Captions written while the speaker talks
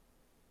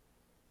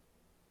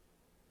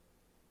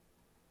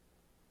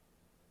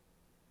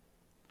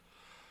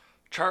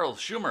Charles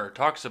Schumer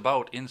talks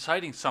about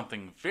inciting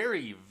something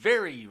very,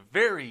 very,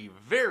 very,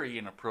 very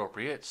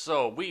inappropriate,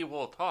 so we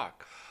will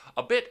talk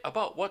a bit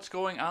about what's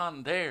going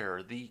on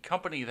there. The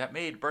company that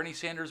made Bernie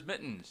Sanders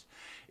mittens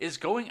is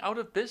going out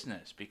of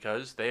business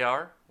because they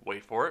are,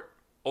 wait for it,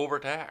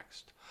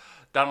 overtaxed.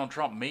 Donald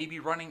Trump may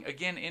be running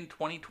again in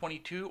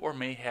 2022 or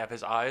may have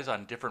his eyes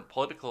on different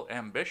political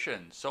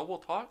ambitions, so we'll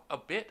talk a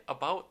bit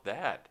about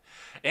that.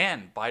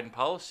 And Biden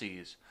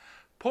policies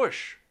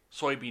push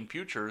soybean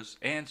futures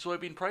and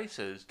soybean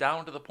prices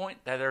down to the point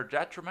that they're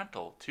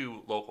detrimental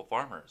to local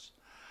farmers.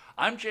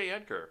 I'm Jay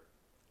Edgar,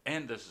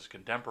 and this is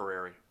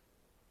Contemporary.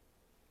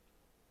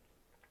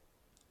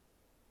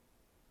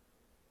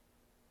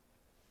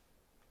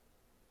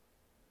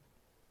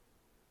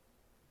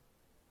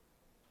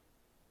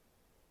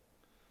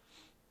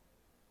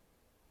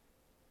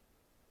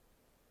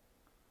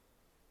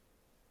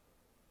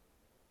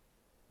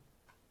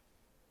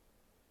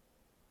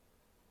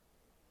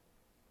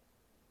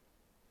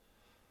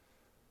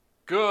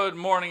 Good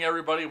morning,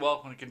 everybody.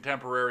 Welcome to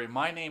Contemporary.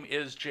 My name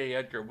is Jay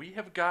Edgar. We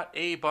have got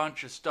a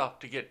bunch of stuff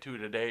to get to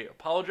today.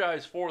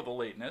 Apologize for the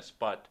lateness,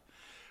 but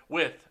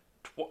with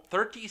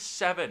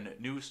 37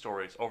 news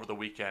stories over the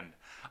weekend,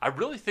 I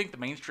really think the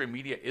mainstream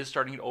media is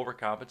starting to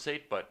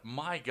overcompensate, but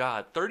my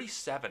God,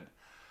 37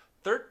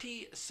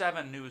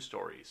 news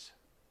stories.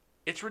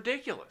 It's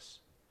ridiculous.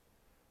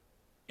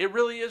 It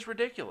really is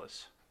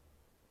ridiculous.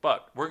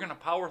 But we're going to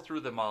power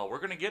through them all. We're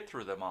going to get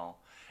through them all.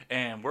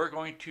 And we're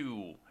going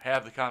to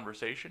have the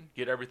conversation,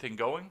 get everything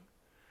going,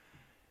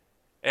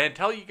 and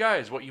tell you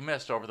guys what you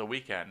missed over the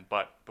weekend.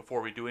 But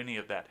before we do any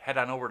of that, head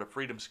on over to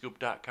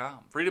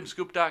freedomscoop.com.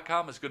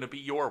 Freedomscoop.com is going to be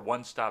your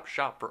one-stop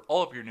shop for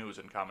all of your news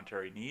and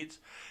commentary needs,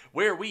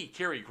 where we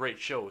carry great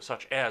shows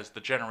such as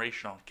The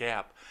Generational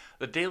Gap,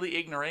 The Daily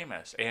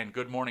Ignoramus, and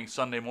Good Morning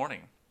Sunday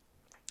Morning.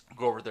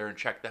 Go over there and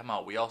check them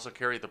out. We also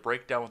carry The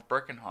Breakdown with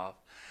Birkenhoff,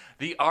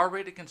 The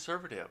R-Rated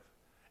Conservative,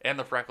 and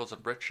the Freckles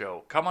and Brit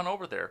Show. Come on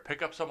over there,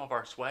 pick up some of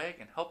our swag,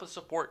 and help us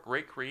support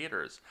great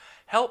creators.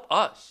 Help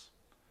us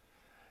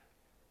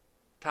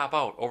top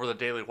out over the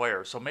Daily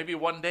Wire. So maybe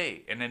one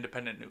day an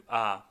independent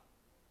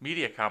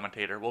media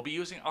commentator will be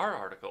using our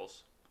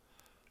articles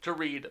to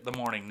read the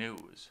morning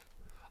news.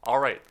 All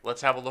right,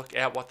 let's have a look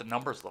at what the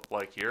numbers look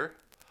like here.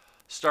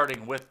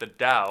 Starting with the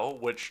Dow,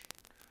 which,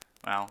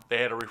 well, they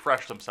had to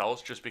refresh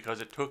themselves just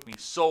because it took me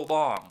so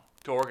long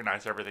to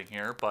organize everything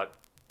here, but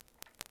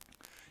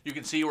you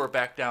can see we're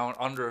back down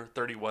under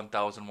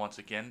 31,000 once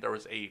again. There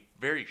was a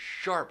very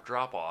sharp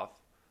drop-off.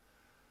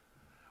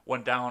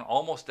 Went down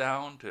almost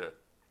dropped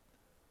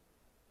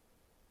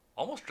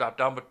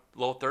down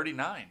below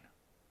 39.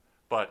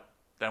 But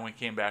then we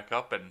came back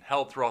up and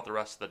held throughout the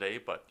rest of the day.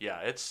 But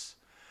yeah,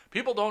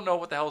 people don't know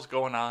what the hell's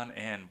going on,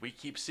 and we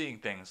keep seeing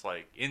things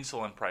like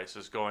insulin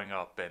prices going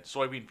up and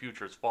soybean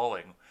futures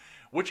falling,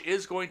 which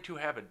is going to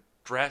have a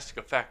drastic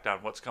effect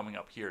on what's coming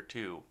up here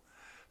too.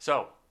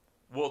 So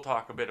we'll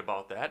talk a bit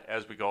about that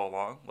as we go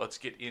along. Let's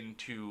get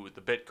into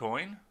the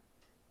Bitcoin.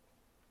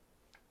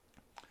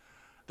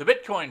 The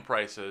Bitcoin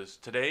prices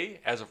today,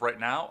 as of right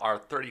now, are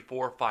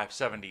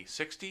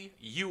 $34,570.60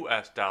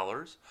 US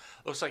dollars.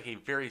 Looks like a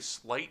very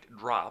slight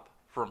drop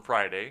from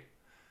Friday,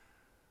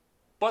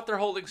 but they're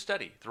holding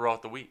steady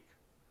throughout the week.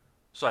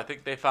 So I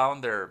think they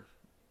found their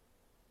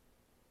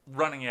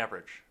running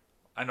average.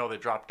 I know they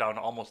dropped down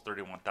to almost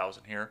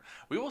 31,000 here.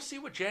 We will see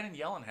what Janet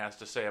Yellen has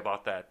to say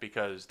about that,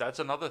 because that's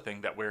another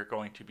thing that we're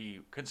going to be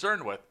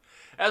concerned with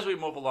as we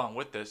move along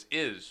with this,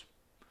 is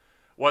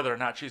whether or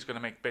not she's going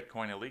to make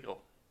Bitcoin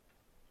illegal.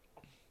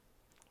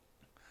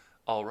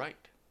 All right.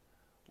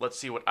 Let's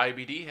see what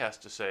IBD has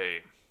to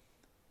say.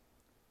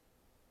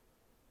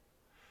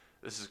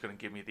 This is going to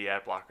give me the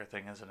ad blocker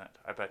thing, isn't it?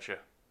 I bet you.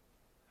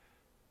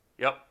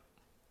 Yep.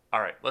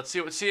 All right. Let's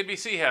see what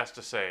CNBC has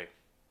to say.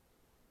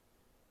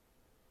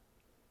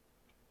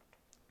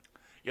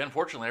 Yeah,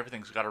 unfortunately,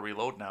 everything's got to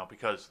reload now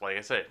because, like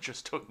I said, it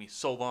just took me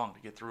so long to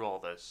get through all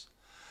this.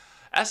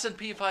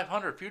 S&P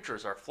 500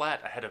 futures are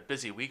flat ahead of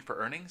busy week for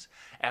earnings.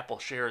 Apple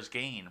shares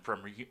gain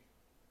from...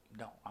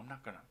 No, I'm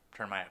not going to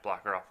turn my ad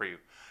blocker off for you.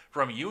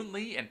 From Yoon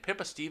Lee and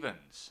Pippa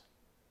Stevens.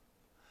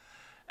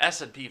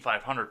 S&P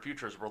 500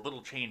 futures were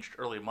little changed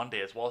early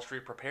Monday as Wall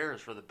Street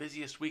prepares for the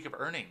busiest week of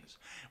earnings,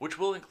 which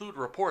will include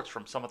reports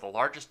from some of the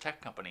largest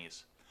tech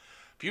companies.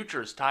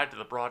 Futures tied to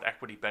the broad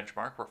equity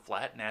benchmark were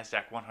flat.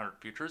 NASDAQ 100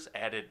 futures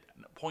added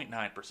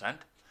 0.9%.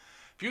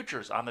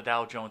 Futures on the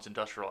Dow Jones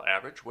Industrial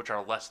Average, which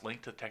are less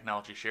linked to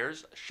technology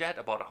shares, shed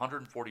about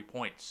 140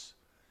 points.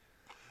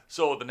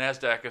 So the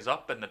NASDAQ is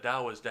up and the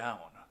Dow is down.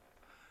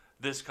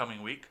 This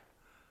coming week,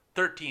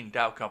 13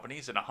 Dow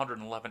companies and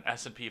 111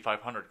 S&P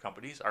 500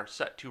 companies are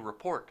set to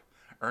report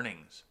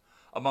earnings.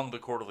 Among the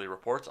quarterly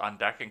reports on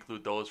deck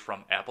include those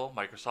from Apple,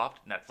 Microsoft,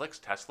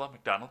 Netflix, Tesla,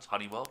 McDonald's,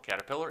 Honeywell,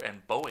 Caterpillar,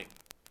 and Boeing.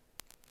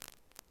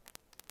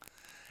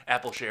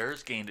 Apple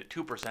shares gained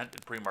 2% in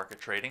pre-market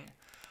trading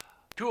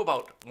to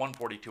about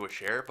 $142 a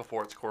share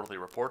before its quarterly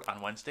report on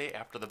Wednesday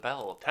after the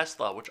bell.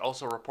 Tesla, which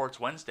also reports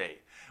Wednesday,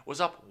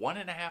 was up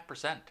 1.5%.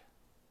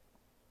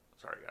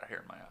 Sorry, I got a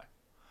hair in my eye.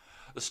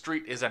 The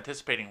street is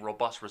anticipating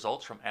robust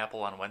results from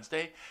Apple on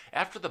Wednesday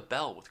after the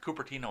bell, with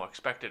Cupertino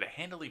expected to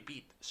handily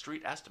beat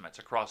street estimates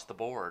across the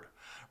board,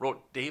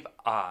 wrote Dan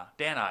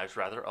Ives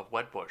of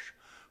Wedbush,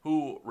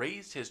 who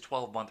raised his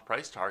 12-month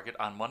price target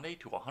on Monday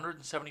to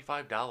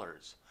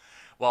 $175.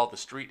 While the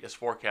street is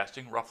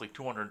forecasting roughly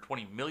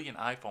 220 million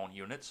iPhone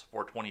units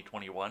for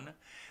 2021,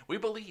 we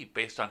believe,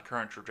 based on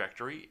current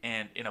trajectory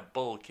and in a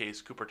bull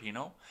case,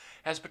 Cupertino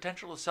has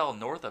potential to sell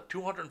north of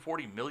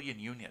 240 million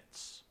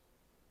units.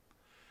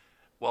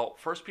 Well,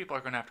 first people are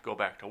going to have to go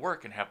back to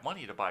work and have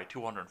money to buy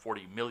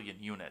 240 million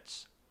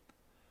units.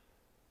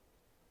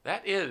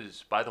 That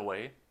is, by the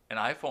way, an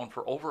iPhone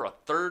for over a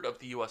third of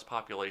the U.S.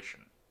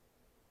 population.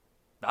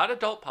 Not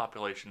adult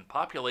population,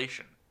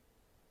 population.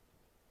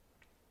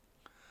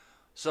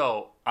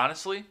 So,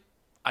 honestly,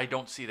 I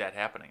don't see that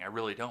happening. I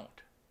really don't.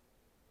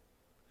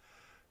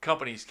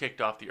 Companies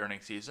kicked off the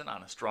earnings season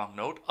on a strong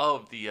note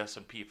of the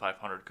S&P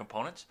 500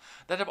 components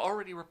that have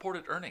already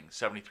reported earnings.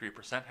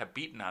 73% have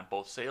beaten on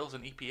both sales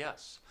and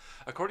EPS.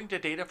 According to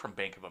data from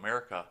Bank of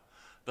America,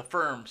 the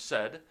firm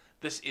said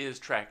this is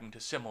tracking to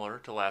similar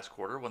to last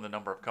quarter when the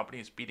number of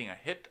companies beating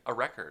hit a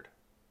record.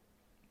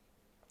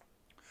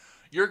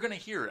 You're going to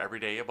hear every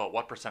day about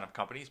what percent of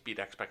companies beat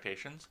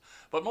expectations,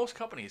 but most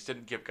companies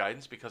didn't give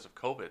guidance because of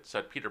COVID,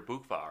 said Peter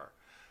Buchvar,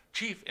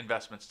 Chief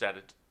Investment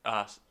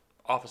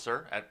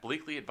Officer at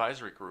Bleakley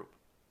Advisory Group.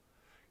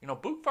 You know,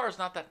 Buchvar is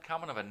not that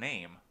common of a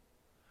name.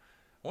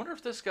 I wonder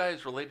if this guy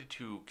is related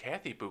to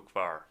Kathy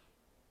Buchvar.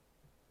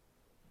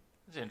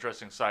 It's an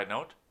interesting side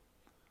note.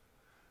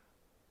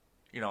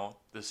 You know,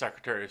 the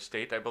Secretary of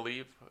State, I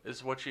believe,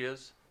 is what she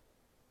is,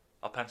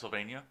 of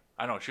Pennsylvania.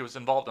 I know, she was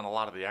involved in a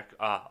lot of the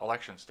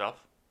election stuff.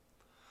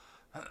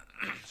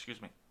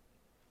 Excuse me.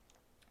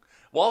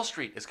 Wall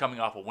Street is coming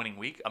off a winning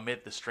week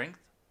amid the strength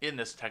in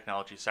this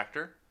technology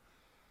sector.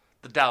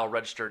 The Dow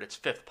registered its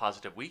fifth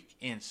positive week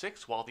in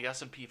 6, while the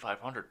S&P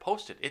 500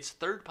 posted its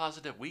third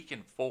positive week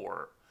in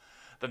 4.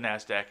 The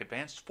Nasdaq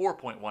advanced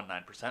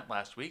 4.19%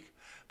 last week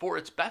for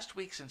its best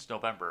week since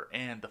November,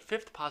 and the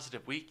fifth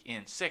positive week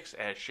in 6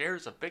 as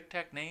shares of big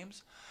tech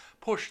names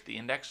pushed the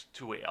index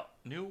to a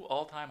new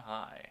all-time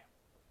high.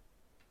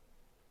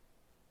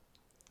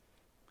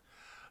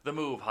 The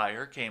move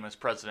higher came as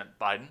President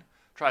Biden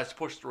tries to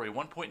push through a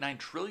 $1.9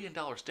 trillion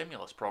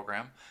stimulus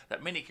program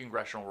that many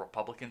congressional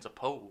Republicans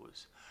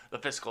oppose. The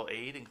fiscal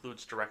aid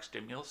includes direct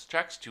stimulus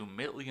checks to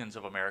millions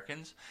of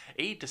Americans,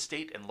 aid to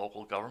state and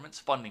local governments,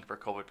 funding for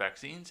COVID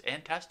vaccines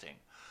and testing,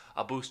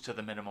 a boost to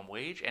the minimum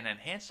wage, and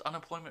enhanced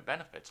unemployment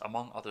benefits,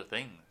 among other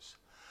things.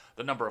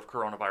 The number of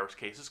coronavirus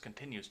cases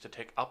continues to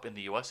tick up in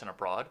the U.S. and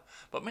abroad,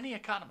 but many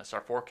economists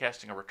are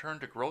forecasting a return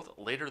to growth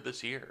later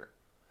this year.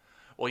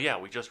 Well, yeah,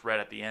 we just read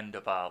at the end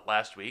of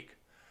last week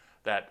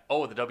that,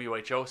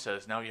 the WHO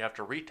says now you have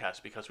to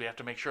retest because we have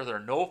to make sure there are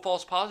no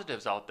false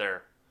positives out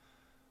there.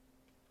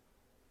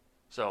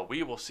 So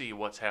we will see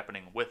what's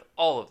happening with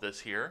all of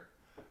this here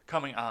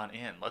coming on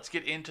in. Let's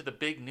get into the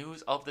big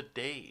news of the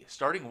day,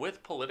 starting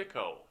with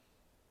Politico.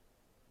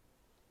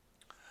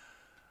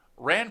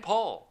 Rand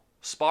Paul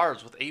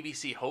spars with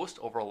ABC host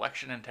over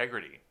election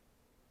integrity.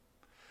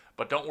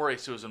 But don't worry,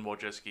 Susan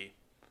Wojcicki.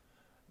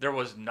 There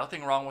was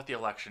nothing wrong with the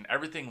election.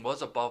 Everything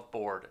was above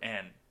board,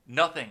 and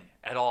nothing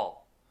at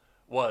all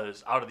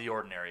was out of the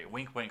ordinary.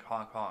 Wink, wink,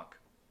 honk, honk.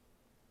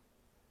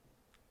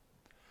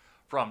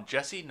 From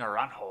Jesse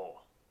Naranjo.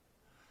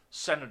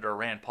 Senator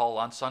Rand Paul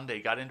on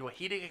Sunday got into a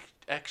heated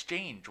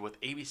exchange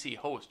with ABC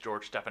host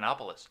George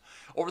Stephanopoulos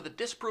over the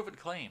disproven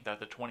claim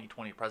that the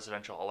 2020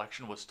 presidential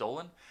election was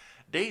stolen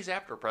days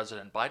after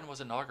President Biden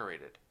was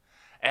inaugurated.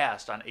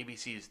 Asked on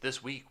ABC's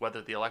This Week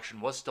whether the election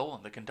was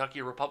stolen, the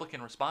Kentucky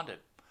Republican responded,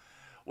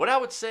 "What I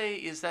would say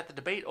is that the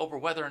debate over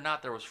whether or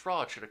not there was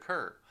fraud should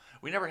occur.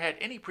 We never had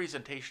any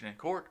presentation in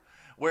court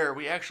where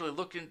we actually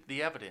looked into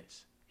the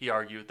evidence." He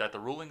argued that the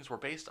rulings were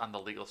based on the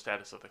legal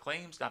status of the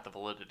claims, not the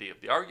validity of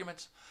the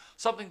arguments,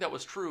 something that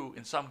was true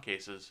in some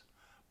cases,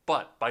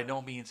 but by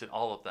no means in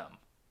all of them.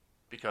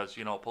 Because,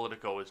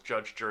 Politico is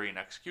judge, jury, and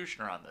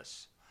executioner on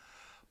this.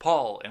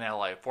 Paul, an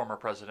ally of former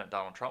President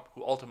Donald Trump,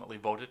 who ultimately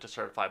voted to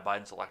certify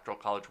Biden's Electoral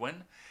College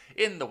win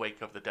in the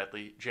wake of the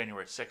deadly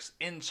January 6th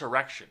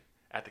insurrection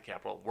at the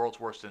Capitol, world's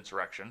worst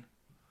insurrection.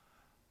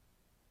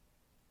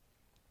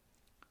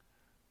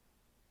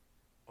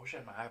 I wish I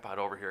had my iPod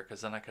over here,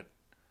 because then I could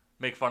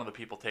make fun of the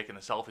people taking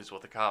the selfies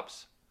with the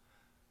cops.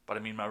 But I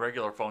mean, my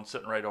regular phone's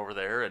sitting right over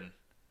there, and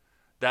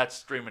that's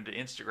streaming to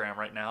Instagram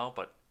right now.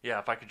 But yeah,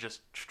 if I could just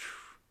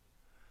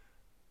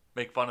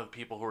make fun of the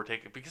people who were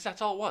taking, because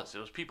that's all it was. It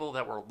was people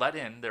that were let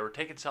in, they were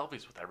taking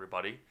selfies with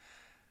everybody,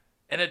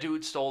 and a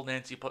dude stole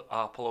Nancy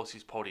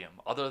Pelosi's podium.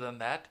 Other than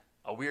that,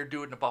 a weird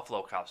dude in a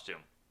buffalo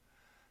costume.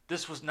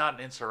 This was not an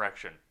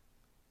insurrection.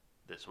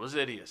 This was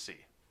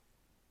idiocy.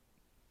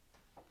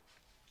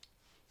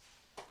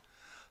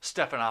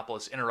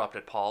 Stephanopoulos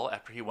interrupted Paul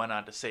after he went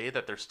on to say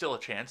that there's still a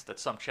chance that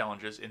some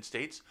challenges in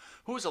states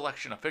whose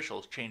election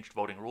officials changed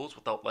voting rules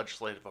without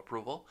legislative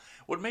approval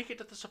would make it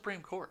to the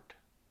Supreme Court.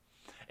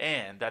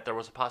 and that there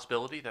was a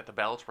possibility that the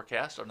ballots were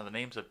cast under the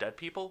names of dead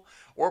people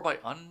or by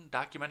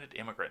undocumented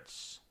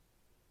immigrants.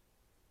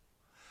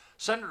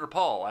 Senator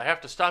Paul, I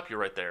have to stop you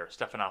right there,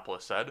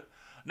 Stephanopoulos said.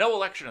 No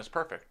election is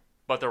perfect,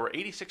 but there were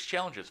 86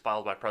 challenges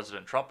filed by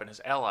President Trump and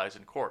his allies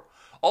in court.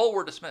 All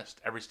were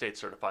dismissed. Every state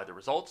certified the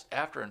results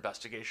after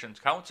investigations,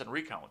 counts, and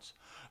recounts.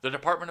 The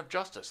Department of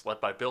Justice, led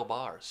by Bill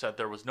Barr, said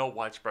there was no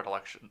widespread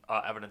election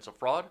evidence of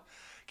fraud.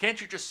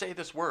 Can't you just say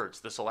these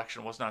words? This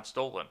election was not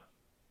stolen.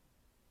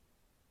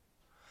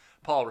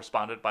 Paul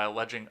responded by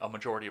alleging a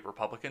majority of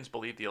Republicans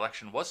believed the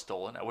election was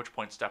stolen, at which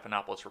point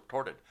Stephanopoulos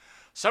retorted,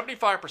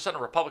 75% of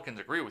Republicans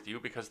agree with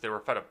you because they were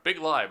fed a big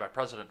lie by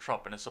President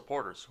Trump and his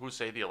supporters who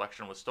say the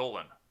election was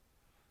stolen.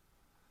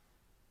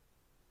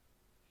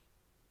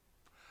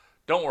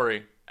 Don't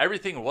worry,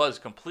 everything was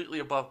completely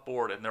above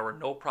board and there were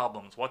no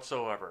problems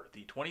whatsoever.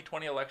 The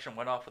 2020 election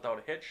went off without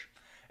a hitch,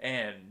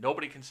 and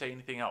nobody can say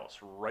anything else.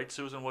 Right,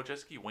 Susan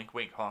Wojcicki? Wink,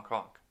 wink, honk,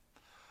 honk.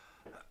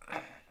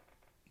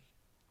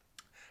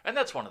 And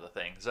that's one of the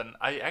things. And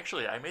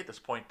I made this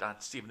point on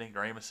Stephen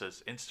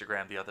Ignoramus's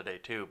Instagram the other day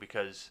too,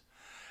 because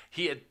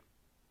he had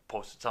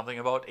posted something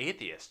about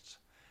atheists.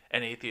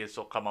 And atheists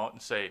will come out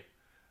and say,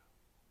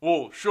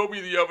 well, show me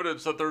the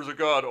evidence that there's a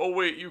God. Oh,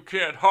 wait, you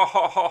can't. Ha,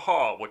 ha, ha,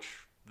 ha. Which,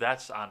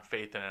 that's on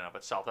faith in and of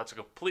itself. That's a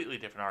completely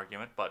different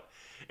argument, but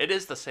it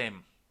is the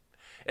same.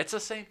 It's the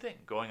same thing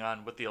going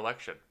on with the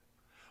election.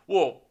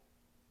 Well,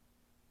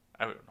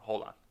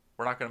 hold on.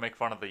 We're not going to make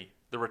fun of the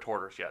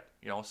retorters yet.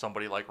 You know,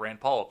 somebody like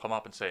Rand Paul will come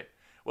up and say,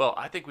 well,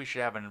 I think we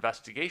should have an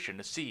investigation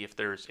to see if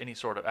there's any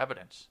sort of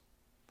evidence.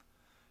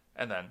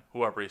 And then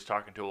whoever he's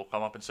talking to will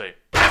come up and say,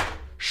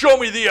 show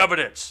me the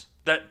evidence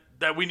that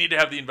we need to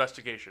have the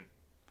investigation.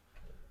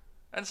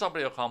 And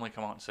somebody will calmly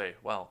come out and say,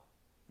 well,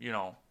 you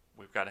know,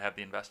 we've got to have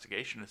the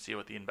investigation to see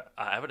what the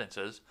evidence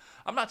is.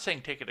 I'm not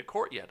saying take it to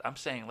court yet. I'm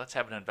saying let's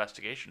have an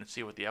investigation and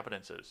see what the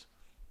evidence is.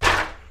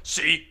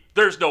 See,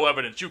 there's no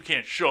evidence. You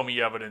can't show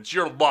me evidence.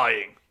 You're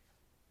lying.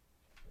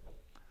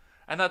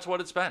 And that's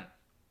what it's been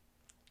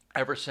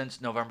ever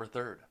since November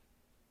 3rd.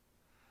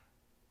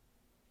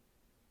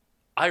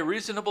 I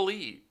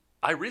reasonably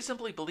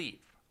believe,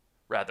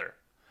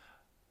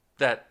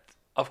 that,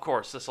 of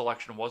course, this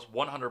election was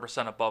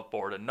 100% above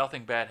board and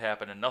nothing bad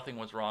happened and nothing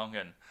was wrong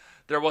and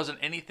there wasn't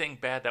anything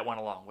bad that went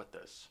along with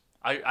this.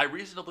 I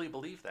reasonably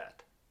believe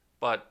that.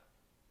 But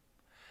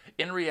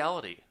in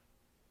reality,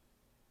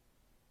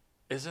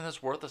 isn't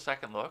this worth a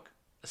second look?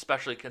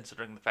 Especially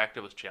considering the fact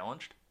it was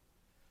challenged?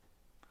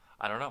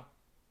 I don't know.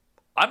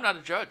 I'm not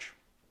a judge.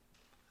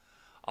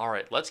 All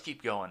right, let's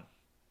keep going.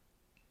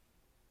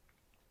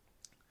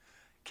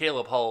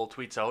 Caleb Hull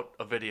tweets out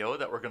a video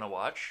that we're going to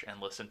watch and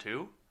listen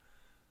to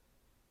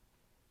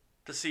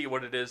see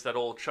what it is that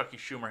old Chucky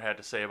Schumer had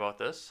to say about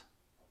this.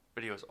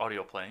 Video is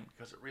audio playing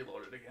because it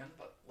reloaded again,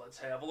 but let's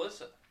have a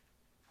listen.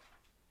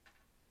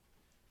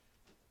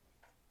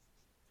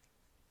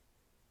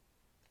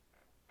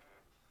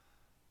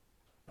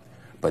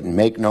 But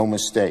make no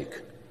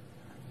mistake,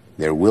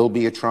 there will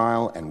be a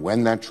trial, and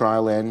when that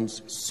trial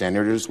ends,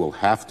 senators will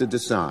have to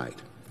decide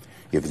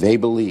if they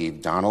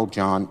believe Donald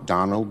John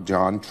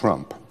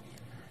Trump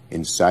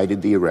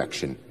incited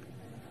the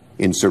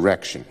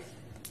insurrection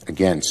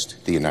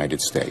against the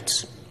United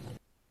States.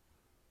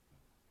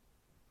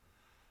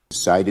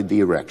 Incited the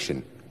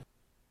erection.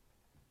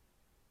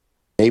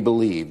 They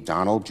believe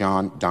Donald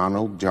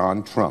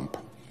John Trump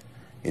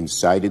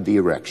incited the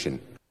erection.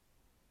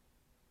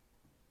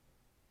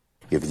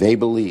 If they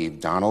believe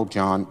Donald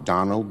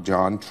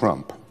John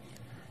Trump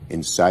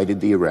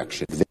incited the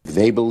erection, if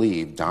they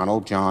believe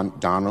Donald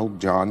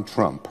John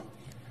Trump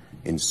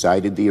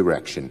incited the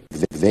erection,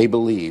 if they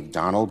believe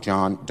Donald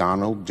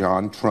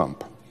John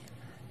Trump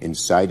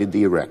incited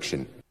the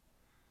erection.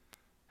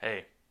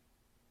 Hey,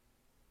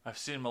 I've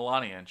seen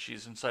Melania and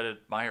she's incited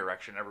my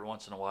erection every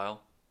once in a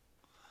while.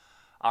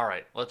 All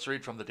right, let's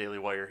read from the Daily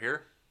Wire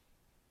here.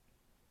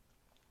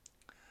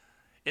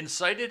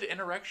 Incited an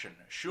erection.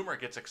 Schumer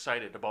gets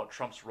excited about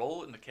Trump's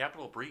role in the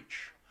Capitol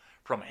breach.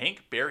 From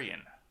Hank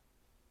Berrien.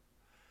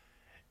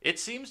 It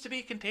seems to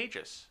be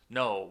contagious.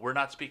 No, we're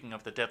not speaking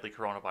of the deadly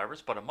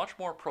coronavirus, but a much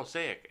more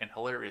prosaic and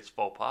hilarious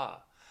faux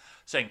pas,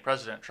 saying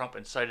President Trump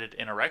incited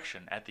an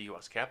erection at the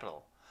U.S.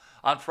 Capitol.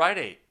 On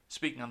Friday,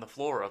 speaking on the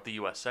floor of the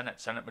U.S.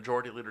 Senate, Senate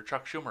Majority Leader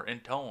Chuck Schumer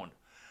intoned,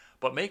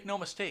 but make no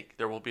mistake,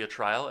 there will be a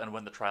trial, and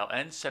when the trial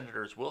ends,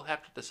 senators will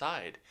have to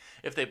decide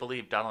if they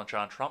believe Donald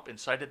John Trump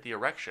incited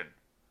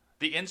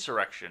the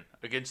insurrection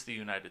against the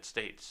United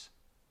States.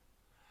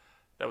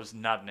 That was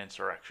not an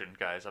insurrection,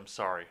 guys. I'm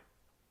sorry.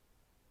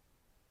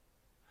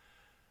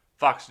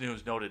 Fox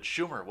News noted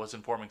Schumer was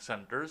informing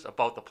senators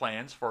about the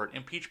plans for an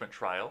impeachment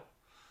trial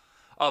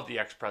of the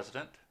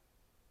ex-president.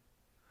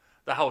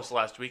 The House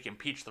last week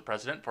impeached the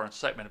president for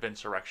incitement of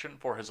insurrection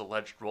for his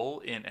alleged role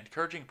in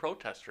encouraging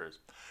protesters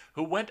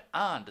who went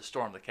on to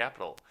storm the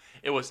Capitol.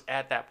 It was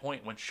at that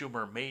point when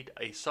Schumer made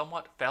a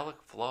somewhat phallic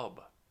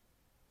flub.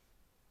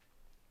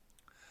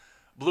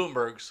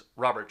 Bloomberg's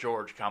Robert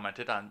George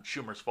commented on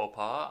Schumer's faux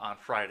pas on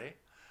Friday,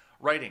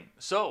 writing,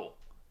 "So,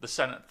 the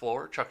Senate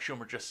floor, Chuck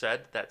Schumer just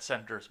said that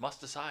senators must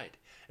decide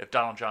if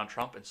Donald John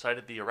Trump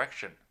incited the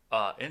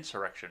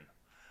insurrection.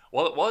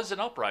 Well, it was an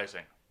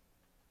uprising.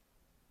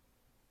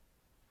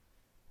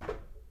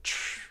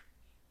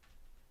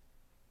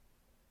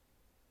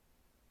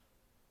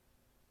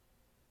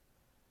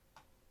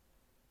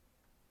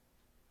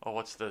 Oh,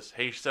 what's this?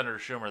 Hey, Senator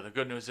Schumer, the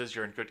good news is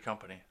you're in good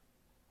company.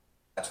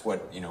 That's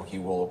what, he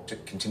will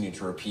continue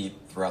to repeat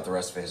throughout the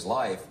rest of his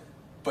life.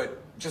 But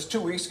just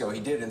 2 weeks ago, he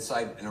did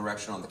incite an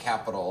insurrection on the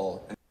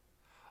Capitol.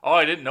 Oh,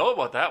 I didn't know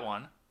about that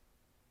one.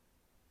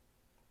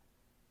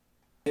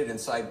 He did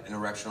incite an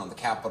insurrection on the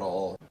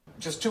Capitol.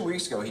 Just 2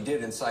 weeks ago, he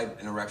did incite an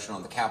insurrection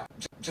on the Capitol.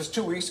 Just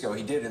 2 weeks ago,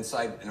 he did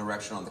incite an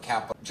insurrection on the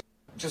Capitol.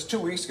 Just 2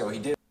 weeks ago, he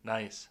did.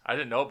 Nice. I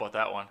didn't know about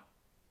that one.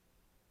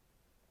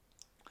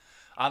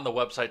 On the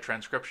website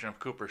transcription of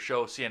Cooper's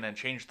show, CNN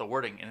changed the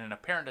wording in an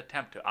apparent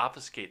attempt to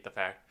obfuscate the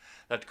fact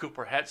that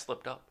Cooper had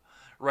slipped up,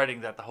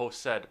 writing that the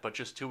host said, but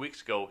just 2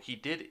 weeks ago, he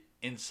did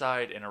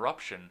incite an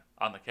eruption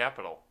on the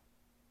Capitol.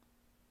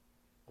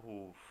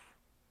 Oof.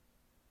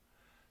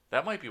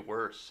 That might be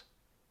worse.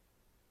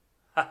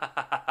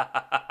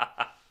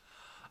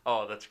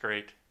 Oh, that's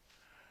great.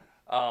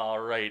 All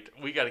right.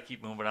 We got to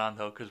keep moving on,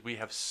 though, because we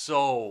have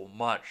so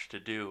much to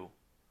do.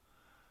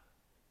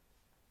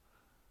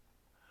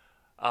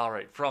 All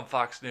right, from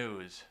Fox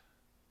News.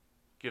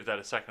 Give that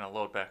a second to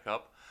load back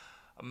up.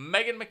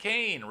 Meghan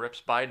McCain rips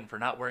Biden for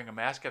not wearing a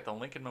mask at the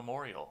Lincoln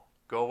Memorial.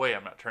 Go away,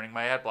 I'm not turning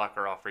my ad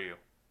blocker off for you.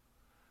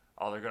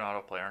 Oh, they're going to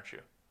autoplay, aren't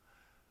you?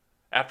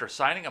 After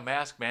signing a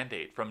mask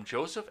mandate from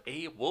Joseph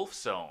A.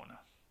 Wolfson.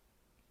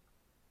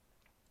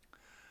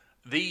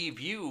 The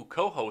View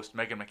co-host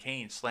Meghan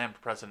McCain slammed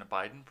President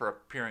Biden for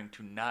appearing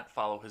to not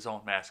follow his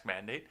own mask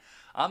mandate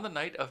on the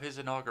night of his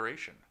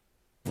inauguration.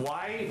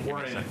 Why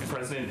weren't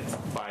President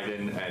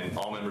Biden and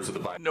all members of the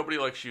Biden... Nobody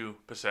likes you,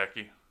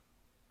 Psaki.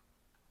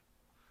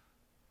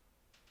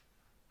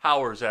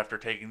 Hours after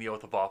taking the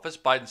oath of office,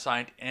 Biden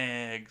signed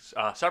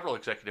several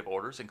executive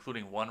orders,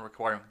 including one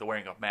requiring the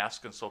wearing of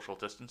masks and social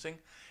distancing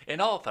in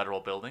all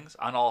federal buildings,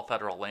 on all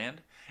federal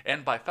land,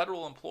 and by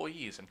federal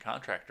employees and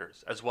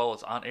contractors, as well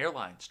as on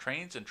airlines,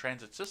 trains, and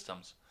transit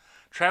systems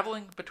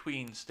traveling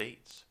between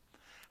states.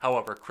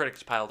 However,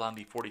 critics piled on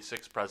the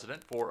 46th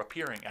president for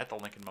appearing at the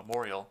Lincoln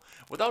Memorial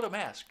without a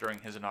mask during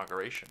his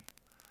inauguration.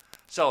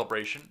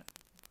 Celebration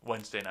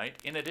Wednesday night.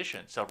 In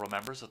addition, several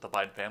members of the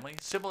Biden family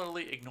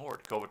similarly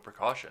ignored COVID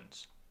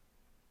precautions.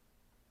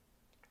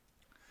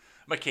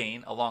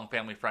 McCain, a long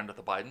family friend of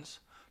the Bidens,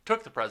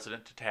 took the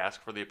president to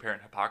task for the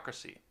apparent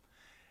hypocrisy.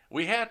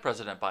 We had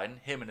President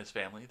Biden, him and his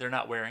family. They're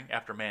not wearing,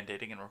 after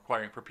mandating and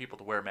requiring for people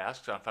to wear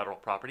masks on federal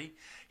property.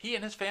 He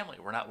and his family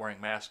were not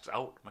wearing masks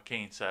out,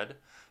 McCain said.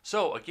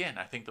 So, again,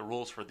 I think the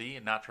rules for thee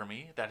and not for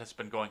me, that has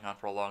been going on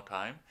for a long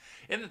time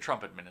in the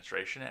Trump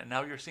administration, and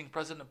now you're seeing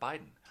President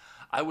Biden.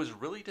 I was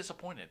really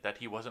disappointed that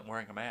he wasn't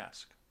wearing a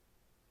mask.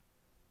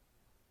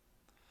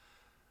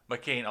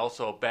 McCain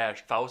also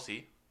bashed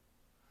Fauci,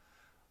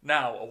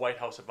 now a White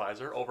House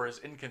advisor, over his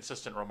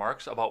inconsistent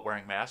remarks about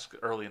wearing masks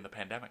early in the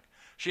pandemic.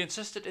 She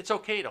insisted it's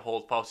okay to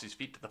hold Fauci's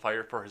feet to the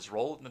fire for his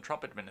role in the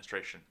Trump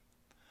administration.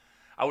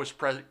 I was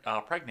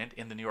pregnant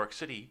in New York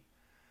City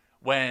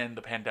when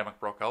the pandemic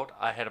broke out.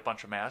 I had a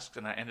bunch of masks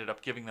and I ended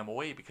up giving them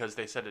away because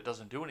they said it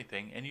doesn't do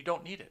anything and you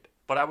don't need it.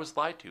 But I was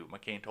lied to,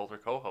 McCain told her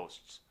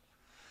co-hosts.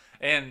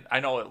 And I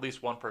know at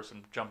least one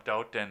person jumped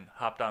out and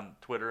hopped on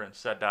Twitter and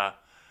said,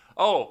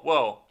 oh,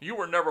 well, you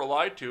were never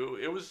lied to.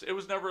 It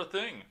was never a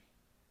thing.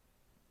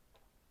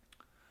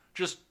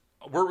 Just,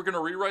 we're going to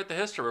rewrite the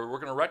history. We're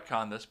going to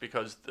retcon this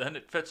because then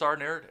it fits our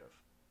narrative.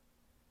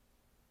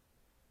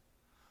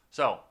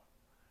 So,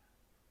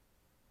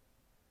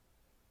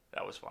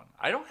 that was fun.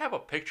 I don't have a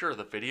picture of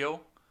the video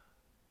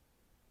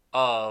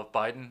of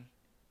Biden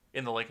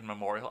in the Lincoln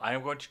Memorial. I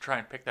am going to try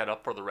and pick that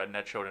up for the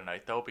RedNet show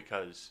tonight, though,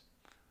 because,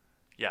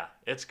 yeah,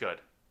 it's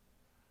good.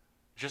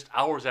 Just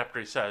hours after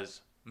he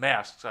says,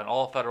 masks on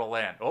all federal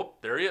land. Oh,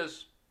 there he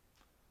is.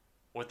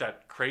 With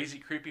that crazy,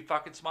 creepy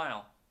fucking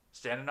smile.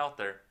 Standing out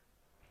there.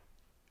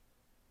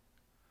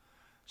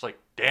 It's like,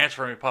 dance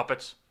for me,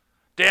 puppets.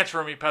 Dance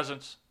for me,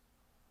 peasants.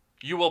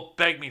 You will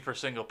beg me for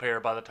single payer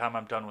by the time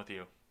I'm done with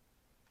you.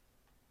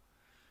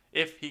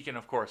 If he can,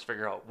 of course,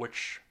 figure out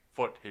which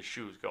foot his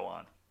shoes go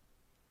on.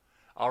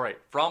 All right,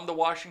 from the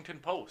Washington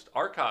Post,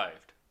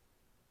 archived.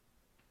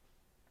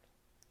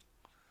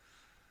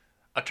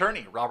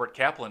 Attorney Robert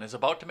Kaplan is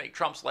about to make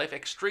Trump's life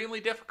extremely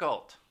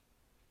difficult.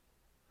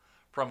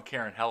 From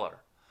Karen Heller.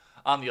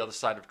 On the other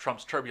side of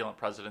Trump's turbulent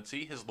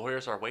presidency, his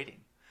lawyers are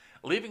waiting.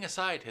 Leaving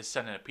aside his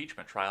Senate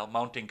impeachment trial,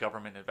 mounting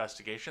government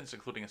investigations,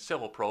 including a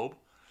civil probe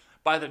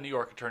by the New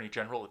York Attorney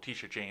General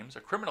Letitia James, a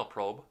criminal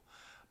probe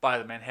by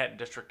the Manhattan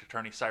District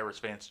Attorney Cyrus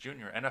Vance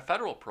Jr., and a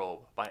federal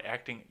probe by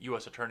acting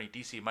U.S. Attorney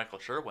D.C. Michael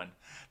Sherwin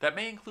that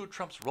may include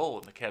Trump's role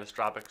in the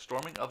catastrophic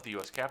storming of the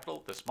U.S.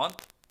 Capitol this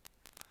month.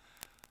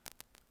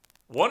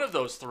 One of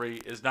those three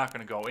is not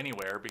going to go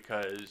anywhere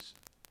because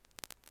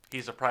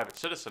he's a private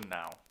citizen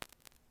now.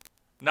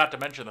 Not to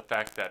mention the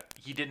fact that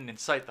he didn't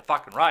incite the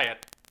fucking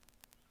riot.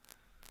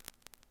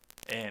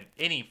 And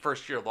any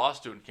first-year law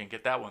student can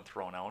get that one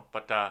thrown out.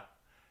 But,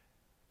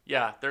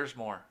 yeah, there's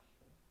more.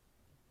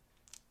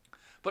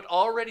 But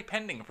already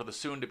pending for the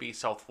soon-to-be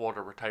South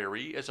Florida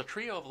retiree is a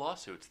trio of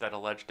lawsuits that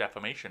allege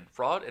defamation,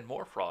 fraud, and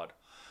more fraud,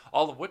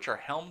 all of which are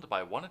helmed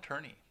by one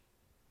attorney.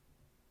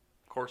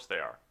 Of course they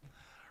are.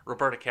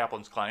 Roberta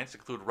Kaplan's clients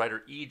include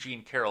writer E.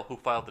 Jean Carroll, who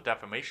filed the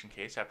defamation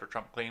case after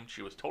Trump claimed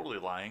she was totally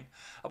lying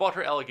about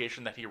her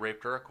allegation that he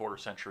raped her a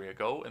quarter-century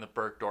ago in the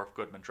Bergdorf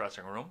Goodman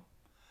dressing room.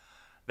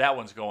 That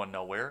one's going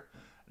nowhere.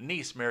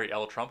 Niece Mary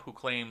L. Trump, who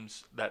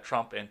claims that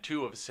Trump and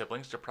two of his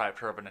siblings deprived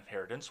her of an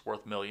inheritance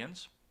worth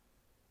millions.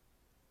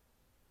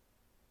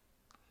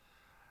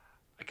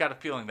 I got a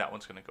feeling that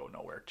one's going to go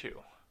nowhere,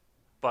 too.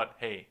 But,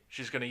 hey,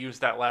 she's going to use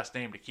that last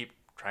name to keep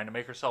trying to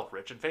make herself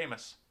rich and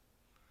famous.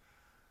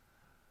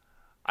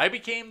 I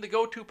became the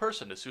go-to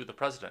person to sue the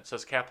president,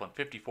 says Kaplan,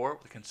 54,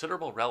 with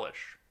considerable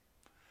relish.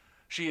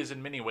 She is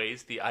in many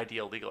ways the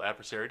ideal legal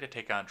adversary to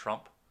take on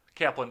Trump.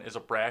 Kaplan is a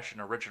brash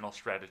and original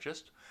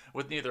strategist,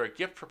 with neither a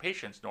gift for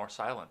patience nor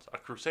silence, a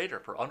crusader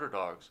for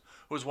underdogs,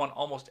 who has won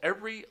almost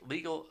every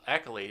legal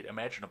accolade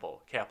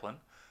imaginable, Kaplan,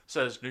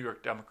 says New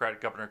York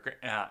Democratic Governor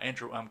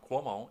Andrew M.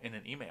 Cuomo in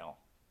an email,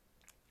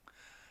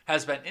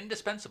 has been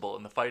indispensable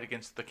in the fight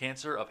against the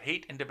cancer of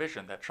hate and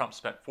division that Trump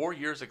spent 4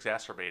 years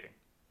exacerbating.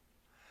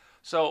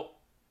 So,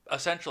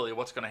 essentially,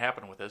 what's going to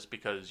happen with this,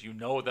 because you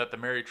know that the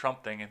Mary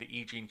Trump thing and the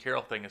E. Jean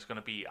Carroll thing is going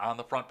to be on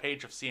the front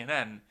page of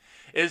CNN,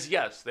 is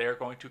yes, they are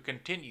going to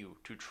continue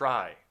to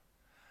try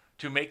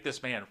to make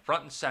this man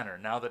front and center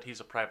now that he's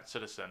a private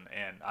citizen.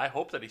 And I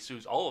hope that he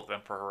sues all of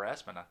them for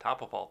harassment on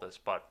top of all this.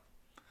 But,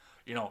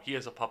 you know, he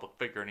is a public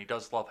figure and he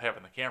does love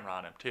having the camera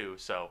on him too.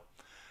 So,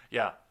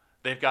 yeah,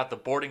 they've got the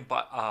boring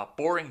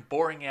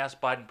ass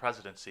Biden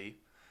presidency.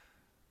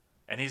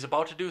 And he's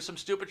about to do some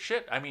stupid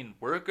shit. I mean,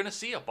 we're going to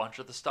see a bunch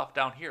of the stuff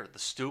down here. The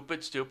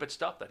stupid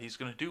stuff that he's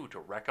going to do to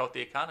wreck out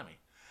the economy.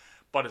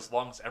 But as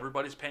long as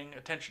everybody's paying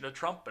attention to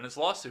Trump and his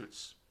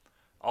lawsuits,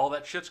 all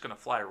that shit's going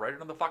to fly right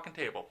under the fucking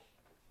table.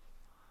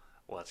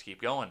 Let's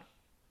keep going.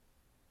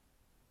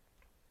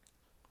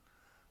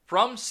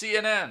 From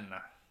CNN.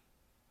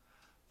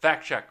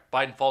 Fact check.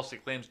 Biden falsely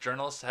claims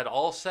journalists had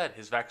all said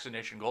his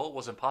vaccination goal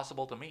was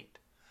impossible to meet.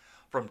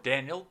 From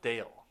Daniel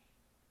Dale.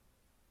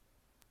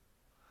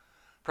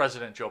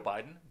 President Joe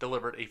Biden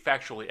delivered a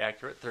factually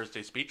accurate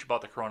Thursday speech about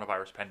the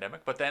coronavirus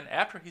pandemic, but then,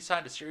 after he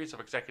signed a series of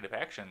executive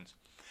actions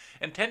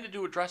intended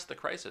to address the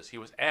crisis, he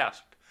was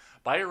asked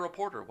by a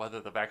reporter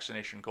whether the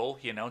vaccination goal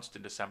he announced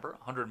in December,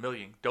 100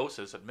 million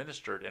doses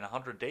administered in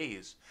 100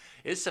 days,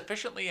 is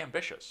sufficiently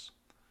ambitious.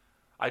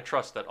 I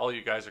trust that all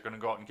you guys are going to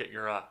go out and get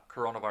your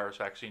coronavirus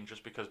vaccine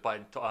just because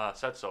Biden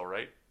said so,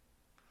 right?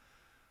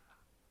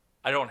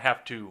 I don't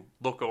have to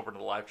look over to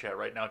the live chat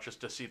right now just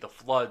to see the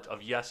flood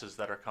of yeses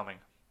that are coming.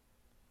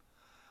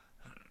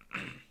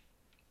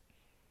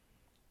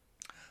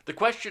 The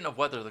question of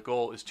whether the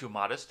goal is too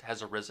modest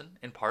has arisen,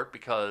 in part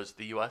because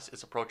the U.S.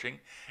 is approaching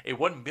a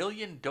 1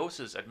 million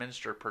doses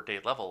administered per day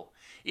level,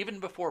 even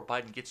before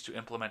Biden gets to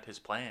implement his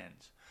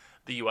plans.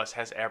 The U.S.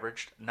 has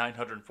averaged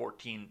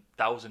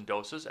 914,000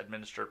 doses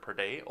administered per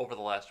day over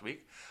the last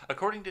week,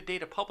 according to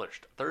data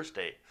published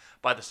Thursday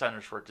by the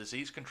Centers for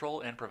Disease Control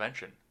and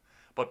Prevention.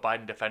 But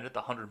Biden defended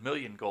the 100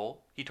 million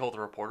goal. He told the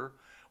reporter,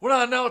 "When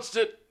I announced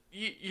it,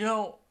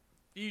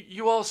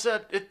 you all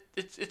said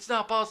it's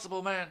not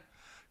possible, man.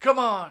 Come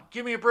on,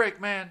 give me a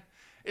break, man.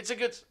 It's a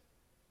good..."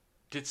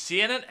 Did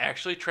CNN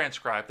actually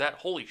transcribe that?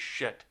 Holy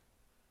shit.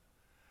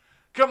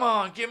 Come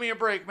on, give me a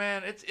break,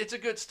 man. It's a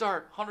good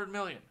start. 100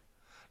 million.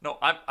 No,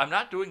 I'm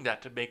not doing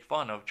that to make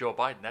fun of Joe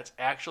Biden. That's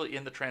actually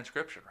in the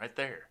transcription right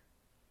there.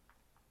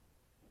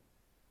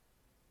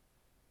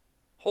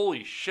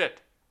 Holy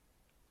shit.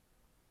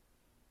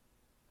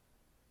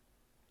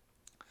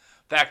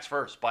 Facts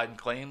first.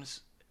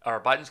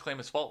 Biden's claim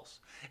is false.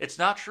 It's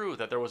not true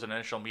that there was an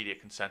initial media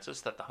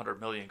consensus that the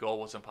 100 million goal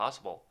was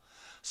impossible.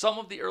 Some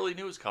of the early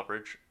news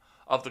coverage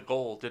of the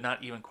goal did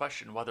not even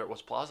question whether it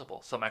was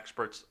plausible. Some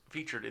experts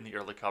featured in the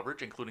early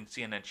coverage, including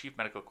CNN chief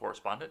medical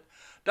correspondent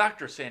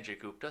Dr. Sanjay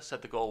Gupta,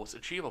 said the goal was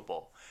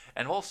achievable.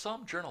 And while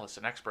some journalists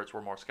and experts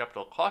were more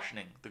skeptical,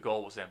 cautioning the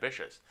goal was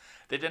ambitious,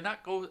 they did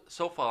not go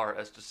so far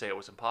as to say it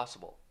was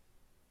impossible.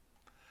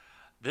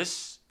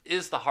 This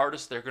is the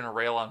hardest they're going to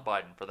rail on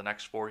Biden for the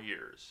next 4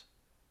 years.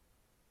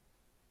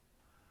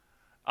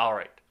 All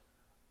right.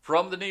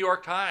 From the New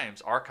York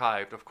Times,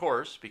 archived, of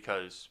course,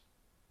 because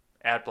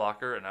ad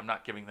blocker, and I'm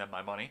not giving them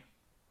my money.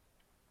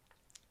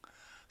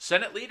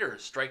 Senate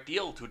leaders strike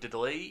deal to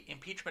delay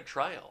impeachment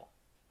trial.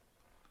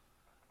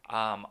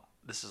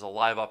 This is a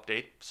live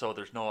update, so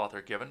there's no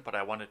author given, but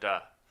I wanted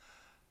to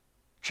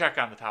check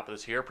on the top of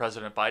this here.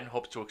 President Biden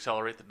hopes to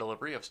accelerate the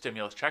delivery of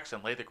stimulus checks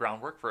and lay the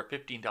groundwork for a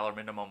 $15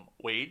 minimum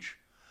wage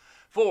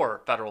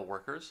for federal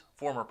workers.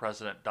 Former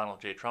President Donald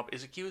J. Trump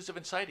is accused of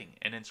inciting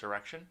an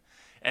insurrection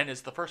and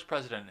is the first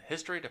president in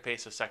history to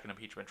face a second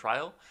impeachment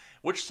trial,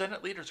 which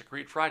Senate leaders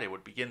agreed Friday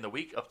would begin the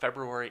week of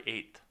February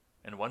 8th.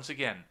 And once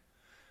again,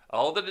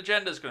 all that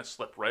agenda is going to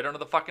slip right under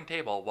the fucking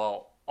table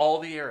while All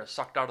the air is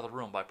sucked out of the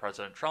room by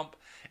President Trump,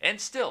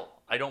 and still,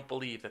 I don't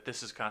believe that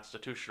this is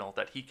constitutional,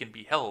 that he can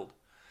be held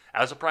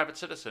as a private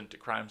citizen to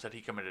crimes that he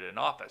committed in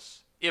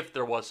office, if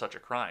there was such a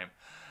crime.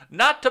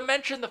 Not to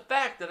mention the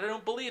fact that I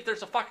don't believe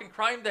there's a fucking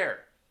crime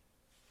there.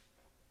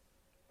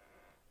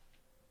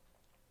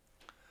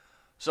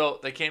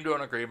 So they came to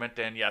an agreement,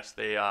 and yes,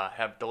 they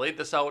have delayed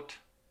this out,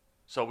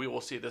 so we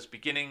will see this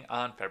beginning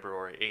on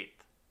February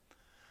 8th.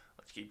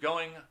 Let's keep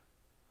going.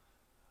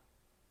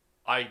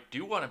 I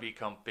do want to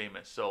become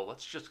famous, so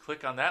let's just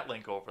click on that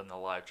link over in the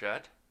live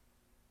chat.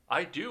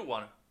 I do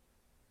want to.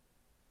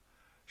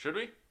 Should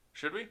we?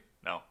 Should we?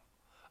 No.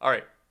 All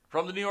right.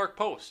 From the New York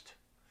Post.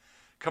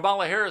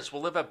 Kamala Harris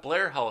will live at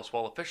Blair House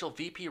while official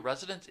VP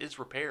residence is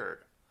repaired.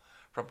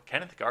 From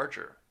Kenneth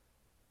Garger.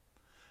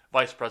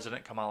 Vice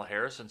President Kamala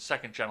Harris and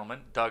Second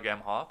Gentleman Doug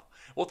Emhoff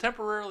will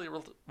temporarily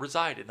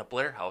reside in the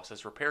Blair House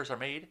as repairs are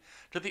made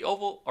to the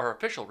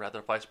official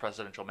vice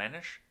presidential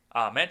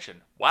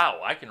mansion.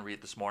 Wow, I can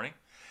read this morning.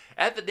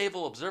 At the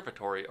Naval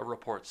Observatory, a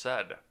report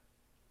said.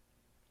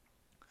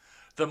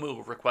 The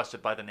move,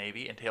 requested by the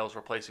Navy, entails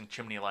replacing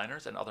chimney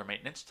liners and other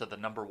maintenance to the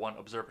No. 1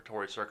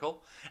 observatory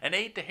circle, an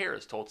aide to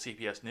Harris told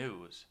CBS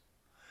News.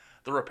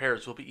 The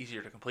repairs will be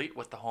easier to complete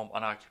with the home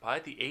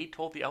unoccupied, the aide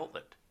told the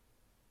outlet.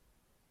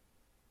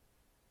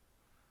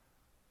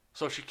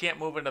 So she can't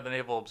move into the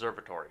Naval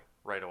Observatory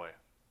right away.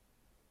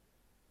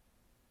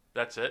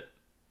 That's it?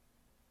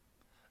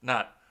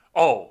 Not,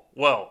 oh,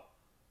 well,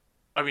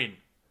 I mean,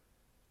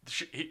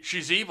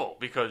 she's evil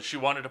because she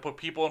wanted to put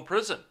people in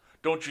prison.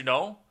 Don't you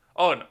know?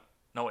 Oh, no.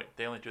 No, wait,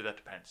 they only do that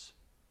to Pence.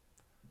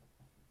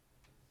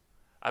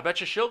 I bet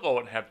you she'll go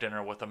and have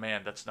dinner with a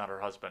man that's not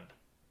her husband.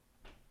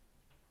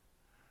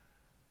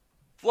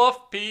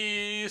 Fluff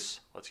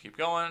piece. Let's keep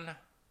going.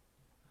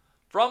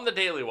 From the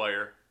Daily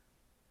Wire.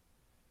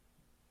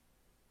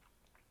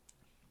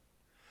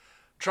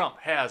 Trump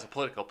has a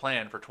political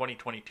plan for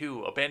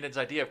 2022, abandons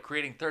idea of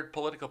creating third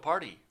political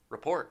party.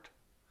 Report.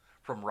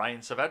 From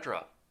Ryan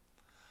Saavedra.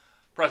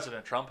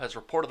 President Trump has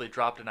reportedly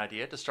dropped an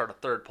idea to start a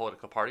third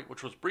political party,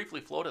 which was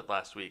briefly floated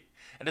last week,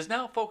 and is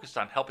now focused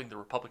on helping the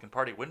Republican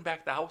Party win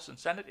back the House and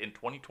Senate in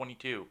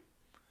 2022.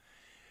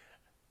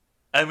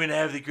 I'm going to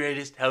have the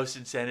greatest House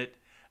and Senate.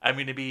 I'm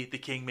going to be the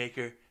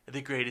kingmaker,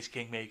 the greatest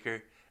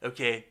kingmaker.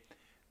 Okay,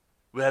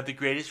 we'll have the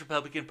greatest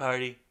Republican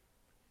Party.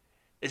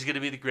 It's going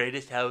to be the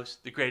greatest House,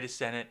 the greatest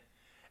Senate,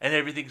 and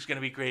everything's going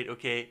to be great,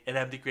 okay? And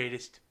I'm the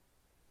greatest.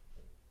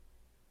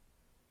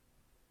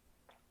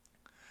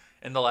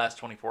 In the last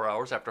 24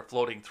 hours, after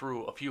floating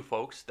through a few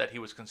folks that he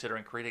was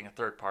considering creating a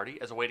third party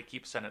as a way to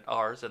keep Senate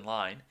R's in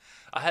line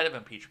ahead of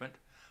impeachment,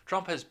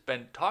 Trump has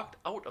been talked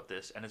out of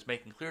this and is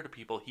making clear to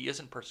people he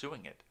isn't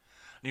pursuing it.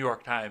 New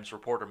York Times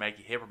reporter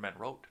Maggie Haberman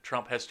wrote,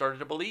 Trump has started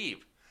to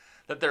believe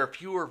that there are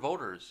fewer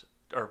votes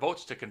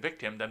to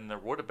convict him than there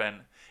would have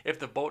been if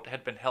the vote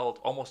had been held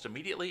almost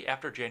immediately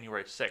after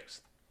January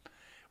 6th.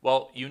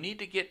 Well, you need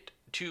to get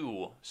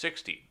to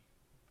 60,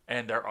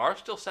 and there are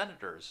still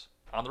senators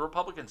on the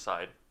Republican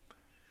side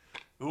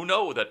who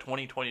know that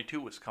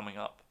 2022 is coming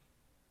up.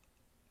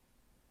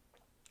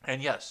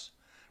 And yes,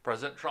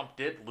 President Trump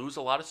did lose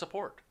a lot of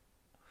support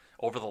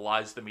over the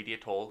lies the media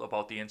told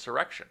about the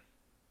insurrection.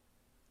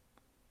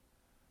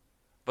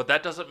 But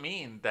that doesn't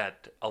mean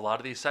that a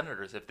lot of these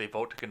senators, if they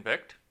vote to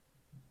convict,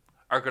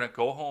 are going to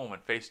go home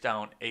and face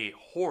down a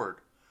horde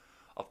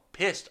of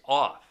pissed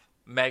off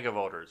MAGA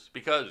voters,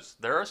 because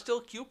there are still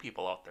Q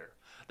people out there.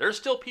 There are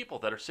still people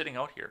that are sitting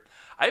out here.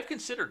 I've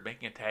considered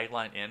making a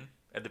tagline in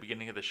at the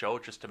beginning of the show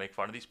just to make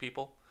fun of these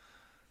people.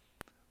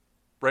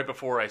 Right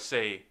before I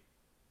say,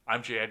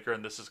 I'm Jay Edgar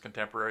and this is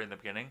Contemporary in the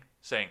beginning,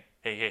 saying,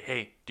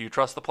 hey, do you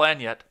trust the plan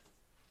yet?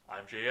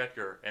 I'm Jay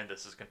Edgar and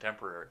this is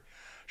Contemporary.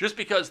 Just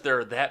because there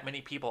are that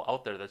many people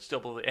out there that still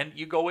believe, and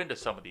you go into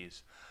some of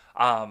these.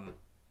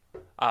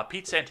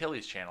 Pete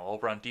Santilli's channel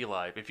over on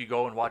DLive, if you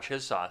go and watch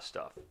his sauce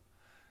stuff,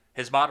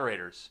 his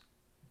moderators,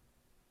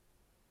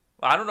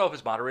 I don't know if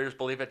his moderators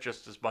believe it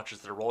just as much as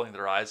they're rolling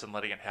their eyes and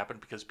letting it happen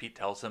because Pete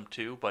tells them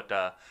to, but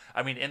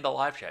I mean, in the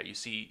live chat, you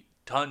see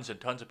tons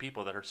and tons of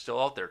people that are still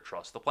out there.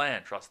 Trust the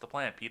plan, trust the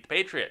plan. Pete the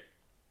Patriot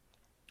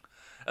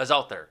is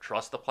out there.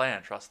 Trust the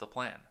plan, trust the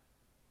plan.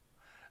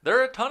 There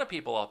are a ton of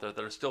people out there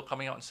that are still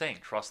coming out and saying,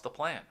 trust the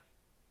plan.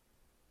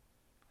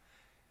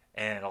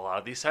 And a lot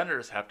of these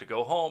senators have to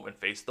go home and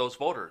face those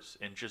voters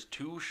in just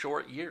 2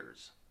 short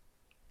years.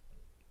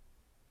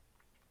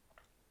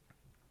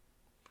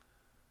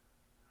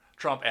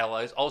 Trump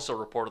allies also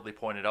reportedly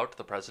pointed out to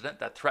the president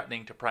that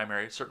threatening to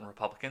primary certain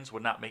Republicans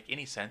would not make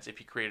any sense if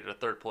he created a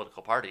third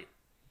political party.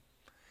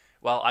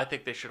 Well, I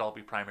think they should all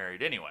be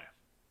primaried anyway,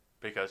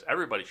 because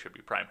everybody should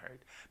be primaried.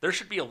 There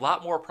should be a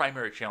lot more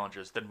primary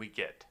challenges than we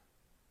get.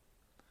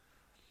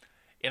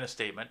 In a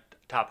statement,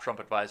 top Trump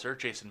advisor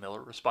Jason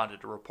Miller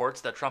responded to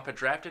reports that Trump had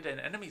drafted an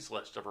enemies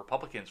list of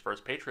Republicans for his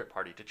Patriot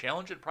Party to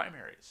challenge in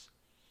primaries.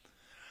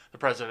 The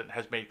president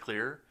has made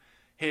clear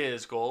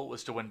His goal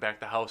was to win back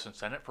the House and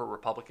Senate for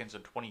Republicans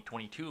in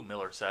 2022,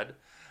 Miller said.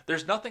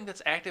 There's nothing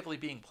that's actively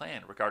being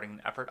planned regarding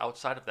an effort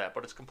outside of that,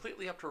 but it's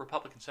completely up to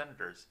Republican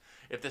senators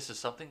if this is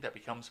something that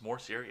becomes more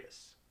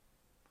serious.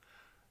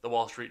 The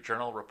Wall Street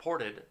Journal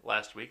reported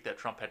last week that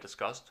Trump had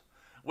discussed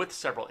with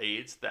several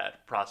aides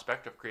that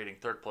prospect of creating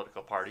a third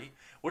political party,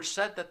 which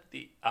said that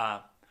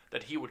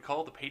that he would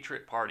call the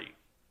Patriot Party.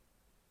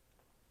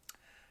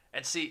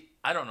 And see,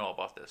 I don't know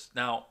about this.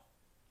 Now,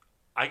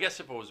 I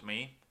guess if it was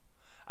me,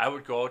 I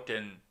would go out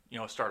and,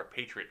 start a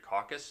Patriot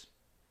caucus.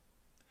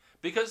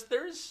 Because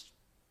there's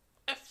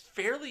a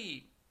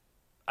fairly,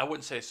 I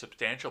wouldn't say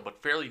substantial,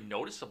 but fairly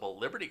noticeable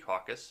Liberty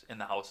caucus in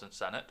the House and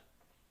Senate.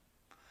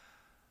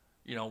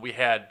 We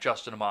had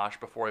Justin Amash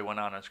before he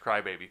went on his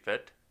crybaby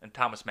fit, and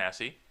Thomas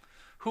Massey,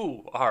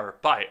 who are,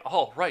 by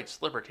all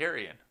rights,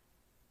 libertarian,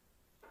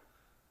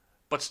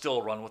 but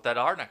still run with that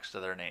R next to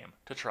their name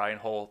to try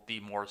and hold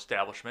the more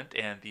establishment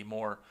and the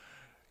more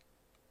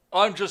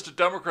I'm just a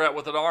Democrat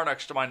with an R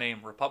next to my name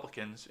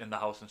Republicans in the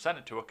House and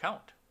Senate to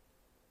account.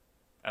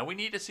 And we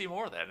need to see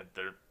more of that.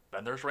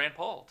 Then there's Rand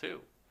Paul, too.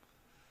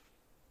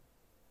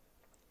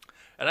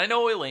 And I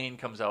know Elaine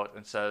comes out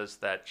and says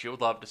that she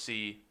would love to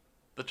see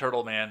the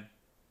Turtle Man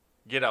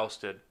get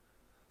ousted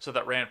so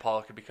that Rand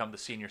Paul could become the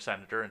senior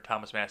senator and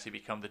Thomas Massey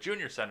become the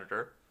junior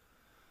senator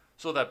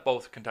so that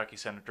both Kentucky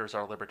senators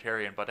are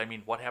libertarian. But,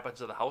 what happens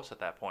to the House at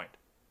that point?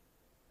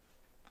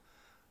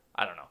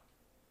 I don't know.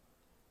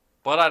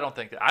 But I don't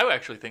think that. I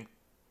actually think,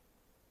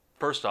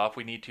 first off,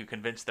 we need to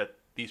convince that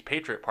these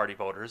Patriot Party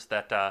voters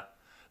that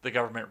the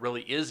government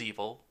really is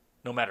evil,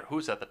 no matter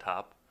who's at the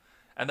top,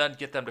 and then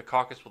get them to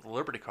caucus with the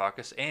Liberty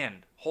Caucus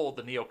and hold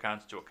the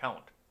neocons to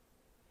account.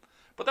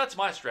 But that's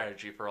my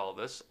strategy for all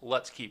this.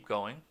 Let's keep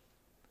going.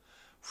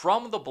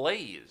 From the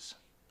Blaze.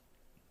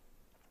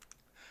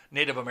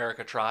 Native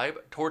American tribe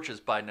torches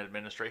Biden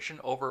administration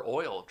over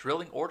oil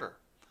drilling order.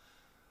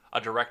 A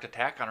direct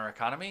attack on our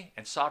economy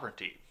and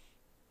sovereignty.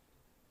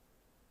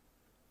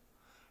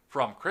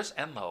 From Chris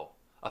Enlow,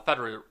 a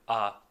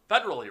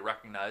federally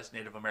recognized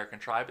Native American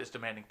tribe is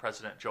demanding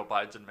President Joe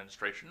Biden's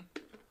administration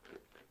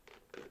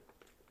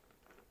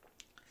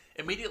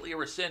immediately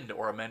rescind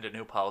or amend a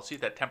new policy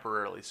that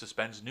temporarily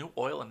suspends new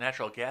oil and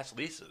natural gas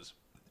leases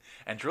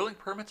and drilling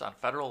permits on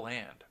federal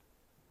land.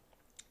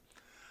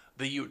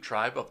 The Ute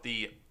tribe of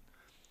the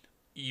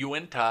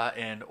Uinta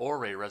and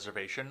Ouray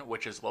Reservation,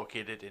 which is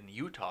located in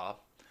Utah,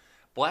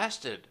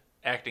 blasted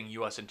acting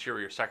U.S.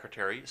 Interior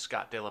Secretary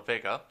Scott De La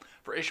Vega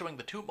for issuing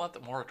the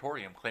 2-month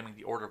moratorium, claiming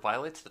the order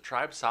violates the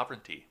tribe's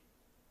sovereignty.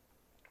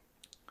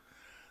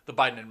 The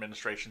Biden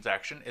administration's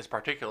action is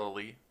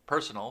particularly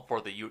personal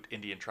for the Ute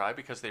Indian tribe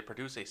because they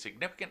produce a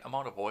significant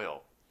amount of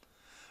oil.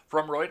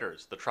 From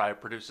Reuters, the tribe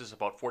produces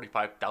about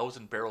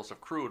 45,000 barrels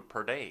of crude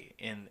per day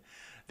in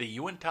the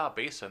Uinta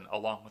Basin,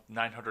 along with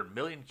 900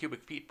 million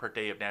cubic feet per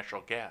day of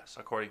natural gas,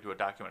 according to a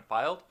document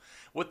filed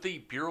with the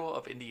Bureau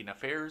of Indian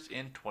Affairs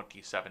in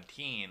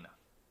 2017.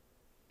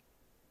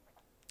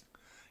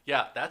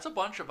 Yeah, that's a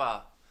bunch of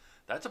oil,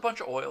 that's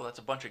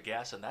a bunch of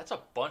gas, and that's a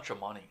bunch of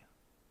money.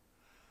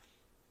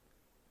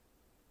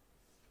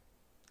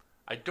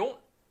 I don't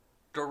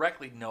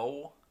directly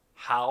know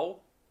how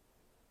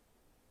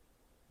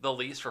the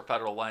lease for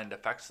federal land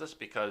affects this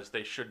because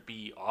they should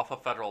be off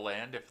of federal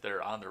land if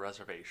they're on the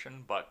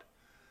reservation. But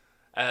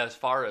as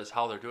far as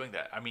how they're doing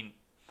that,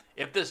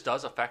 if this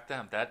does affect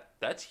them,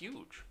 that's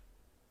huge.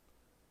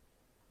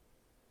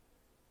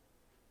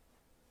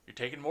 You're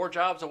taking more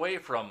jobs away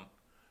from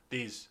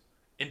these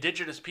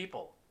indigenous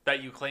people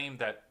that you claim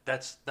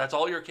that's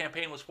all your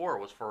campaign was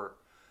for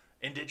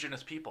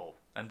indigenous people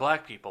and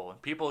black people and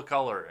people of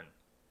color and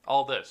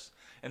all this.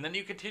 And then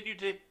you continue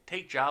to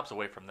take jobs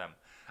away from them.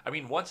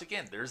 Once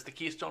again, there's the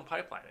Keystone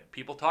Pipeline, and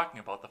people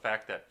talking about the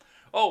fact that,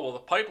 the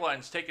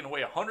pipeline's taking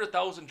away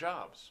 100,000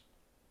 jobs.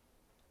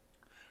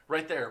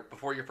 Right there,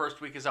 before your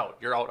first week is out,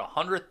 you're out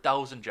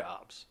 100,000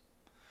 jobs.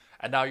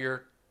 And now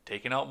you're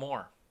taking out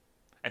more.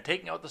 And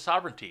taking out the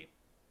sovereignty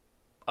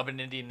of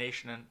an Indian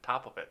nation on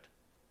top of it.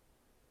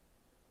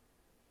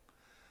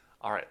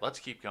 All right, let's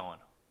keep going.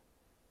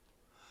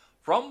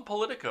 From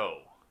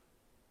Politico.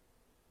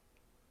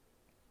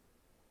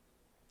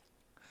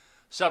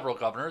 Several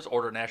governors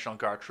order National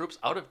Guard troops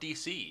out of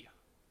D.C.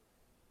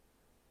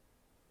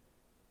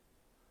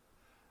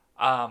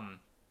 I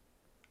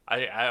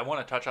want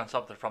to touch on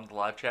something from the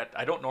live chat.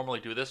 I don't normally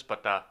do this,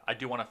 but I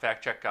do want to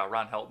fact check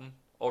Ron Helton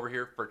over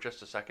here for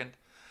just a second.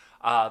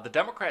 The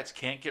Democrats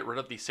can't get rid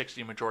of the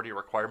 60 majority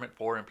requirement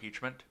for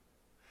impeachment.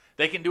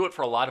 They can do it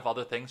for a lot of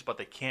other things, but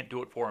they can't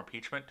do it for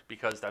impeachment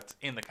because that's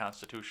in the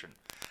Constitution.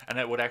 And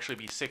it would actually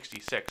be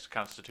 66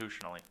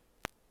 constitutionally.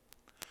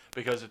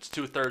 Because it's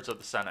 2/3 of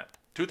the Senate.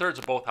 2/3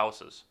 of both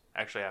houses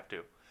actually have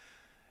to.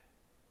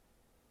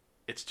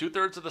 It's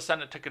 2/3 of the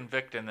Senate to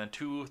convict and then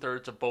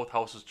 2/3 of both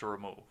houses to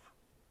remove.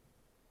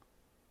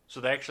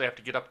 So they actually have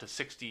to get up to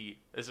 60.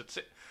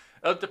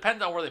 It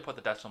depends on where they put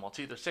the decimal. It's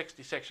either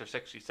 66 or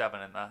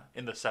 67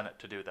 in the Senate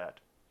to do that.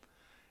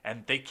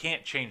 And they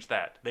can't change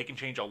that. They can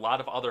change a lot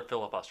of other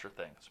filibuster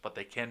things, but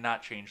they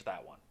cannot change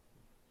that one.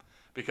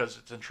 because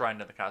it's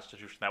enshrined in the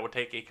Constitution. That would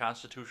take a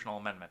constitutional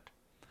amendment,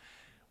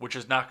 which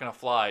is not going to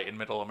fly in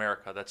middle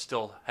America that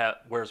still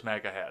wears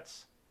MAGA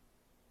hats.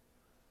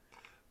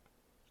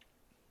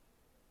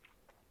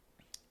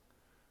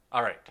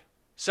 All right.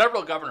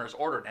 Several governors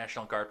ordered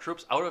National Guard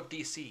troops out of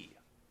D.C.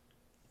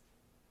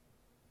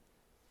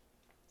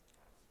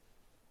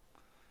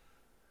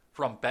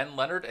 From Ben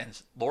Leonard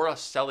and Laura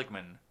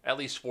Seligman, at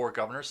least 4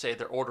 governors say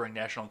they're ordering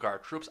National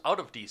Guard troops out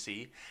of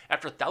D.C.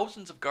 after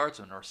thousands of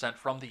guardsmen were sent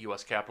from the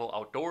U.S. Capitol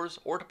outdoors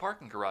or to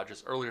parking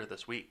garages earlier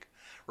this week.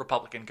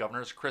 Republican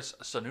governors Chris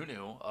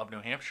Sununu of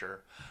New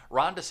Hampshire,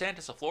 Ron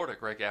DeSantis of Florida,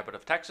 Greg Abbott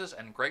of Texas,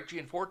 and Greg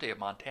Gianforte of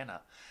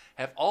Montana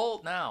have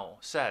all now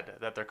said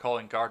that they're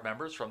calling Guard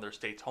members from their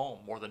state's home.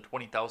 More than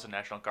 20,000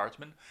 National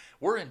Guardsmen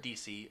were in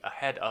D.C.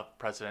 ahead of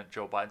President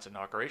Joe Biden's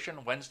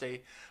inauguration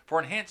Wednesday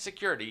for enhanced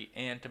security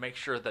and to make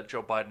sure that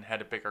Joe Biden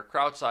had a bigger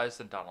crowd size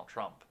than Donald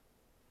Trump.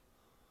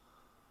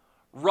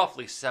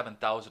 Roughly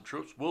 7,000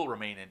 troops will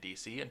remain in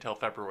D.C. until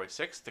February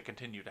 6th to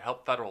continue to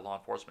help federal law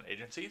enforcement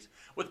agencies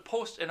with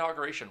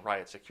post-inauguration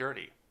riot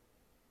security.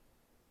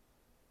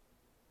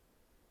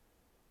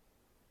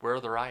 Where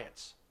are the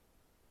riots?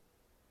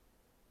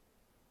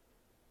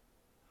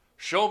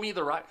 Show me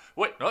the riot.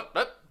 Wait, no.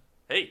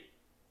 Hey.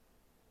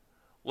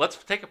 Let's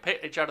take a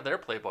page out of their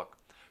playbook.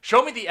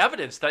 Show me the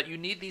evidence that you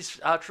need these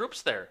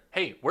troops there.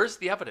 Hey, where's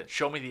the evidence?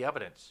 Show me the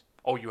evidence.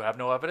 Oh, you have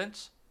no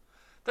evidence?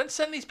 Then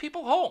send these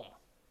people home.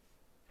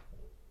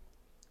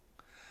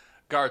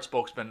 Guard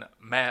spokesman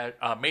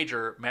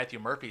Major Matthew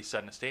Murphy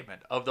said in a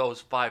statement, of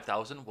those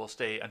 5,000 will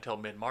stay until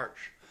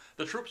mid-March.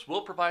 The troops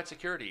will provide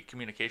security,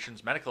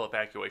 communications, medical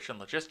evacuation,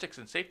 logistics,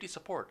 and safety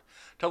support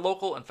to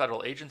local and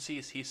federal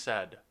agencies, he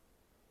said.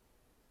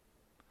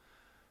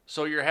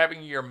 So you're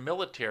having your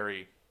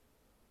military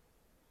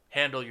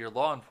handle your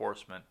law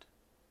enforcement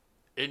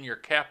in your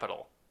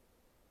capital.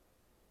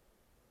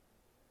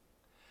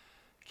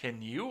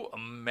 Can you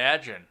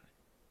imagine?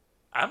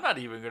 I'm not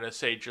even going to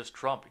say just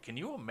Trump. Can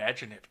you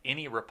imagine if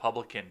any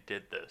Republican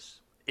did this?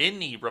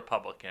 Any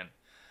Republican.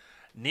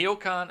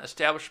 Neocon,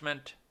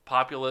 establishment,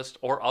 populist,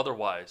 or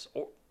otherwise.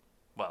 Or,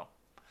 well,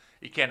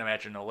 you can't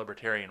imagine a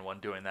libertarian one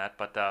doing that,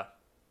 but,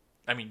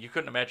 you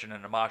couldn't imagine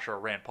an Amash or a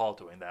Rand Paul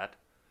doing that.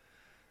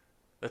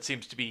 That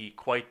seems to be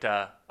quite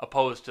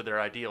opposed to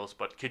their ideals,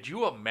 but could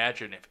you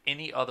imagine if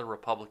any other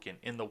Republican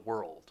in the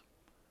world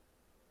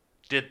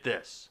did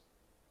this?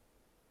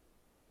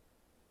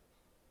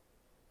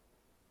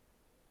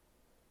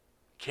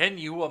 Can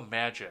you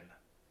imagine?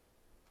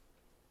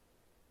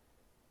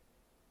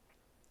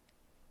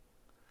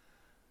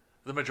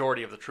 The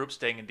majority of the troops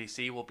staying in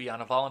D.C. will be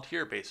on a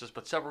volunteer basis,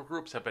 but several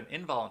groups have been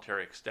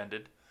involuntarily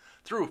extended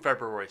through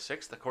February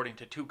 6th, according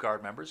to 2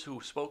 Guard members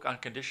who spoke on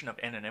condition of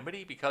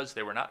anonymity because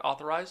they were not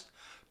authorized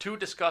to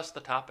discuss the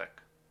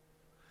topic.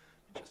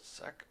 Just a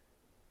sec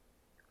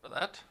for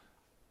that.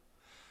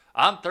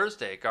 On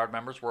Thursday, Guard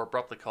members were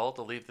abruptly called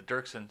to leave the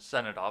Dirksen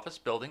Senate office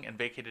building and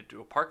vacated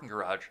to a parking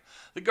garage.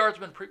 The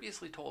guardsmen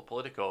previously told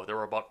Politico there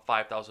were about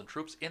 5,000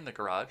 troops in the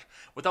garage,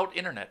 without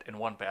internet in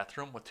one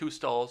bathroom, with 2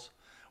 stalls.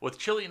 With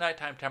chilly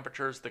nighttime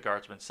temperatures, the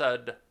guardsmen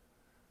said.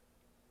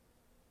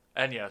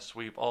 And yes,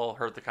 we've all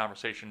heard the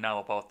conversation now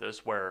about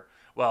this, where,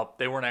 well,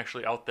 they weren't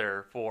actually out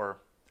there for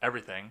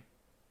everything.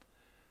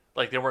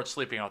 Like, they weren't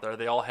sleeping out there.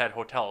 They all had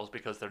hotels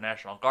because they're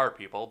National Guard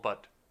people,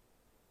 but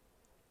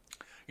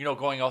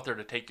going out there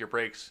to take your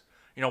breaks,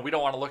 we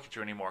don't want to look at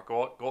you anymore.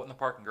 Go out in the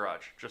parking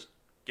garage. Just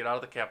get out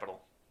of the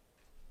Capitol.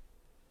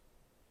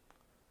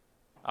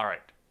 All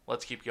right,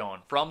 let's keep going.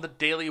 From the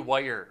Daily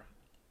Wire.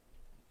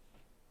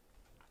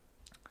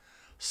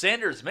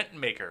 Sanders Mitten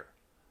Maker.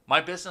 My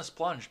business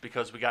plunged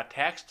because we got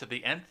taxed to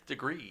the nth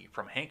degree,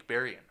 from Hank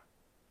Berrien.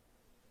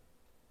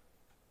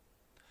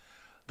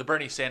 The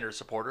Bernie Sanders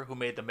supporter who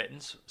made the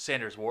mittens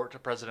Sanders wore to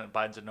President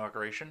Biden's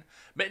inauguration,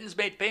 mittens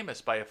made famous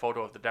by a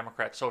photo of the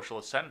Democrat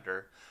socialist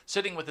senator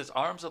sitting with his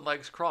arms and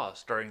legs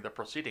crossed during the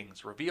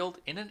proceedings, revealed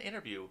in an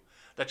interview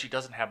that she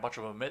doesn't have much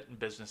of a mitten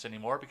business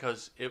anymore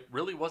because it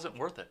really wasn't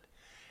worth it.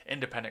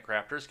 Independent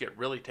crafters get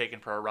really taken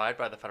for a ride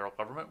by the federal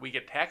government. We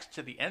get taxed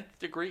to the nth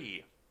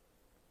degree.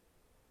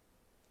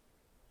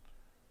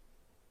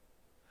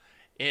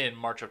 In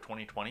March of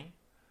 2020,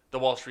 the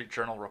Wall Street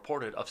Journal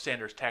reported of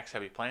Sanders'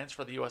 tax-heavy plans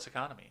for the U.S.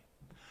 economy.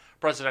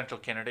 Presidential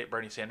candidate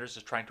Bernie Sanders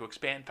is trying to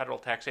expand federal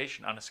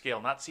taxation on a scale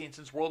not seen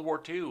since World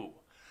War II,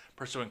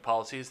 pursuing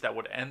policies that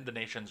would end the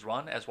nation's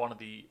run as one of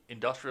the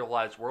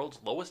industrialized world's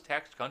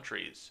lowest-taxed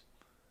countries.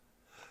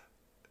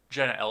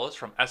 Jenna Ellis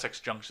from Essex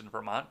Junction,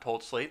 Vermont,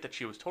 told Slate that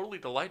she was totally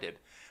delighted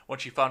when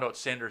she found out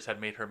Sanders had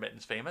made her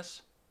mittens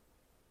famous.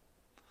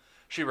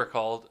 She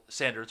recalled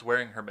Sanders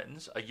wearing her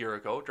mittens a year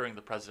ago during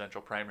the presidential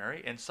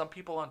primary, and some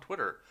people on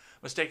Twitter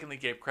mistakenly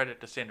gave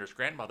credit to Sanders'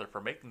 grandmother for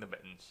making the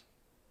mittens.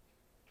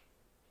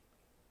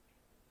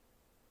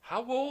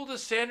 How old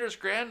is Sanders'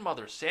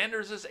 grandmother?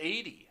 Sanders is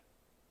 80.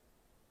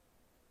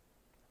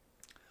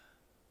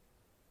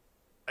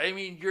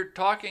 You're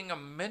talking a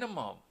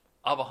minimum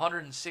of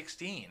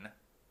 116.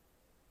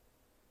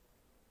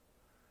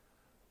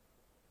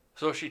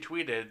 So she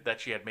tweeted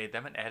that she had made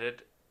them and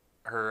added,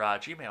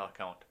 Gmail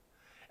account.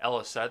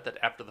 Ellis said that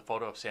after the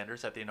photo of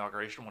Sanders at the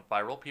inauguration went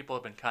viral, people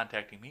have been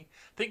contacting me,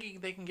 thinking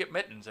they can get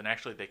mittens, and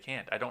actually they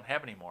can't. I don't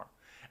have any more.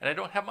 And I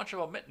don't have much of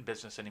a mitten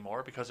business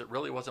anymore because it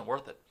really wasn't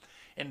worth it.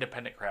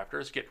 Independent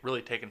crafters get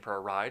really taken for a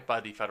ride by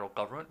the federal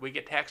government. We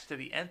get taxed to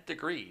the nth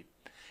degree,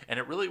 and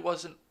it really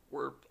wasn't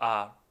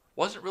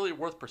really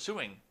worth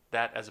pursuing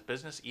that as a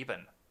business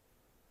even.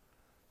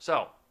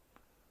 So,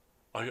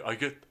 I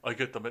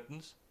get the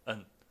mittens,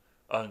 and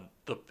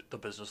the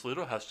business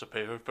leader has to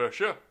pay her fair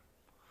share.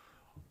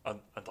 And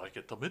I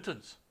get the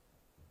mittens.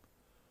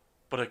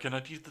 But I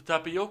cannot eat the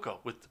tapioca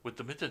with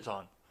the mittens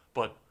on.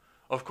 But,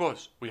 of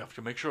course, we have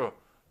to make sure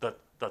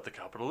that the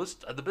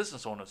capitalists and the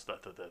business owners,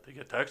 that they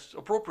get taxed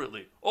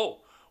appropriately.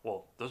 Oh,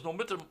 well, there's no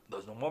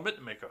more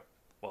mitten maker.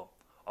 Well,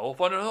 I will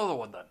find another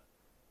one then.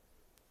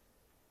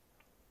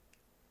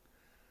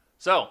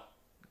 So,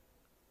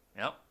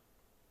 yep,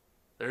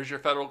 there's your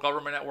federal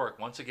government at work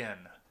once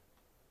again.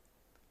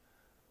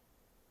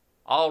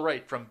 All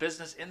right, from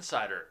Business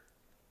Insider.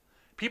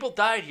 People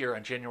died here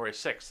on January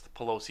 6th.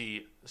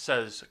 Pelosi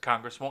says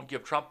Congress won't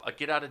give Trump a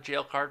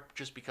get-out-of-jail card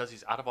just because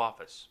he's out of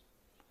office.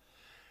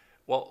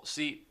 Well,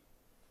 see,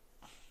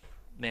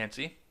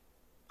 Nancy,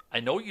 I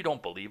know you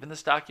don't believe in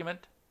this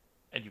document,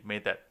 and you've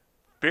made that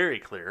very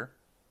clear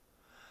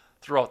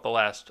throughout the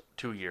last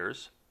 2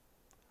 years.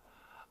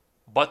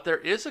 But there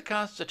is a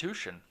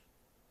constitution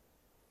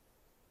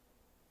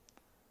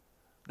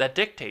that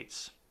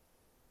dictates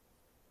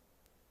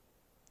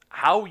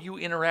how you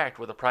interact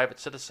with a private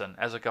citizen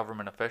as a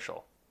government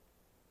official.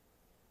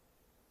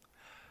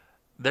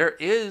 There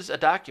is a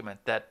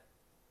document that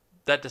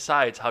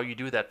decides how you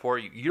do that for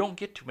you. You don't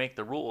get to make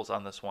the rules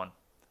on this one.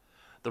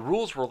 The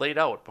rules were laid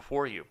out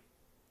before you.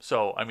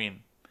 So, I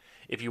mean,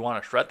 if you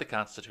want to shred the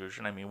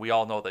Constitution, I mean, we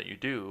all know that you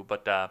do,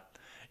 but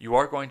you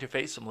are going to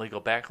face some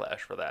legal backlash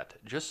for that,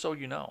 just so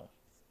you know.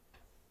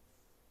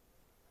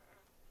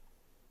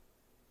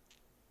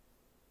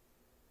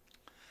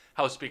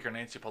 House Speaker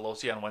Nancy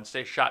Pelosi on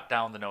Wednesday shot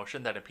down the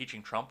notion that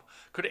impeaching Trump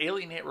could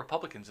alienate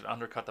Republicans and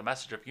undercut the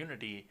message of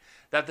unity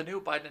that the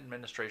new Biden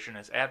administration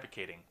is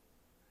advocating.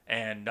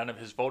 And none of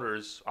his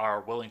voters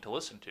are willing to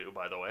listen to,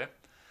 by the way.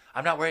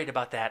 I'm not worried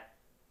about that,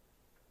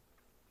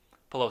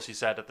 Pelosi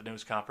said at the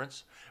news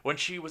conference when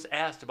she was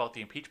asked about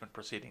the impeachment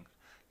proceedings.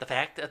 The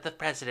fact that the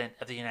President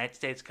of the United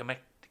States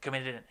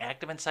committed an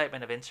act of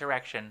incitement of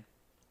insurrection,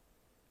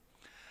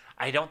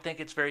 I don't think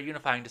it's very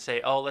unifying to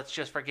say, oh, let's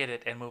just forget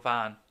it and move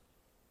on.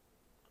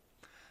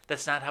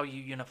 That's not how you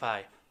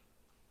unify.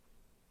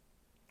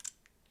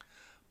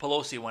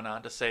 Pelosi went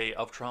on to say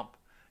of Trump,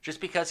 just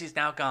because he's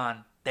now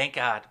gone, thank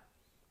God.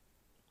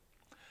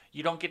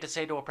 You don't get to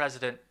say to a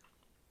president,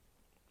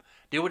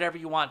 do whatever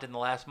you want in the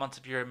last months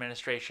of your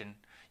administration.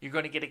 You're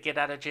going to get a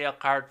get-out-of-jail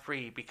card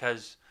free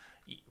because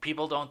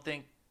people don't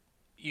think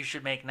you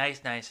should make nice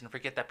and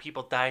forget that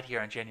people died here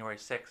on January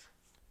 6th.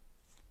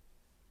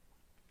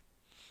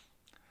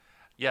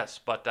 Yes,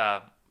 but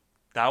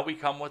now we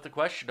come with the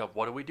question of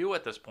what do we do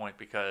at this point,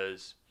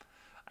 because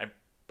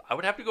I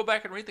would have to go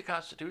back and read the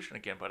Constitution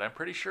again, but I'm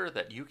pretty sure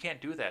that you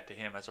can't do that to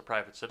him as a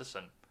private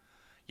citizen.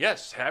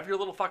 Yes, have your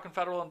little fucking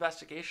federal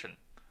investigation.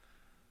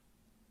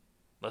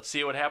 Let's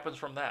see what happens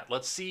from that.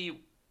 Let's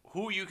see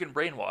who you can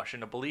brainwash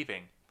into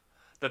believing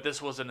that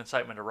this was an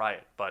incitement to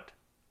riot. But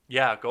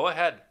yeah, go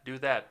ahead, do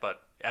that.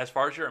 But as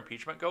far as your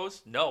impeachment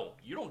goes, no,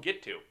 you don't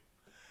get to.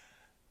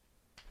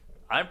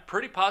 I'm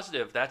pretty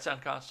positive that's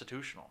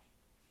unconstitutional.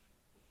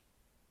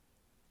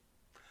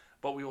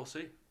 But we will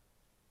see.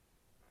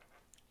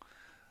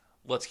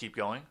 Let's keep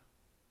going.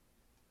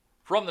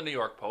 From the New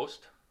York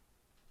Post.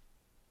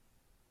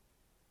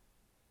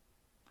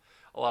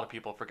 A lot of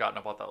people have forgotten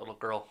about that little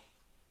girl.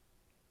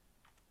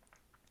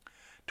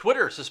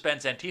 Twitter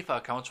suspends Antifa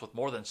accounts with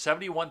more than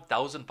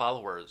 71,000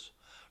 followers.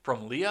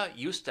 From Leah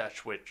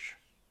Eustachwich.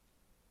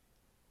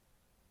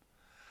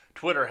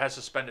 Twitter has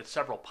suspended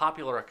several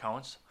popular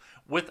accounts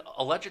with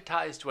alleged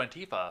ties to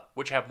Antifa,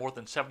 which have more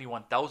than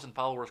 71,000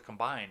 followers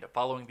combined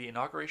following the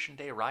Inauguration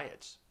Day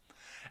riots.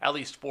 At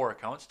least 4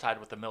 accounts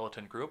tied with the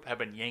militant group have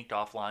been yanked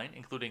offline,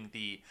 including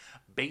the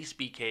Base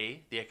BK,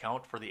 the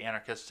account for the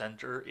Anarchist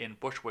Center in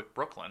Bushwick,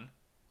 Brooklyn.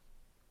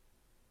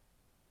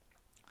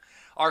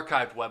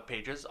 Archived web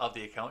pages of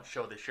the account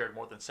show they shared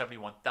more than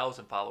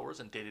 71,000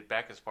 followers and dated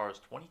back as far as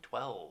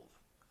 2012.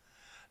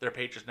 Their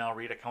pages now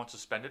read account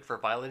suspended for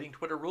violating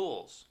Twitter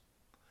rules.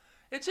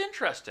 It's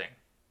interesting.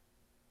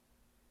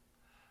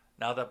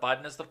 Now that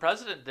Biden is the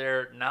president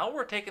now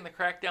we're taking the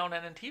crackdown on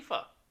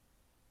Antifa.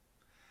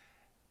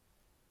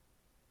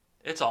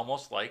 It's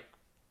almost like...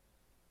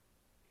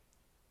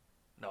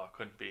 No, it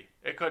couldn't be.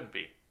 It couldn't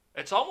be.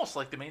 It's almost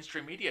like the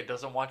mainstream media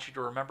doesn't want you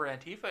to remember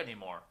Antifa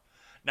anymore,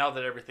 now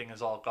that everything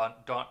is all done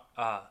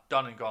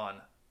and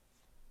gone.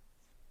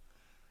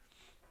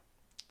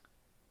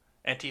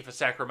 Antifa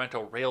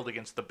Sacramento railed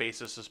against the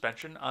base's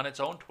suspension on its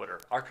own Twitter.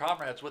 Our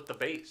comrades with the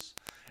base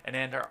and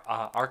an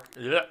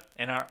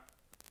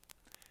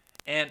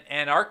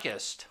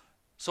anarchist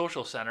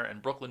social center in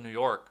Brooklyn, New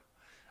York,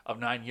 of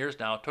 9 years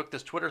now, took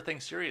this Twitter thing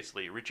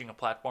seriously, reaching a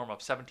platform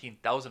of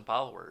 17,000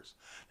 followers.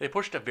 They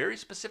pushed a very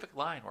specific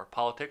line where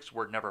politics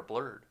were never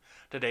blurred.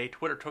 Today,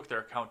 Twitter took their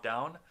account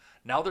down.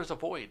 Now there's a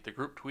void, the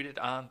group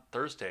tweeted on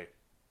Thursday.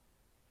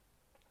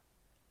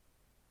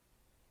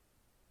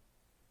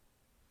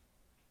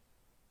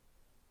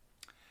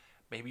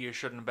 Maybe you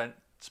shouldn't have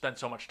spent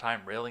so much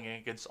time railing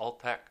against alt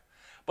tech.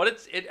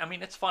 But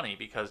it's funny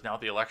because now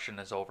the election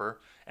is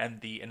over and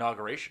the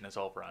inauguration is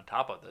over on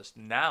top of this.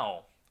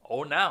 Now,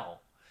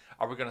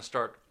 are we going to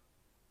start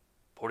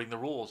putting the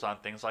rules on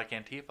things like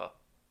Antifa?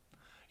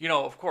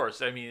 Of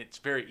course, it's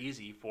very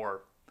easy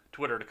for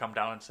Twitter to come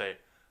down and say,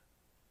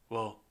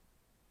 well,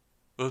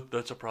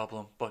 that's a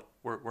problem, but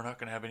we're not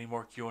going to have any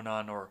more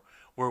QAnon or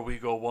where we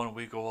go one,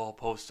 we go all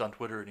posts on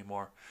Twitter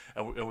anymore,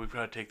 and we've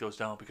got to take those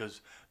down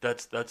because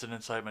that's an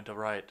incitement to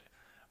riot.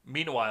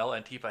 Meanwhile,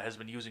 Antifa has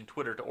been using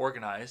Twitter to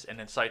organize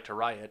and incite to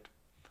riot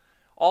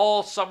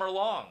all summer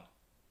long.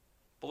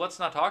 But let's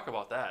not talk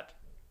about that.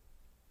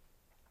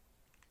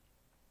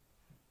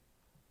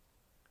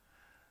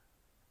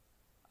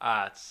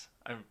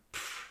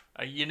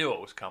 You knew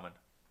it was coming.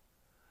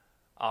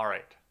 All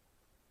right.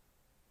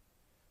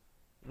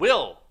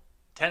 Will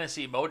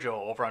Tennessee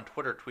Mojo over on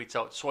Twitter tweets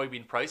out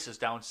soybean price is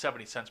down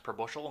 70 cents per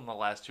bushel in the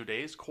last 2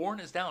 days. Corn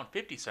is down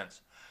 50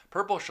 cents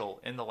per bushel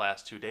in the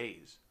last 2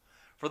 days.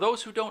 For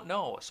those who don't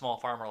know, a small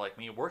farmer like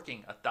me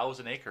working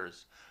 1,000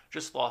 acres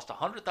just lost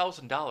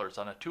 $100,000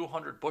 on a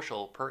 200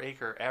 bushel per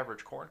acre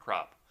average corn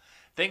crop,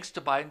 thanks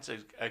to Biden's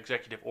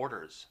executive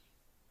orders.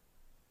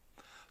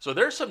 So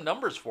there's some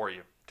numbers for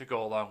you to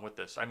go along with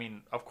this.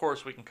 Of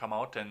course we can come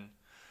out and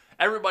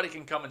everybody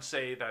can come and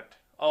say that,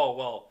 oh,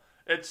 well,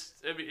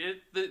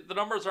 the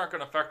numbers aren't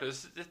going to affect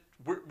us.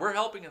 We're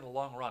helping in the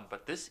long run,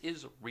 but this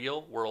is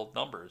real world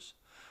numbers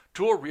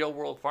to a real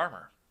world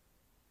farmer.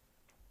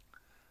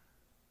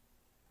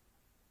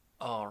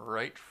 All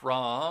right,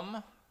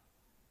 from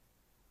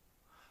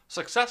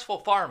Successful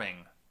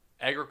Farming,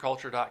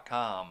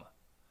 agriculture.com.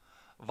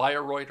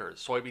 Via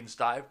Reuters, soybeans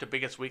dive to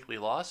biggest weekly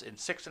loss in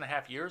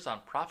 6.5 years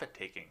on profit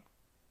taking.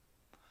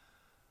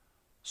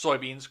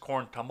 Soybeans,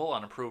 corn tumble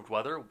on improved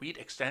weather. Wheat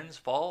extends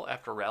fall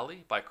after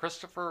rally by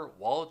Christopher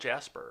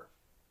Wall-Jasper.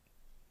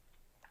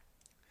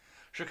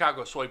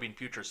 Chicago soybean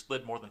futures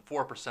slid more than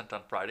 4%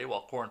 on Friday,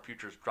 while corn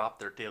futures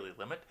dropped their daily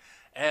limit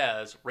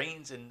as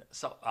rains in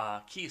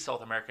key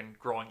South American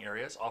growing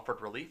areas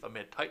offered relief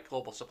amid tight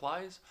global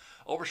supplies,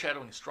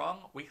 overshadowing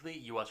strong weekly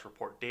U.S.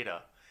 report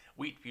data.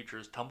 Wheat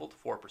futures tumbled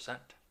 4%.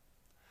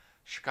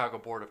 Chicago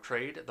Board of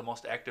Trade, the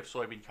most active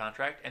soybean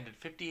contract, ended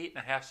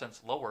 58.5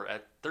 cents lower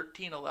at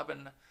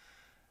 $13.11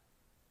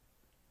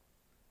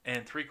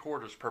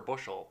 per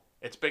bushel,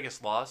 its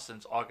biggest loss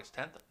since August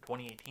 10th,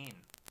 2018.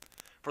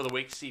 For the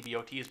week,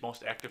 CBOT's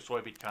most active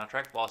soybean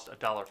contract lost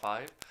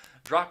 $1.05,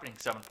 dropping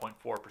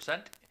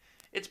 7.4%,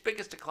 its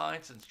biggest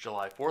decline since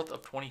July 4th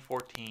of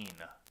 2014.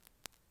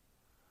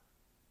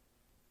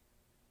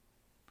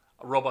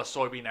 Robust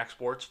soybean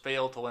exports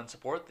failed to lend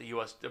support. The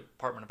U.S.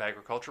 Department of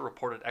Agriculture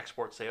reported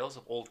export sales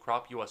of old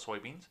crop U.S.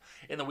 soybeans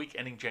in the week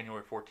ending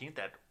January 14th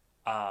at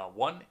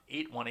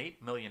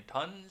 1.818 million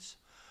tons,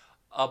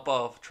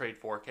 above trade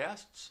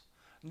forecasts.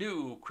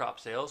 New crop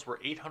sales were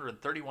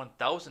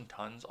 831,000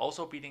 tons,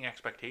 also beating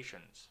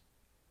expectations.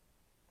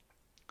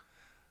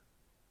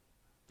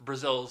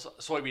 Brazil's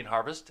soybean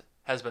harvest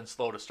has been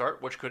slow to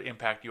start, which could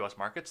impact U.S.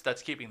 markets.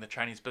 That's keeping the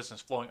Chinese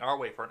business flowing our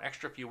way for an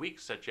extra few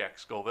weeks, said Jack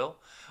Scoville,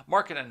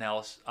 market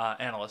analyst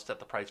at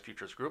the Price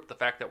Futures Group. The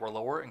fact that we're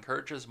lower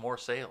encourages more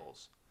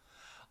sales.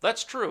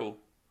 That's true.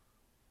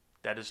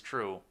 That is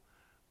true.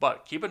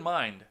 But keep in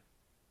mind,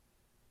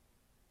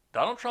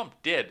 Donald Trump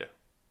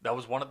that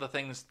was one of the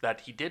things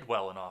that he did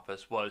well in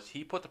office, was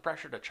he put the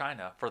pressure to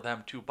China for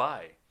them to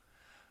buy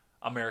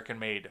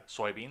American-made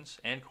soybeans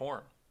and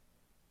corn.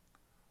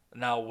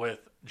 Now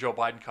with Joe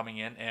Biden coming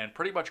in and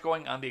pretty much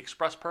going on the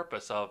express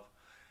purpose of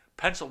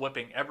pencil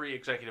whipping every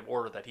executive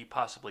order that he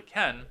possibly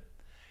can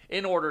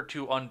in order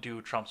to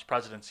undo Trump's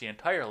presidency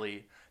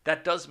entirely,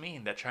 that does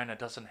mean that China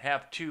doesn't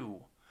have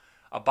to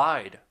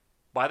abide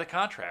by the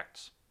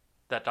contracts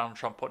that Donald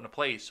Trump put into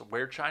place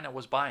where China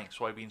was buying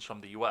soybeans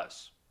from the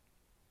U.S.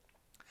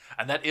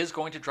 And that is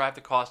going to drive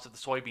the cost of the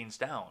soybeans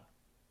down,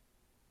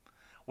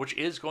 which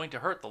is going to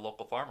hurt the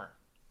local farmer.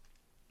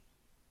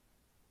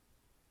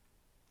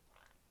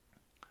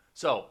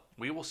 So,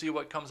 we will see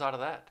what comes out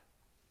of that.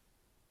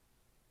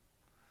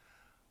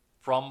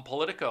 From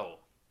Politico.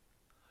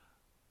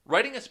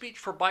 Writing a speech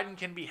for Biden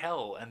can be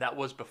hell, and that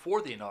was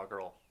before the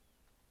inaugural.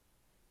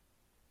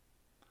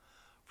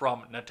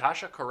 From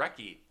Natasha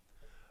Korecki.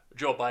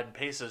 Joe Biden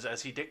paces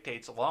as he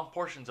dictates long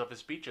portions of his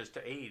speeches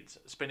to aides,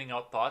 spinning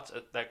out thoughts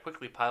that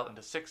quickly pile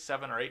into 6,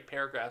 7, or 8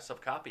 paragraphs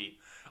of copy,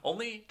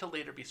 only to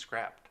later be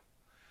scrapped.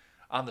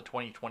 On the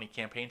 2020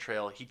 campaign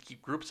trail, he'd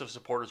keep groups of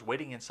supporters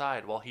waiting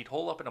inside while he'd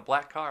hole up in a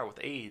black car with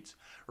aides,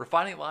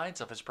 refining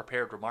lines of his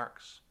prepared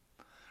remarks.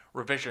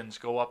 Revisions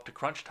go up to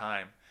crunch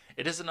time.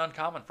 It isn't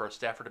uncommon for a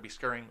staffer to be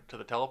scurrying to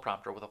the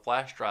teleprompter with a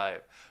flash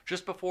drive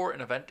just before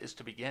an event is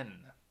to begin.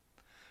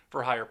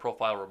 For higher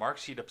profile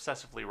remarks, he'd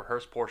obsessively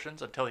rehearse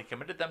portions until he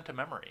committed them to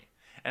memory.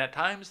 And at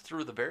times,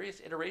 through the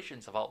various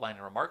iterations of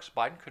outlining remarks,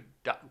 Biden could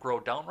grow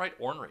downright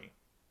ornery.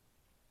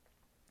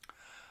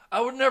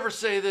 "I would never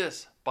say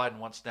this," Biden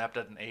once snapped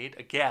at an aide,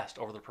 aghast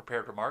over the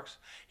prepared remarks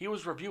he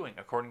was reviewing,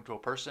 according to a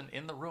person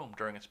in the room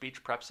during a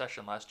speech prep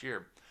session last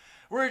year.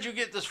 "Where'd you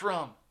get this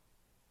from?"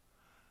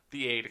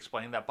 The aide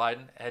explained that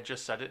Biden had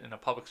just said it in a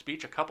public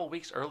speech a couple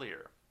weeks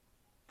earlier.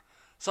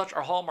 Such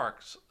are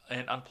hallmarks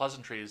and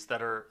unpleasantries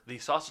that are the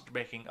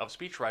sausage-making of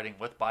speech writing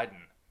with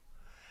Biden.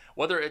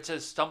 Whether it's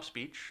his stump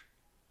speech,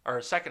 or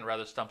his second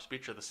stump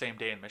speech of the same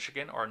day in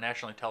Michigan, or a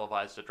nationally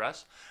televised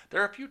address,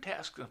 there are a few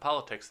tasks in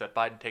politics that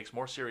Biden takes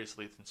more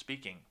seriously than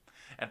speaking,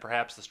 and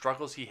perhaps the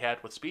struggles he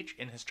had with speech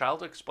in his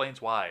childhood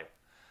explains why.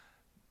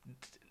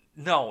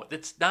 No,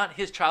 it's not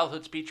his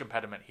childhood speech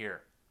impediment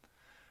here.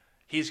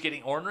 He's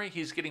getting ornery,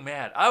 he's getting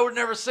mad. "I would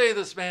never say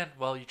this, man."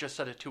 Well, you just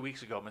said it 2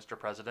 weeks ago, Mr.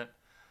 President.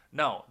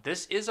 No,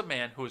 this is a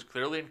man who is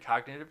clearly in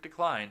cognitive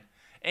decline,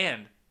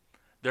 and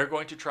they're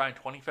going to try and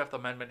 25th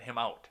Amendment him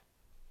out.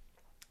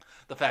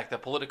 The fact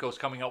that Politico is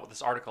coming out with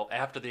this article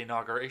after the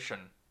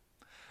inauguration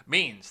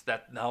means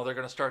that now they're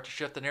going to start to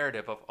shift the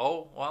narrative of,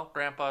 "Oh, well,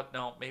 Grandpa,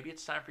 no, maybe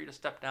it's time for you to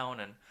step down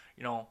and,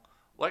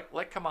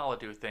 let Kamala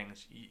do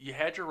things. You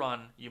had your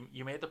run,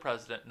 you made the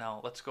president.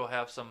 Now let's go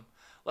have some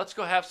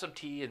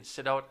tea and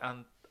sit out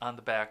on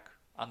the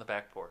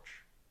back porch."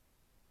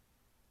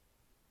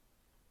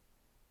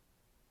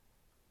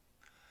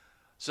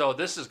 So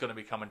this is going to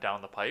be coming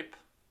down the pipe.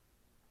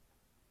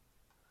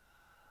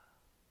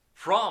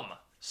 From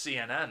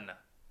CNN,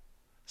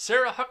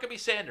 Sarah Huckabee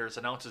Sanders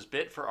announces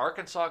bid for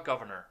Arkansas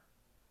governor.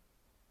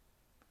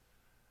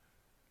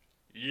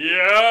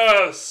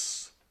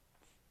 Yes!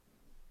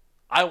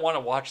 I want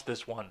to watch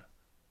this one.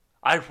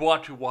 I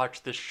want to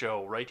watch this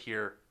show right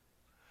here.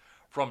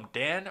 From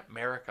Dan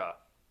America.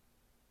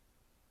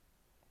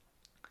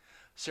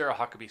 Sarah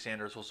Huckabee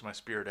Sanders was my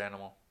spirit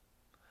animal.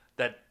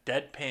 That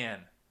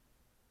deadpan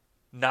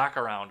knock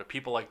around of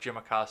people like Jim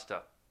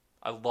Acosta.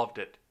 I loved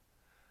it.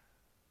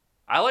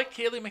 I like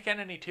Kayleigh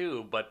McEnany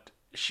too, but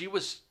she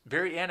was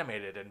very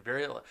animated and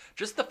very...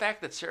 Just the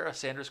fact that Sarah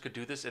Sanders could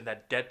do this in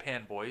that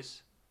deadpan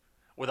voice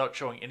without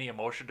showing any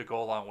emotion to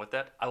go along with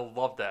that, I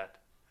love that.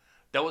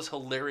 That was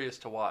hilarious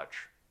to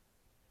watch.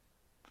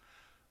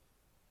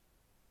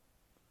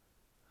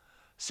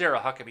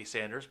 Sarah Huckabee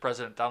Sanders,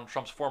 President Donald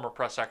Trump's former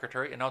press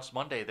secretary, announced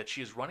Monday that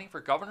she is running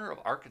for governor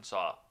of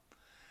Arkansas.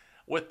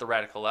 With the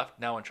radical left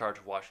now in charge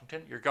of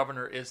Washington, your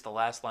governor is the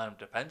last line of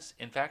defense.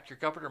 In fact, your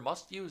governor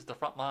must use the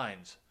front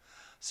lines,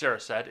 Sarah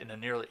said in a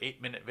nearly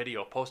 8-minute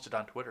video posted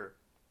on Twitter.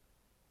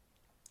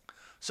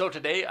 "So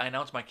today, I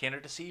announced my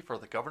candidacy for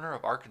the governor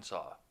of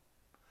Arkansas."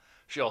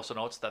 She also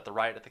notes that the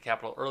riot at the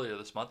Capitol earlier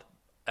this month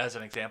as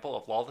an example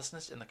of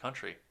lawlessness in the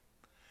country.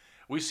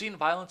 "We've seen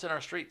violence in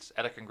our streets,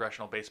 at a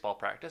congressional baseball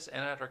practice,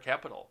 and at our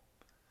Capitol.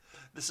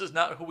 This is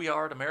not who we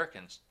are as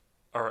Americans.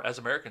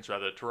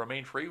 To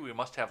remain free, we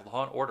must have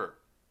law and order."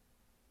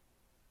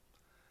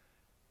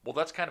 Well,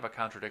 that's kind of a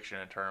contradiction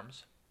in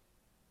terms.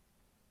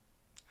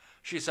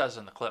 She says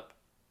in the clip,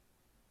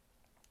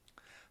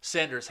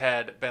 Sanders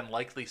had been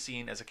likely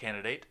seen as a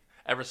candidate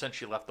ever since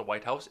she left the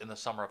White House in the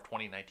summer of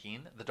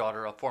 2019. The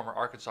daughter of former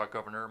Arkansas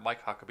Governor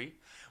Mike Huckabee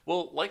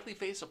will likely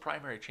face a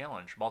primary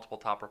challenge. Multiple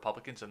top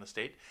Republicans in the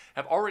state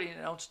have already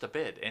announced a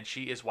bid, and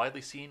she is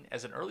widely seen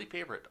as an early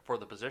favorite for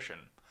the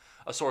position.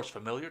 A source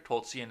familiar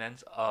told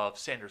CNN of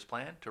Sanders'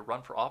 plan to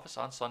run for office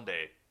on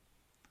Sunday.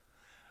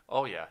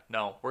 Oh yeah,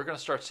 no, we're going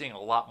to start seeing a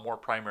lot more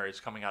primaries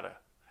coming out of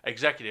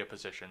executive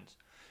positions,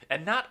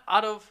 and not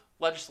out of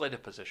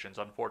legislative positions,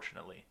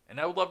 unfortunately. And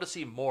I would love to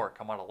see more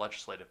come out of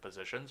legislative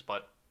positions,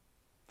 but,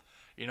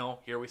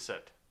 here we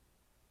sit.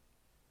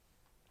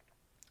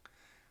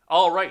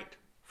 All right,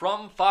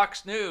 from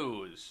Fox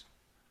News.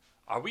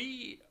 Are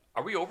we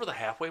over the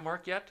halfway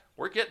mark yet?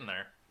 We're getting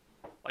there.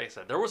 Like I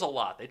said, there was a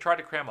lot. They tried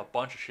to cram a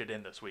bunch of shit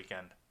in this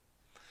weekend.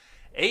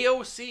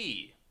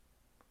 AOC.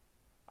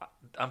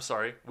 I'm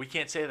sorry, we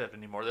can't say that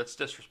anymore. That's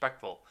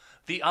disrespectful.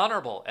 The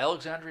Honorable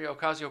Alexandria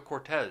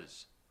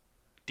Ocasio-Cortez,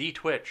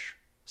 D-Twitch,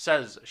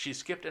 says she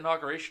skipped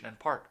inauguration in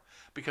part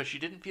because she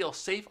didn't feel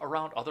safe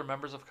around other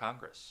members of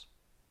Congress.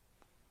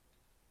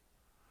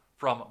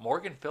 From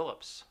Morgan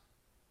Phillips.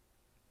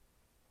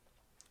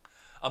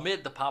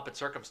 Amid the pomp and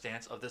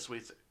circumstance of this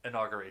week's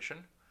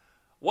inauguration,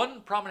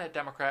 one prominent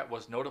Democrat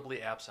was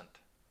notably absent.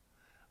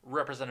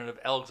 Representative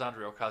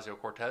Alexandria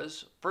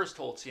Ocasio-Cortez first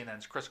told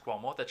CNN's Chris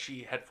Cuomo that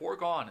she had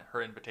foregone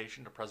her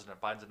invitation to President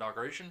Biden's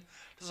inauguration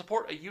to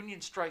support a union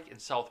strike in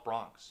South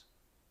Bronx.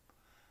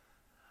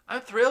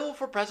 "I'm thrilled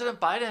for President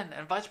Biden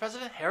and Vice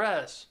President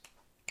Harris.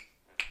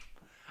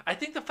 I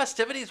think the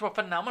festivities were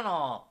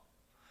phenomenal.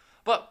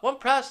 But when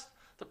pressed,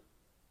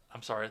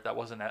 I'm sorry, that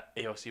wasn't an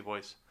AOC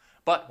voice.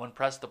 But when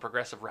pressed, the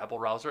progressive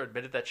rabble-rouser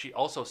admitted that she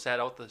also sat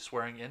out the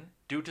swearing-in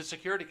due to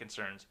security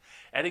concerns,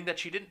 adding that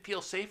she didn't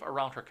feel safe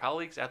around her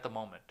colleagues at the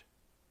moment.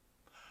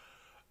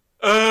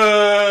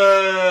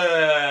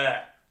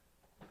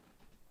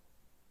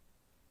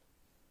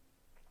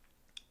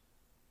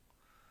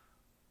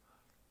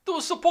 There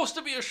was supposed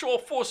to be a show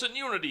of force and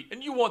unity,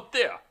 and you weren't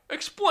there.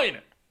 Explain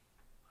it.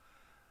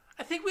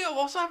 I think we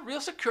also have real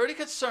security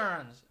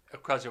concerns,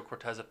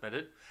 Ocasio-Cortez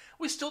admitted.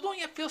 We still don't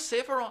yet feel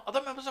safe around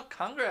other members of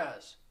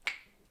Congress.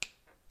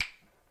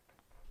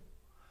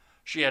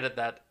 She added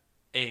that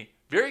a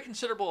very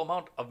considerable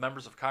amount of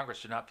members of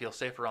Congress do not feel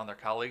safe around their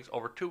colleagues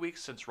over 2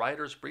 weeks since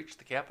rioters breached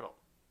the Capitol.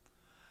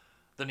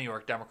 The New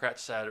York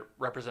Democrats said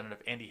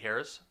Representative Andy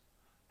Harris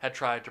had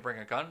tried to bring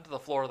a gun to the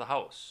floor of the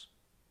House.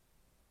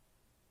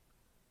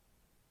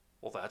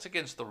 Well, that's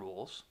against the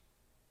rules.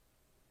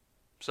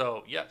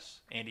 So,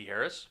 yes, Andy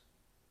Harris.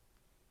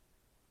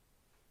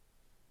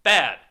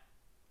 Bad.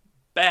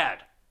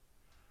 Bad.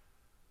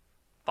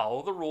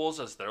 Follow the rules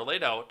as they're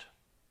laid out,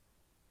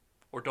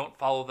 or don't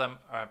follow them,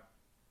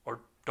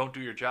 or don't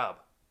do your job.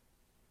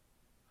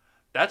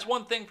 That's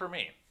one thing for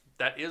me.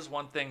 That is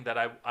one thing that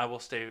I will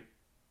stay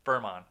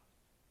firm on.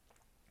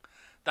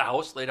 The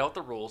House laid out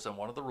the rules, and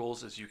one of the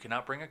rules is you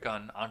cannot bring a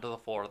gun onto the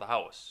floor of the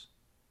House.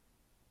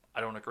 I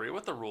don't agree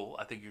with the rule.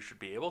 I think you should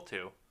be able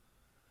to.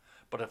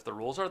 But if the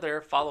rules are there,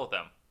 follow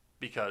them.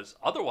 Because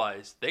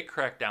otherwise, they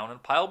crack down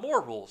and pile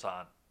more rules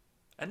on.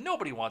 And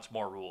nobody wants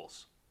more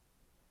rules.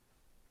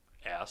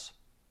 Ass.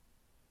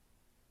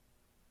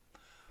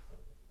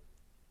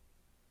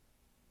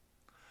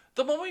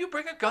 The moment you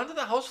bring a gun to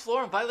the House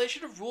floor in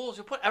violation of rules,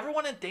 you put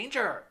everyone in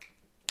danger,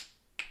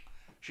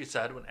 she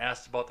said when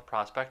asked about the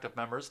prospect of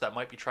members that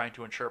might be trying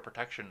to ensure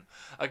protection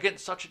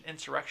against such an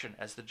insurrection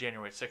as the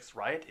January 6th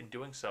riot in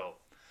doing so.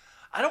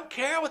 I don't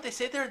care what they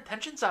say their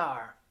intentions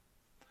are.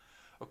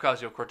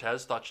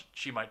 Ocasio-Cortez thought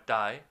she might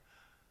die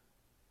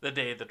the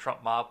day the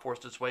Trump mob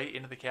forced its way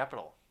into the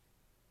Capitol.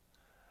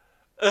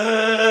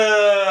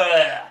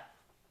 I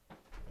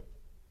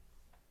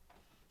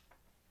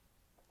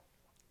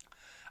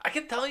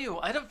can tell you,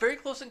 I had a very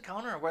close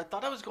encounter where I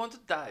thought I was going to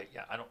die.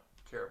 Yeah, I don't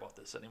care about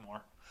this anymore.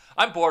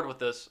 I'm bored with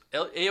this.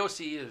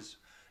 AOC is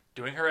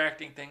doing her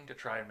acting thing to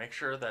try and make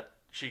sure that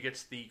she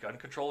gets the gun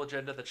control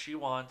agenda that she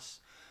wants.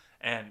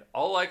 And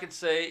all I can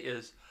say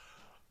is,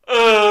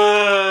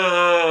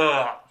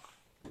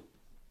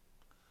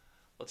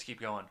 let's keep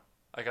going.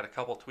 I got a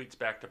couple tweets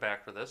back to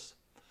back for this.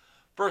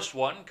 First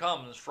one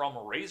comes from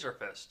Razor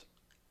Fist.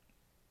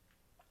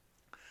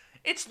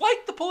 It's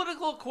like the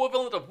political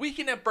equivalent of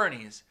Weekend at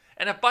Bernie's,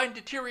 and if Biden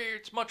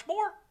deteriorates much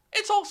more,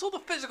 it's also the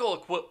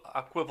physical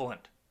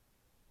equivalent.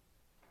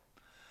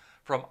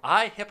 From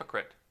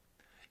iHypocrite.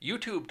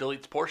 YouTube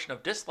deletes portion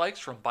of dislikes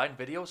from Biden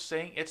videos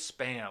saying it's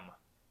spam.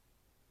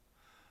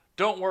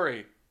 Don't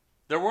worry,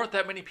 there weren't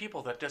that many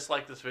people that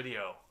disliked this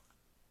video.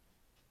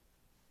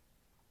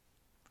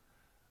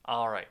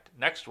 Alright,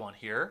 next one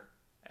here.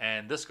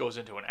 And this goes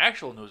into an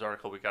actual news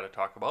article we got to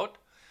talk about.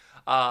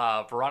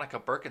 Veronica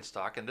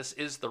Birkenstock, and this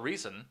is the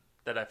reason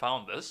that I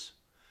found this.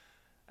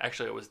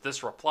 Actually, it was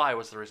this reply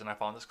was the reason I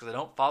found this, because I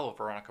don't follow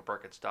Veronica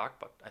Birkenstock,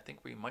 but I think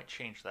we might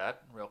change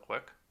that real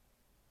quick.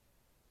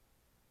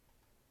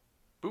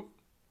 Boop.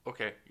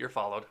 Okay, you're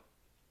followed.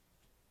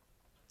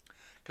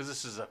 Because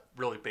this is a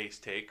really base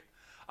take.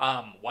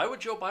 Why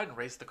would Joe Biden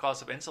raise the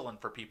cost of insulin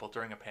for people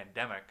during a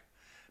pandemic?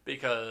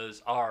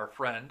 Because our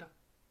friend,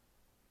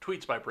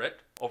 Tweets by Brit,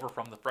 over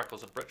from the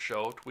Freckles and Brit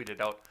show,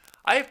 tweeted out,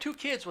 I have 2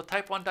 kids with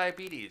type 1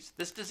 diabetes.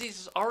 This disease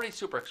is already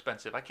super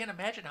expensive. I can't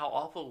imagine how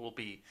awful it will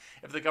be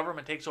if the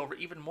government takes over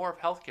even more of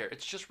healthcare.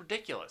 It's just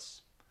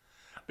ridiculous.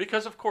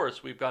 Because, of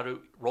course, we've got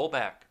to roll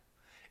back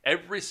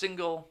every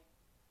single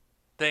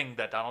thing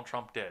that Donald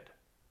Trump did.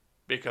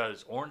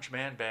 Because Orange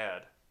Man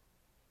bad.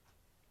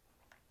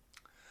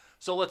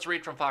 So let's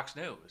read from Fox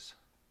News.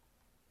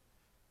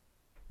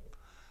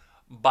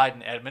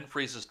 Biden admin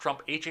freezes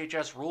Trump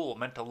HHS rule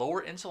meant to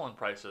lower insulin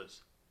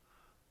prices.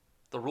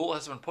 The rule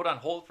has been put on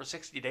hold for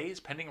 60 days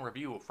pending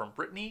review, from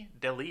Brittany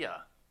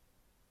Delia.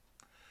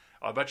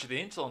 I bet you the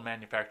insulin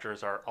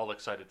manufacturers are all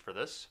excited for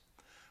this.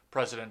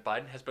 President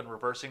Biden has been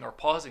reversing or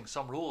pausing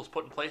some rules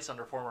put in place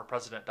under former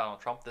President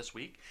Donald Trump this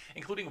week,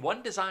 including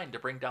one designed to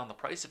bring down the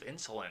price of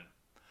insulin.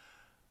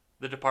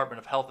 The Department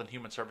of Health and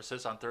Human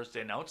Services on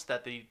Thursday announced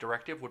that the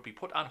directive would be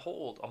put on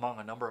hold among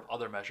a number of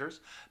other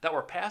measures that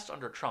were passed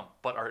under Trump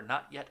but are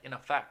not yet in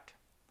effect.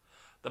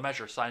 The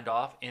measure, signed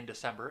off in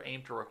December,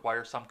 aimed to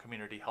require some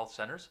community health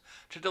centers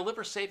to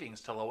deliver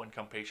savings to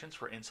low-income patients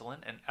for insulin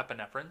and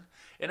epinephrine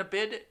in a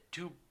bid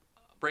to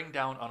bring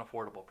down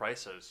unaffordable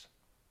prices.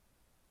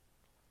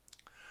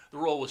 The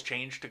rule was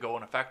changed to go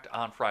in effect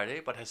on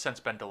Friday, but has since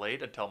been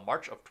delayed until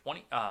March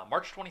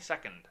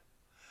 22nd.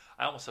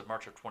 I almost said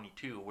March of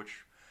 22,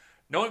 which,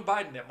 knowing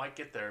Biden, it might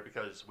get there,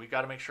 because we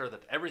got to make sure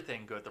that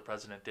everything good the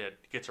president did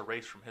gets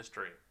erased from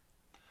history.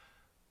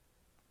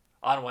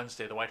 On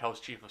Wednesday, the White House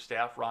Chief of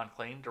Staff, Ron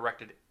Klain,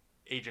 directed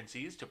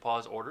agencies to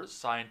pause orders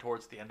signed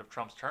towards the end of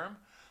Trump's term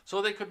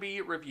so they could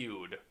be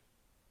reviewed.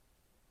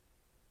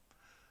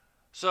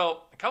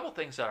 So, a couple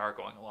things that are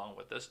going along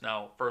with this.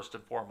 Now, first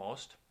and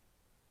foremost,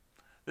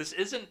 this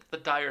isn't the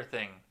dire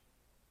thing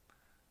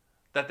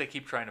that they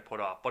keep trying to put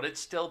off, but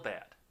it's still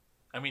bad.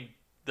 I mean,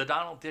 the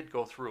Donald did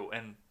go through,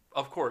 and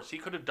of course, he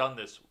could have done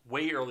this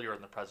way earlier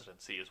in the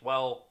presidency as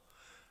well,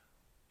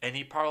 and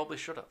he probably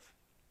should have.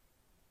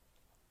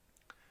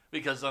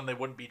 because then they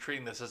wouldn't be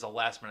treating this as a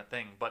last minute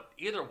thing. But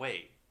either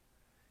way,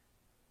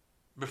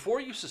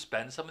 before you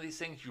suspend some of these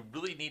things, you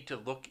really need to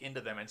look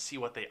into them and see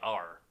what they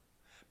are,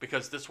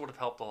 because this would have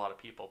helped a lot of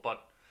people.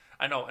 But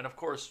I know, and of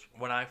course,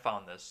 when I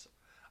found this,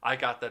 I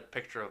got that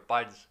picture of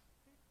Biden's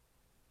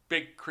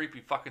big,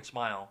 creepy fucking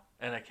smile,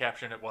 and I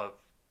captioned it with,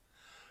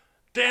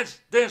 dance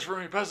for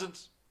me,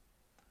 peasants.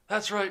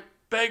 That's right,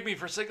 beg me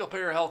for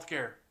single-payer health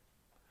care.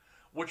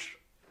 Which,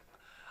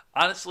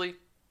 honestly,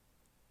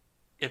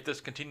 if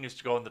this continues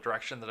to go in the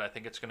direction that I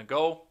think it's going to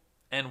go,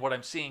 and what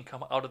I'm seeing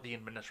come out of the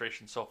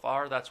administration so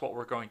far, that's what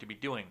we're going to be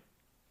doing.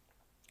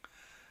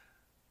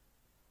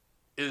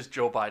 Is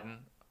Joe Biden,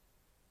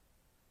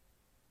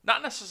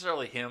 not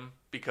necessarily him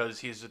because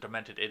he's a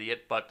demented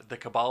idiot, but the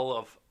cabal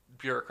of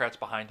bureaucrats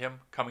behind him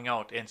coming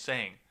out and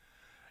saying,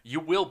 you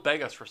will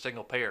beg us for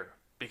single payer,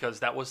 because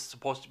that was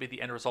supposed to be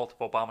the end result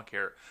of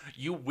Obamacare.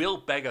 You will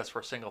beg us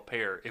for single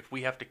payer if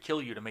we have to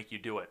kill you to make you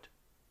do it.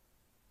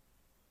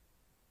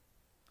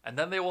 And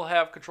then they will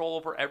have control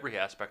over every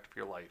aspect of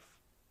your life.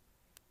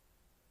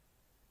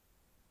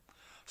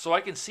 So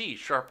I can see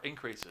sharp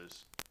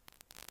increases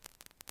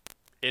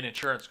in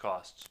insurance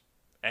costs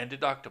and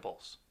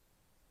deductibles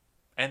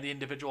and the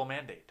individual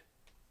mandate.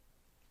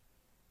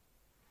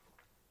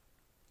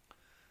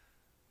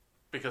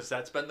 Because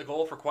that's been the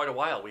goal for quite a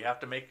while. We have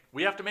to make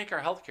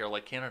our healthcare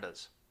like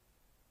Canada's.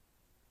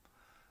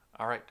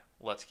 All right,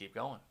 let's keep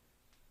going.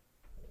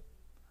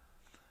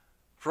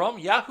 From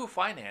Yahoo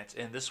Finance,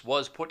 and this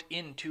was put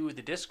into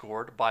the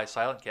Discord by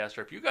Silentcaster.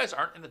 If you guys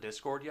aren't in the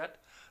Discord yet,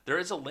 there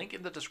is a link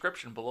in the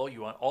description below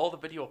you on all the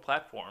video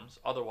platforms.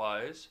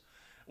 Otherwise,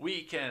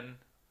 we can,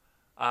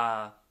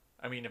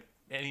 if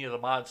any of the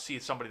mods see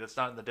somebody that's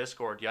not in the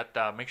Discord yet,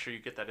 make sure you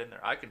get that in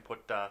there. I can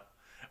put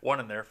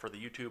one in there for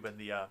the YouTube and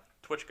the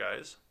Twitch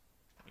guys.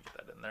 Let me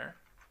get that in there.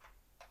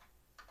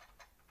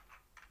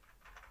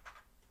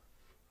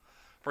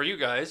 For you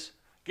guys,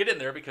 get in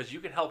there because you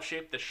can help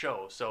shape the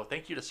show. So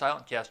thank you to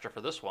Silentcaster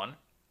for this one.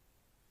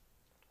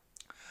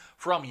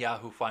 From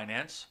Yahoo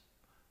Finance,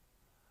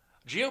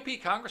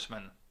 GOP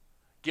congressmen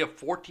give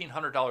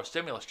 $1,400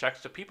 stimulus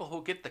checks to people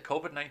who get the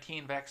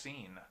COVID-19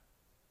 vaccine.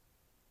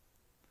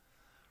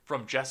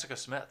 From Jessica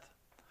Smith,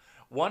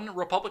 one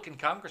Republican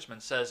congressman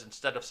says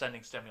instead of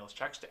sending stimulus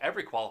checks to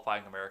every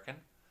qualifying American,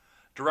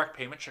 direct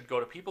payment should go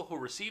to people who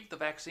received the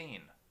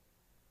vaccine.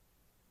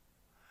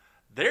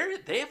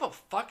 They have a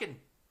fucking...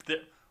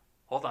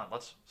 Hold on,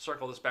 let's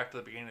circle this back to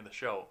the beginning of the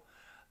show.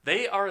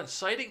 They are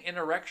inciting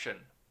insurrection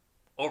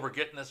over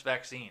getting this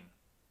vaccine.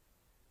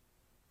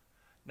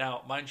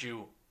 Now, mind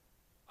you,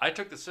 I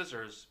took the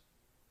scissors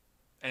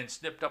and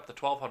snipped up the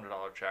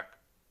 $1,200 check.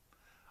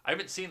 I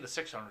haven't seen the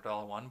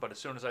 $600 one, but as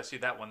soon as I see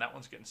that one, that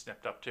one's getting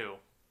snipped up too.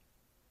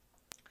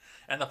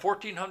 And the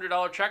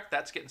 $1,400 check,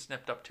 that's getting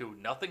snipped up too.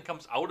 Nothing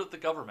comes out of the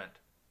government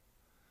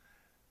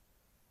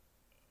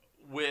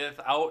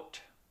without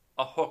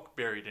a hook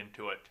buried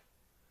into it,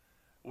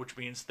 which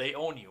means they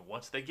own you.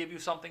 Once they give you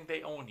something,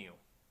 they own you.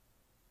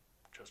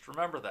 Just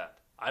remember that.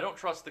 I don't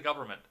trust the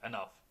government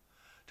enough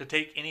to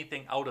take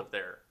anything out of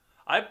there.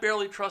 I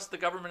barely trust the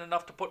government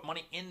enough to put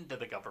money into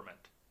the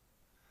government.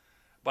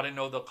 But I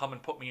know they'll come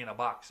and put me in a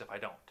box if I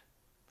don't.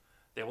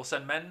 They will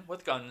send men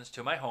with guns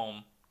to my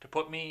home to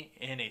put me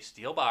in a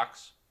steel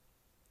box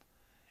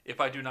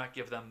if I do not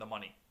give them the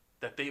money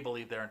that they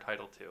believe they're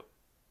entitled to.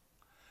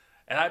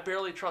 And I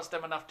barely trust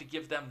them enough to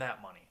give them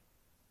that money.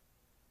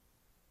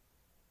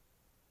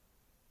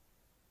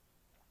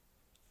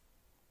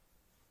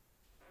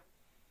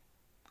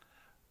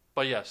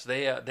 But yes,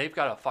 they've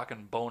got a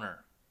fucking boner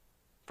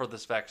for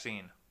this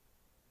vaccine.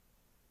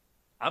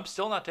 I'm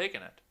still not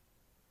taking it.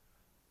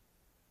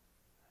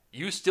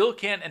 You still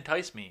can't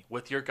entice me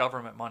with your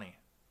government money.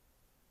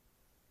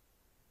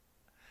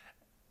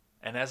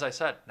 And as I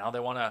said, now they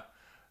want to...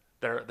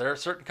 There are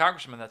certain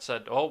congressmen that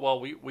said, oh, well,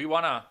 we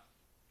want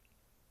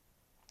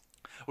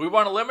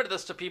to limit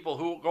this to people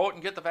who go out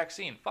and get the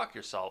vaccine. Fuck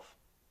yourself.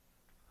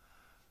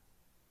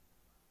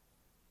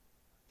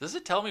 Does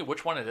it tell me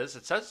which one it is?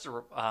 It says it's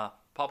a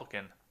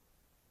Republican.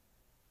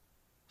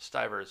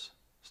 Stivers.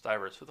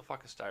 Who the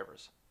fuck is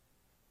Stivers?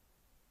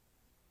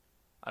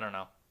 I don't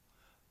know.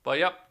 But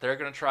yep, they're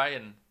going to try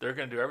and they're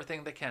going to do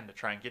everything they can to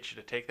try and get you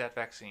to take that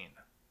vaccine.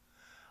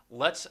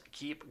 Let's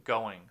keep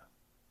going.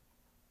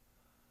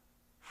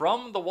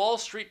 From the Wall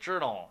Street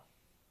Journal.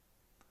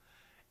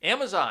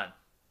 Amazon.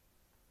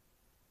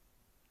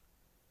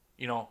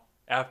 You know,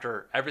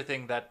 after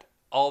everything that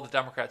all the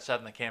Democrats said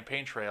in the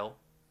campaign trail,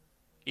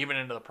 even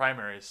into the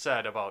primaries,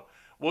 said about,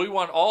 well, we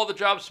want all the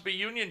jobs to be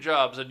union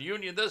jobs and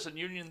union this and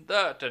union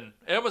that, and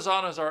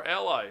Amazon is our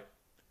ally.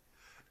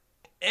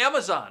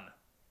 Amazon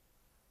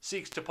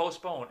seeks to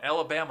postpone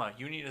Alabama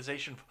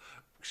unionization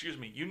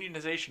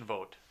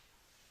vote.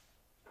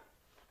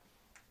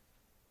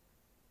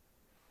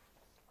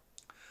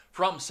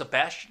 From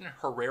Sebastian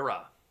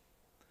Herrera.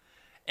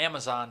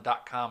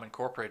 Amazon.com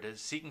Incorporated is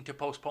seeking to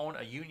postpone a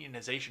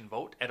unionization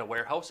vote at a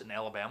warehouse in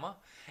Alabama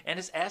and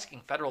is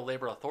asking federal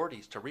labor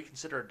authorities to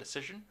reconsider a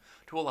decision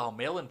to allow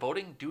mail-in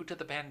voting due to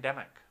the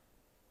pandemic.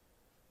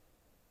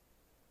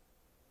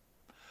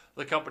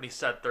 The company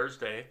said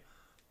Thursday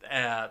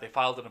they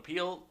filed an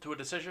appeal to a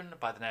decision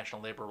by the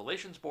National Labor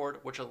Relations Board,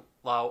 which is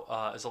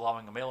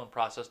allowing a mail-in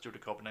process due to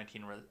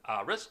COVID-19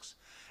 risks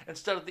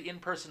instead of the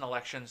in-person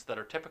elections that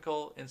are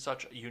typical in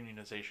such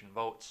unionization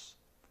votes.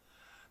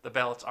 The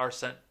ballots are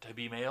sent to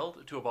be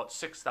mailed to about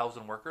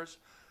 6,000 workers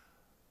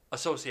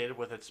associated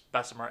with its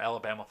Bessemer,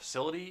 Alabama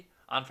facility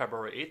on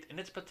February 8th. In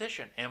its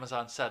petition,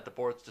 Amazon said the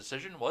board's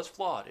decision was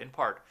flawed in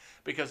part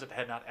because it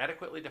had not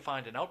adequately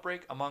defined an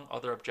outbreak, among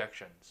other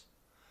objections.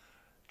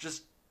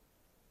 Just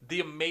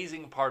the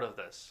amazing part of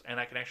this, and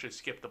I can actually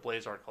skip the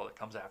Blaze article that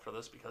comes after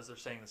this because they're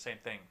saying the same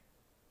thing.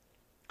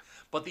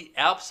 But the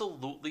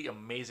absolutely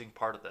amazing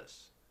part of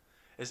this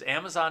is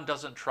Amazon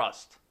doesn't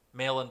trust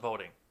mail-in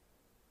voting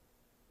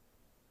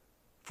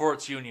for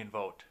its union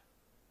vote.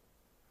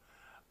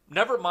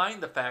 Never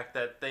mind the fact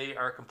that they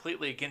are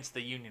completely against the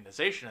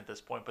unionization at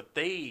this point, but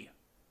they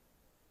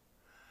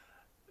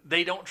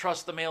don't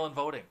trust the mail-in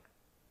voting.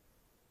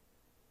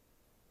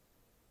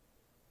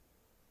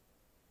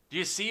 Do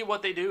you see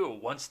what they do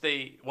once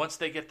they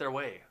get their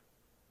way?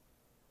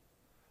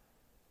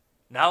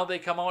 Now they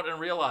come out and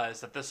realize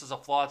that this is a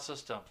flawed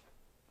system.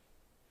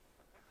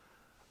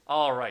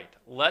 All right,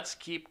 let's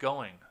keep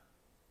going.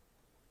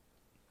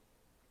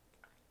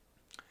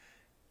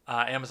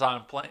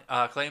 Amazon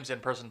claims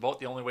in-person vote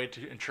the only way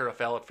to ensure a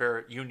valid,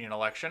 fair union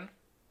election.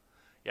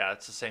 Yeah,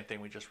 it's the same thing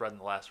we just read in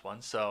the last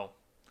one. So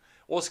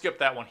we'll skip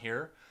that one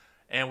here.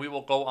 And we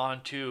will go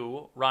on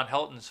to Ron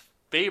Helton's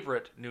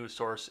favorite news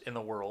source in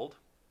the world,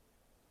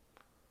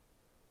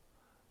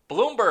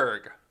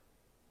 Bloomberg.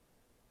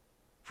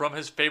 From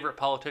his favorite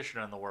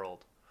politician in the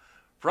world.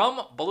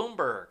 From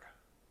Bloomberg.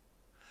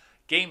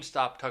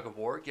 GameStop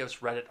tug-of-war gives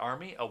Reddit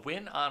army a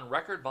win on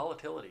record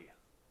volatility.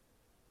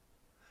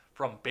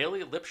 From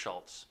Bailey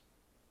Lipschultz.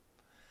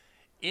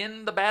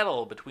 In the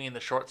battle between the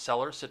short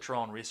seller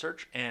Citron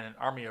Research and an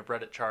army of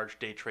Reddit-charged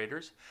day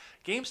traders,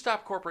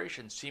 GameStop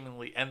Corporation's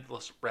seemingly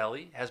endless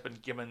rally has been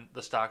given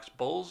the stock's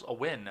bulls a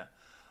win,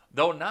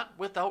 though not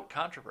without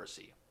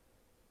controversy.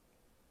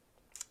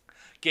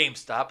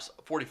 GameStop's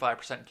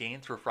 45% gain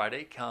through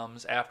Friday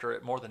comes after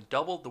it more than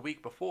doubled the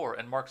week before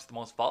and marks the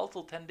most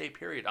volatile 10-day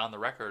period on the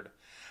record.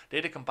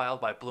 Data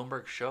compiled by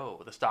Bloomberg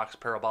show the stock's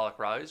parabolic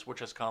rise, which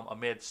has come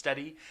amid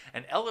steady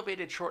and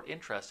elevated short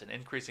interest and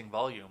increasing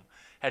volume,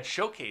 had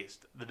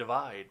showcased the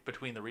divide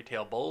between the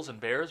retail bulls and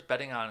bears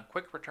betting on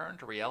quick return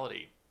to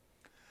reality.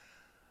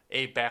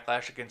 A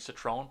backlash against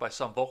Citron by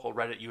some vocal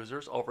Reddit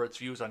users over its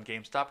views on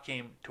GameStop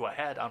came to a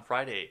head on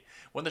Friday,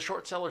 when the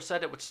short seller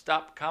said it would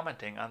stop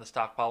commenting on the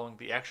stock following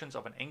the actions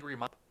of an angry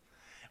mob.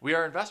 We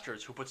are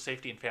investors who put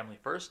safety and family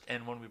first,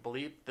 and when we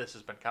believe this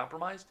has been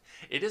compromised,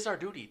 it is our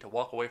duty to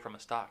walk away from a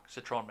stock,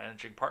 Citron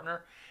managing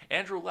partner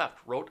Andrew Left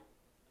wrote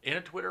in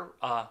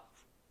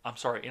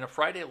a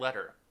Friday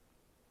letter.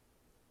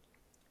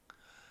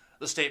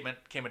 The statement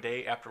came a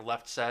day after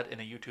Left said in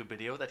a YouTube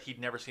video that he'd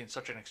never seen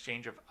such an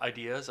exchange of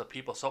ideas of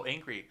people so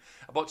angry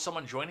about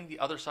someone joining the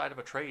other side of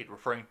a trade,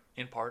 referring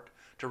in part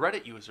to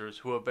Reddit users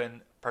who have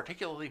been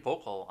particularly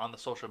vocal on the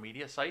social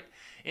media site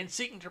in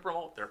seeking to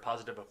promote their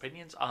positive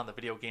opinions on the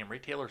video game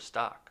retailer's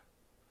stock.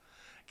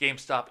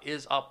 GameStop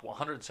is up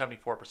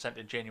 174%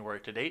 in January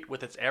to date,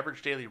 with its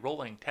average daily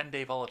rolling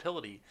 10-day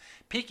volatility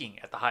peaking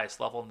at the highest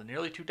level in the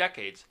nearly 2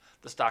 decades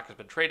the stock has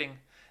been trading.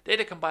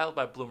 Data compiled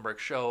by Bloomberg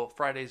show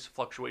Friday's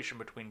fluctuation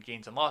between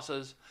gains and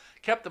losses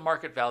kept the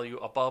market value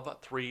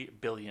above $3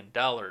 billion.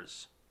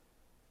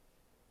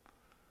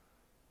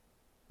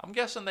 I'm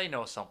guessing they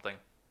know something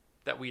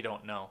that we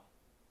don't know.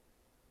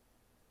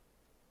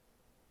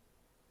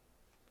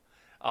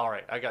 All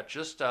right, I got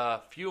just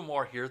a few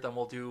more here, then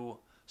we'll do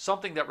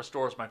something that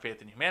restores my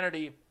faith in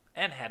humanity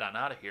and head on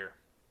out of here.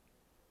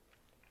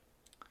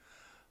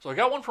 So I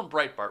got one from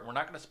Breitbart. We're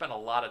not going to spend a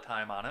lot of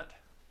time on it.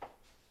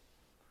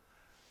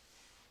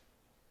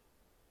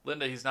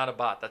 Linda, he's not a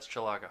bot. That's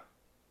Chilaga.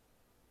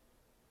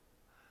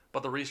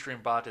 But the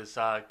Restream bot is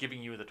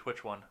giving you the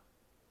Twitch one.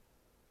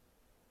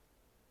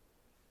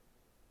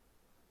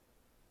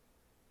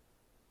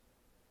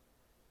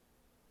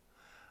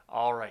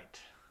 All right.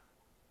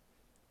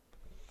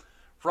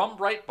 From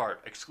Breitbart,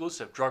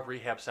 exclusive drug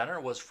rehab center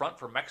was front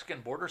for Mexican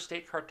border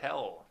state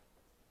cartel.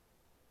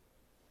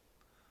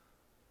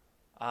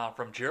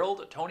 From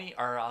Gerald Tony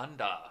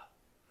Aranda.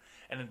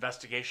 An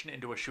investigation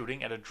into a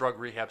shooting at a drug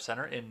rehab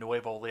center in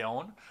Nuevo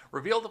Leon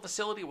revealed the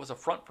facility was a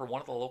front for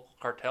one of the local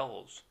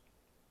cartels.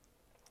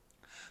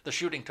 The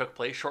shooting took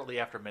place shortly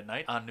after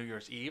midnight on New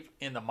Year's Eve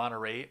in the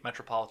Monterrey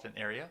metropolitan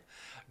area.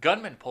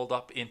 Gunmen pulled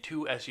up in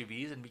 2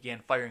 SUVs and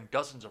began firing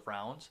dozens of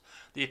rounds.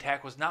 The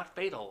attack was not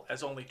fatal,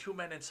 as only 2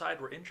 men inside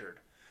were injured.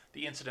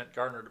 The incident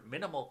garnered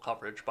minimal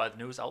coverage by the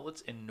news outlets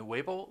in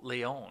Nuevo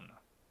Leon.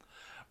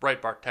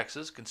 Breitbart,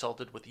 Texas,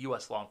 consulted with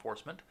U.S. law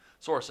enforcement,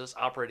 sources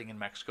operating in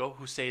Mexico,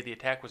 who say the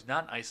attack was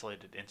not an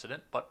isolated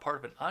incident, but part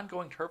of an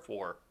ongoing turf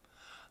war.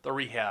 The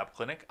rehab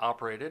clinic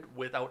operated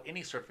without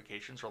any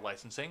certifications or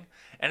licensing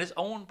and is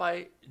owned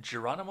by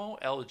Geronimo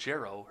El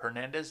Gero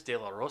Hernandez de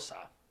la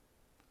Rosa.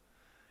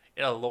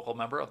 A local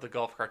member of the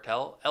Gulf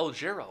Cartel, El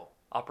Gero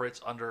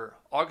operates under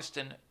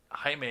Augustin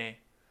Jaime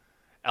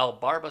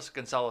Albarbas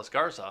Gonzalez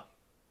Garza,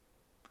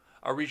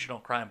 a regional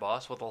crime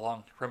boss with a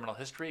long criminal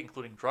history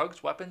including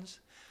drugs, weapons,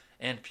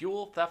 and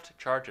fuel theft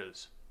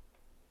charges.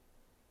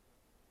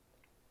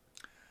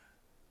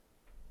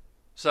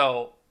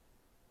 So,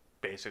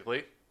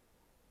 basically,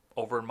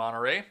 over in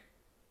Monterey,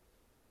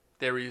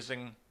 they were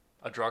using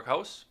a drug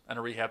house and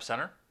a rehab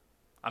center.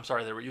 I'm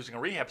sorry, they were using a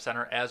rehab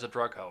center as a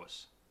drug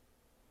house.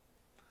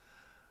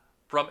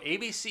 From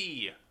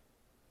ABC,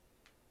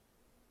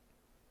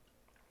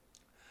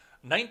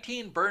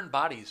 19 burned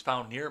bodies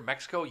found near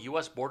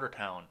Mexico-U.S. border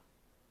town.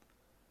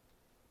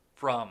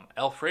 From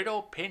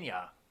Alfredo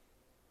Peña,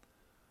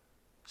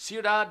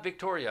 Ciudad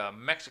Victoria,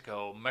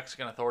 Mexico.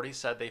 Mexican authorities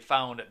said they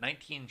found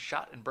 19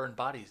 shot and burned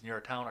bodies near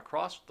a town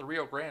across the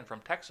Rio Grande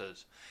from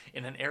Texas,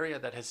 in an area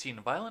that has seen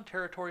violent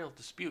territorial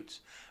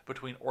disputes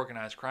between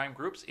organized crime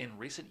groups in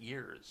recent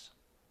years.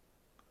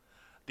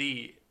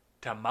 The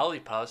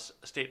Tamaulipas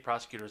State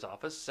Prosecutor's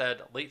Office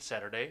said late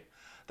Saturday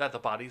that the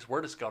bodies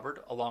were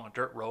discovered along a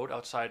dirt road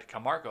outside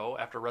Camargo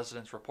after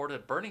residents reported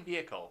a burning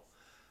vehicle.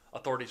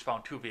 Authorities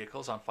found 2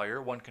 vehicles on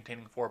fire, one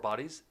containing 4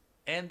 bodies,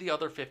 and the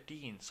other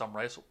 15. Some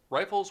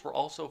rifles were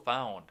also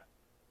found.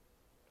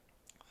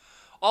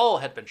 All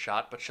had been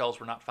shot, but shells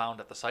were not found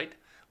at the site,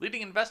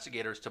 leading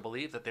investigators to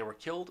believe that they were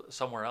killed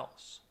somewhere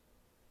else.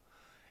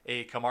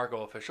 A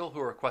Camargo official who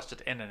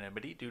requested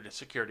anonymity due to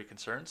security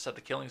concerns said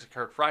the killings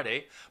occurred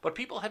Friday, but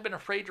people had been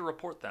afraid to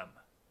report them.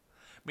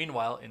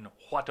 Meanwhile, in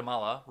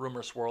Guatemala,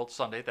 rumors swirled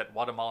Sunday that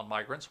Guatemalan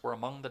migrants were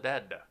among the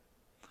dead.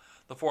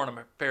 The Foreign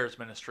Affairs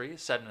Ministry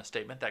said in a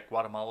statement that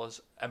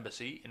Guatemala's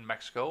embassy in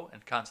Mexico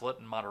and consulate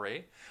in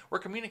Monterrey were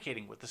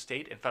communicating with the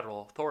state and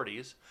federal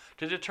authorities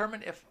to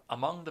determine if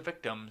among the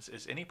victims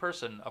is any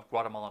person of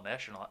Guatemalan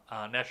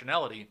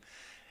nationality.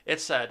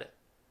 It said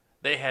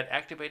they had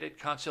activated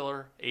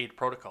consular aid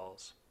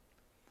protocols.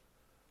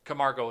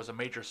 Camargo is a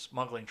major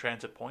smuggling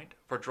transit point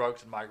for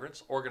drugs and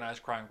migrants.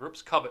 Organized crime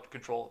groups covet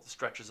control of the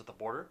stretches of the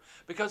border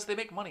because they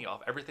make money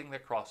off everything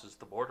that crosses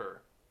the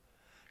border.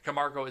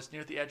 Camargo is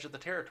near the edge of the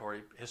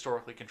territory,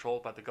 historically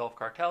controlled by the Gulf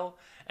Cartel,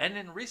 and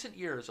in recent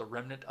years a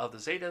remnant of the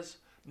Zetas,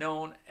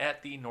 known as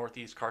the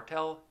Northeast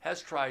Cartel,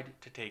 has tried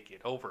to take it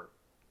over.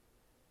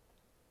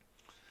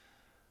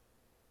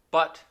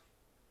 But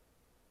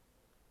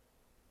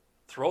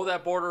throw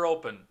that border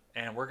open,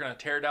 and we're going to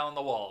tear down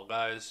the wall,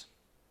 guys.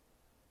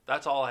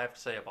 That's all I have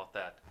to say about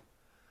that.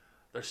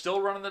 They're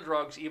still running the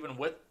drugs, even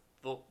with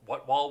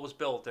what wall was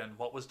built and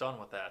what was done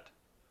with that.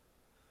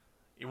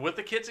 With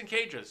the kids in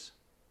cages.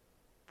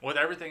 With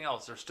everything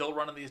else, they're still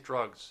running these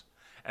drugs,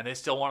 and they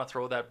still want to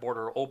throw that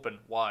border open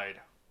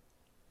wide.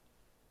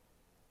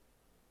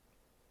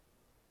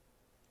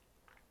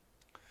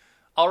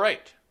 All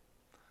right,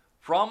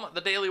 from the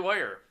Daily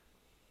Wire.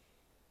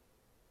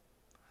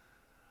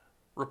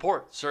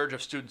 Report, surge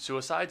of student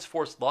suicides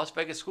forced Las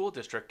Vegas School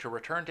District to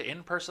return to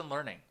in-person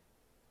learning.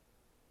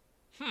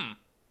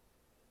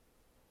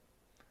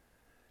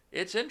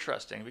 It's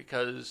interesting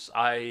because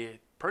I'm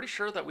pretty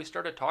sure that we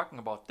started talking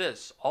about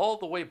this all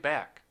the way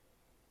back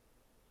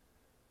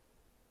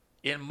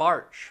in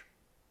March,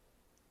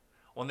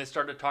 when they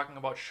started talking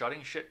about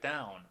shutting shit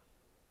down.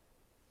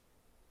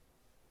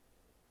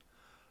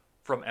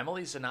 From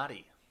Emily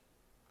Zanotti,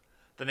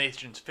 the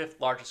nation's 5th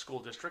largest school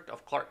district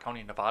of Clark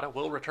County, Nevada,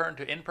 will return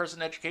to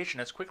in-person education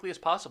as quickly as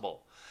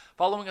possible,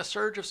 following a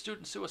surge of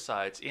student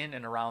suicides in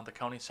and around the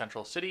county's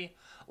central city,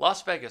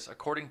 Las Vegas,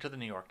 according to the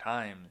New York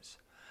Times.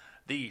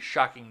 The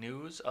shocking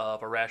news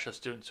of a rash of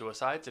student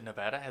suicides in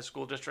Nevada has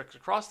school districts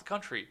across the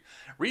country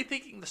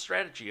rethinking the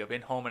strategy of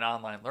in-home and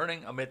online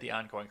learning amid the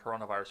ongoing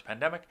coronavirus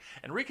pandemic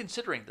and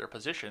reconsidering their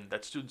position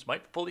that students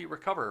might fully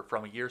recover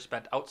from a year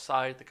spent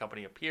outside the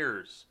company of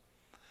peers.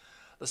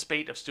 The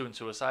spate of student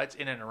suicides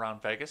in and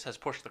around Vegas has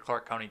pushed the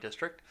Clark County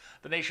District,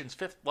 the nation's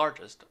 5th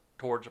largest,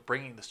 towards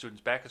bringing the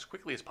students back as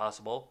quickly as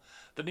possible,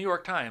 the New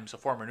York Times, a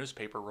former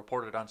newspaper,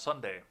 reported on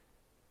Sunday.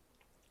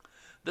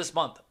 This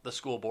month, the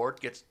school board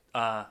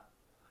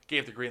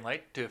gave the green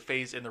light to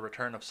phase in the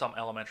return of some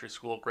elementary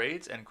school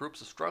grades and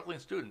groups of struggling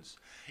students,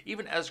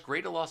 even as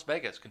Greater Las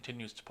Vegas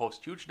continues to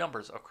post huge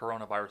numbers of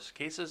coronavirus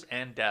cases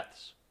and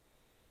deaths.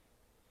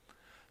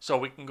 So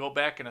we can go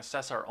back and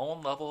assess our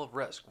own level of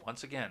risk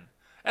once again.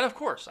 And of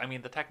course,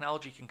 the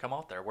technology can come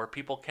out there where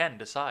people can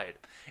decide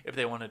if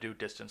they want to do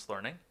distance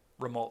learning,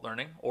 remote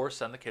learning, or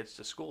send the kids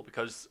to school.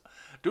 Because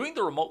doing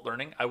the remote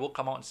learning, I will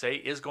come out and say,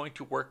 is going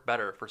to work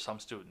better for some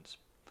students.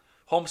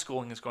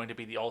 Homeschooling is going to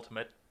be the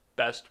ultimate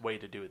best way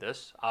to do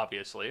this,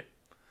 obviously.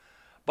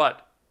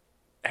 But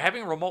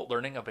having remote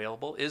learning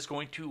available it's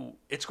going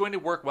to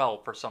work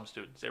well for some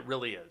students. It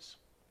really is.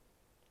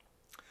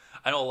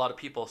 I know a lot of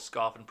people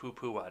scoff and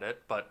poo-poo at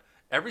it, but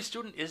every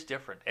student is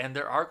different, and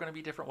there are going to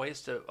be different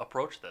ways to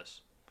approach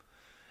this.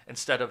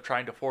 Instead of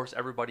trying to force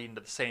everybody into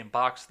the same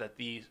box that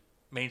the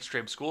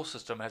mainstream school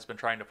system has been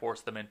trying to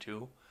force them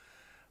into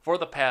for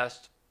the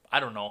past,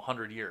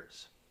 100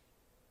 years.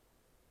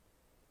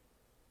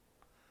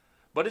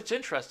 But it's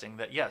interesting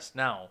that, yes,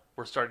 now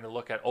we're starting to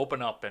look at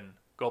open up and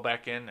go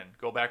back in and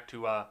go back to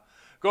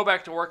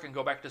work and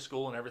go back to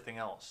school and everything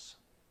else.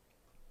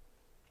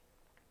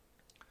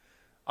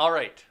 All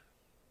right.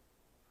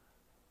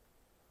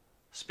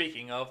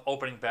 Speaking of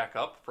opening back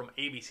up from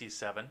ABC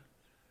 7,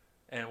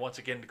 and once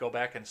again to go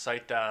back and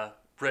cite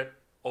Britt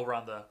over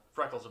on the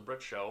Freckles and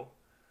Britt show,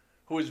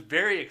 who is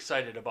very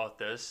excited about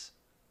this.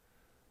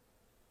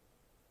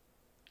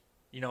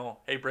 You know,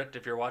 hey Britt,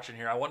 if you're watching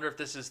here, I wonder if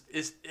this is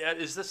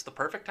this the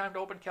perfect time to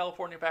open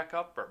California back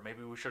up, or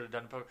maybe we should have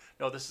done.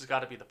 No, this has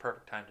got to be the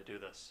perfect time to do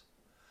this.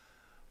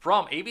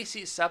 From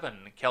ABC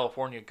 7,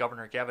 California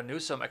Governor Gavin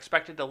Newsom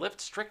expected to lift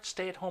strict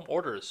stay-at-home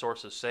orders,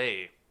 sources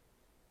say.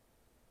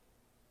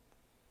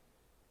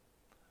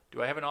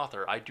 Do I have an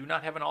author? I do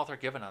not have an author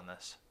given on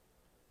this.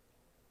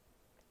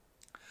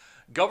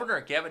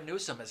 Governor Gavin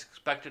Newsom is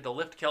expected to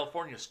lift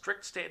California's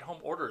strict stay-at-home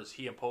orders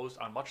he imposed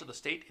on much of the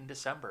state in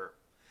December.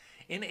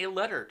 In a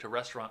letter to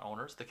restaurant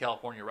owners, the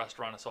California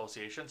Restaurant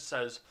Association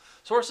says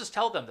sources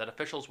tell them that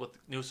officials with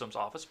Newsom's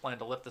office plan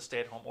to lift the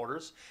stay-at-home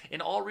orders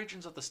in all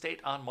regions of the state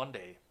on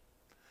Monday.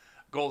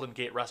 Golden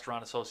Gate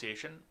Restaurant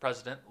Association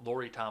President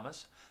Lori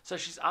Thomas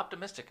says she's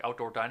optimistic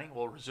outdoor dining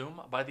will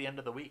resume by the end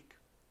of the week.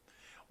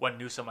 When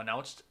Newsom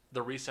announced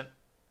the recent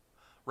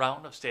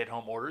round of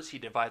stay-at-home orders, he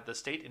divided the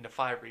state into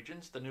 5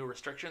 regions. The new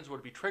restrictions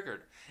would be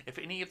triggered if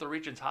any of the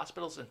region's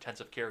hospitals'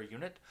 intensive care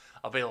unit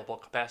available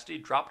capacity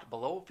dropped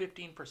below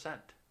 15%.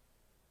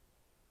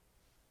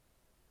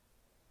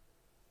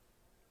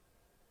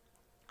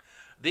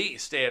 The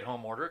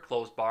stay-at-home order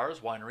closed bars,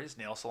 wineries,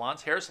 nail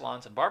salons, hair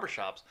salons, and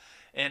barbershops,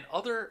 and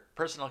other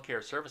personal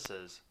care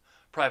services.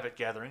 Private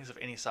gatherings of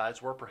any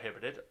size were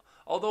prohibited,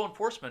 although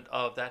enforcement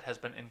of that has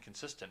been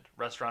inconsistent.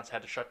 Restaurants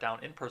had to shut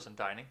down in-person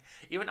dining,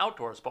 even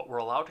outdoors, but were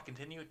allowed to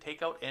continue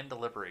takeout and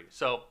delivery.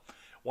 So,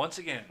 once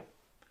again,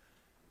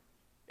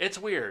 it's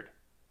weird.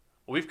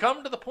 We've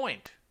come to the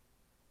point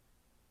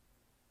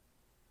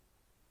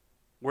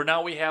where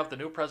now we have the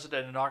new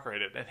president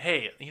inaugurated, and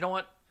hey, you know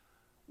what?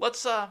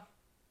 Let's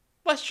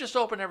just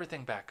open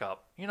everything back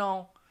up. You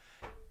know,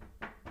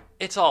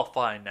 it's all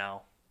fine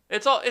now.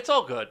 It's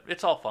all good.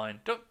 It's all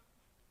fine.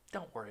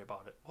 Don't worry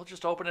about it. We'll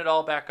just open it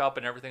all back up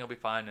and everything will be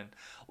fine. And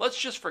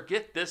let's just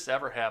forget this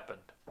ever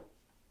happened.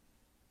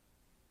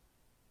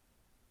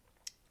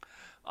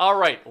 All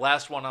right,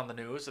 last one on the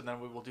news, and then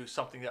we will do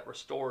something that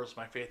restores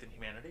my faith in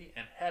humanity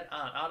and head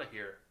on out of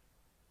here.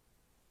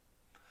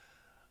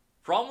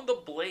 From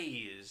the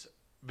blaze,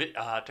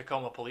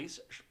 Tacoma police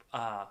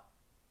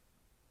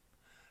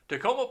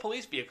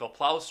vehicle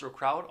plows through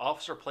crowd,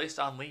 officer placed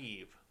on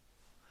leave.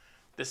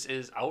 This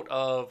is out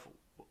of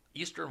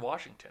eastern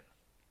Washington.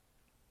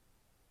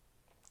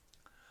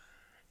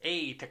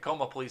 A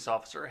Tacoma police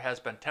officer has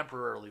been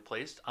temporarily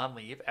placed on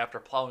leave after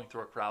plowing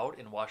through a crowd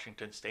in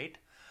Washington state.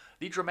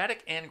 The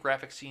dramatic and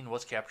graphic scene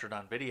was captured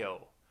on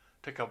video.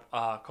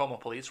 Tacoma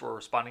police were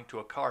responding to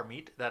a car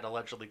meet that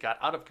allegedly got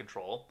out of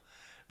control.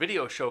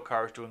 Videos show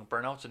cars doing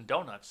burnouts and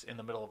donuts in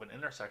the middle of an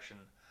intersection.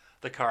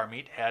 The car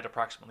meet had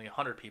approximately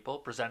 100 people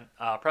present,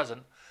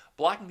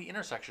 blocking the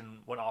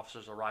intersection when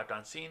officers arrived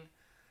on scene,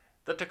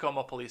 the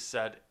Tacoma police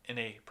said in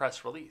a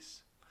press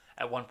release.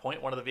 At one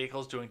point, one of the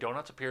vehicles doing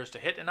donuts appears to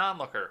hit an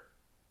onlooker.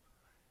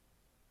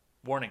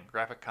 Warning,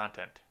 graphic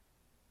content.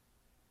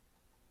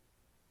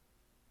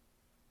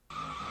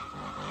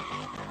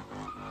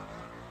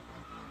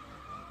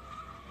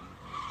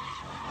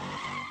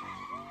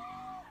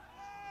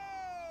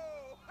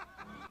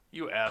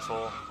 You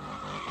asshole.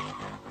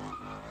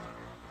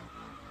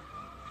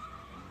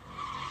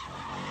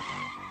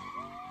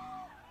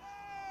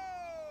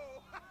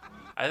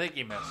 I think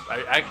he missed.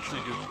 I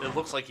actually do. It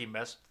looks like he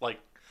missed. Like,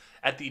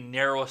 at the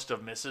narrowest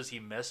of misses, he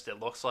missed, it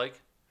looks like.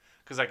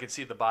 Because I could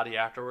see the body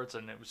afterwards,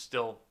 and it was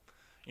still,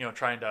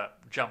 trying to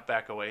jump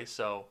back away.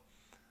 So,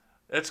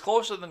 it's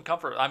closer than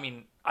comfort. I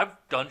mean, I've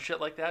done shit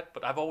like that,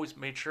 but I've always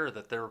made sure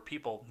that there were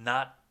people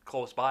not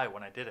close by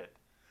when I did it.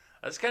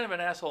 That's kind of an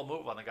asshole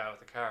move on the guy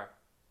with the car.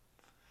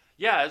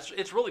 Yeah,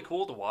 it's really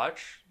cool to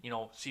watch,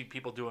 see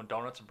people doing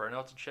donuts and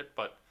burnouts and shit,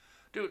 but,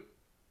 dude,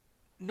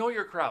 know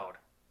your crowd.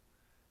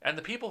 And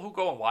the people who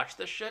go and watch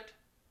this shit,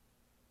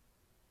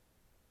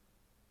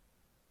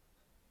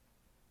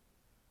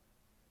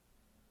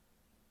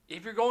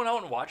 if you're going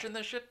out and watching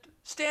this shit,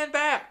 stand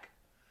back.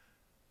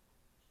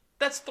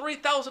 That's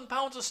 3,000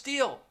 pounds of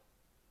steel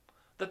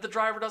that the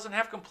driver doesn't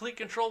have complete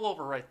control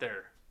over right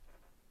there.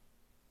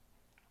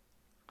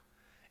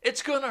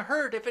 It's gonna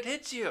hurt if it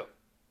hits you.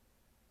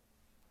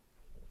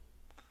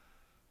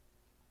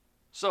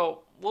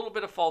 So, a little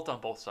bit of fault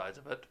on both sides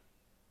of it.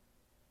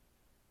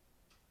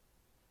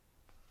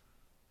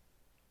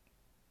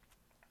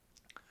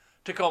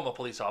 Tacoma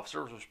police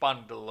officers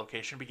responding to the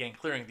location began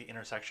clearing the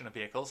intersection of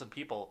vehicles and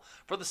people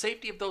for the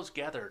safety of those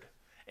gathered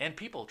and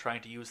people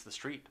trying to use the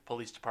street,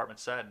 police department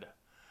said.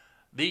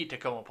 The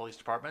Tacoma Police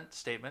Department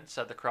statement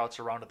said the crowd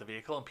surrounded the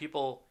vehicle and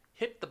people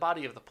hit the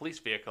body of the police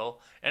vehicle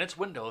and its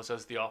windows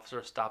as the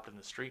officer stopped in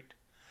the street.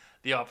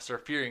 The officer,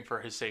 fearing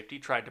for his safety,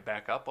 tried to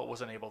back up but was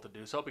unable to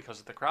do so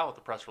because of the crowd,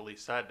 the press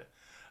release said.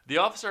 The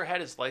officer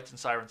had his lights and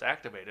sirens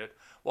activated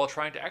while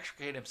trying to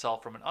extricate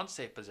himself from an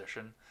unsafe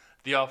position.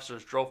 The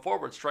officers drove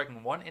forward,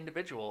 striking one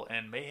individual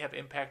and may have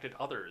impacted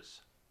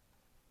others.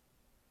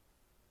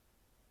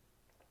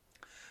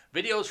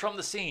 Videos from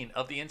the scene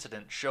of the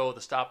incident show the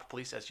stopped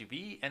police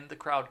SUV and the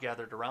crowd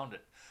gathered around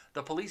it.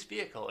 The police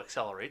vehicle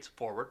accelerates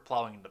forward,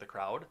 plowing into the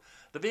crowd.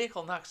 The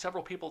vehicle knocks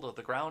several people to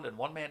the ground, and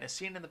one man is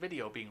seen in the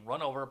video being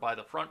run over by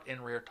the front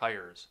and rear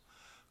tires.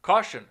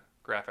 Caution,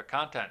 graphic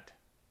content.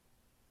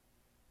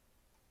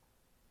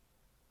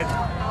 Hit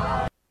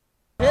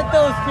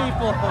those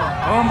people!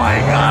 Oh my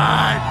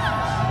god!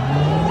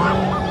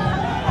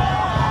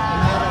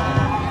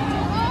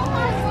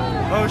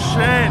 Oh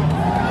shit!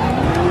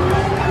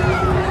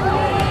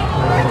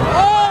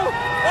 Oh!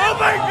 Oh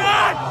my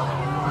god!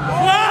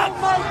 Fuck!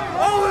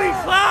 Holy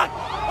fuck!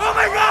 Oh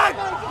my god!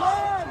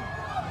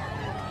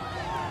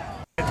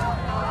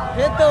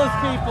 Hit those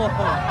people!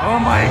 Oh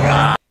my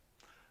god!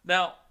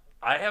 Now,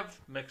 I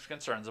have mixed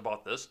concerns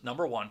about this.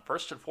 Number one,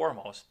 first and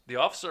foremost, the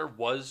officer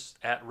was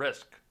at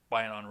risk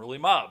by an unruly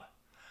mob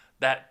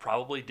that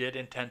probably did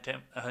intend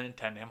him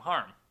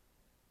harm.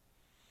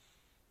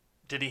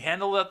 Did he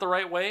handle that the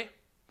right way?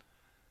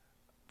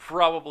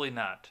 Probably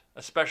not.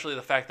 Especially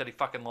the fact that he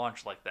fucking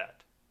launched like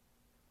that.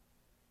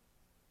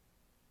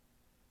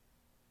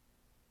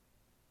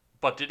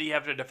 But did he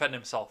have to defend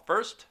himself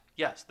first?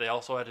 Yes, they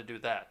also had to do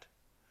that.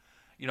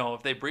 You know,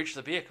 if they breached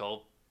the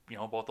vehicle, you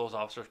know, both those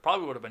officers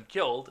probably would have been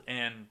killed,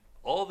 and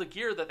all the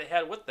gear that they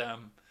had with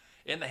them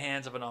in the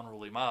hands of an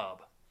unruly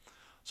mob.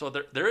 So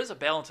there is a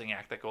balancing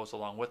act that goes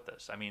along with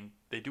this. I mean,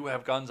 they do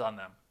have guns on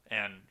them,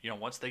 and, you know,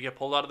 once they get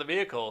pulled out of the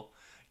vehicle,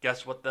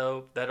 guess what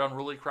that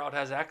unruly crowd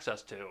has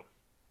access to?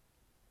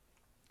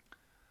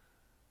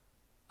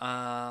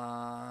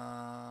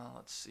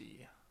 Let's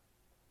see.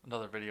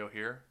 Another video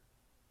here.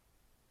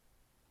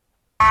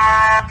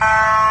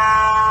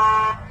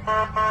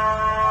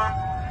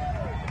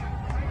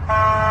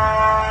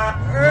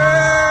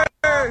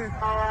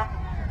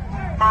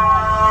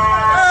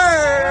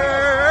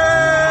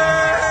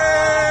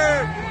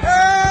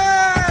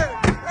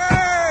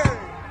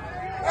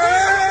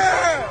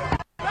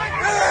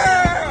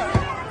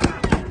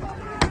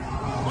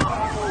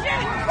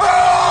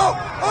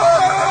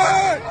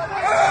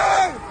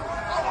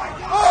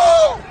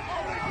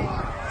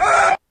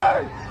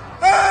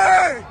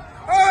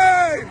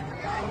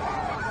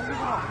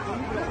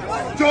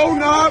 Do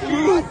not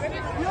move!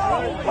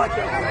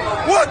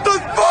 What the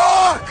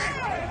fuck?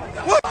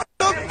 What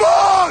the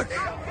fuck?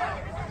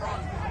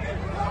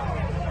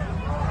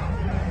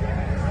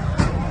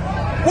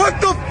 What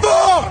the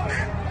fuck?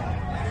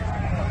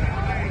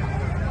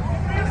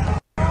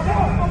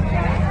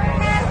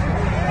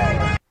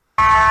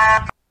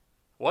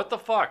 What the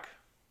fuck?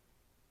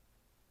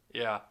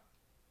 Yeah.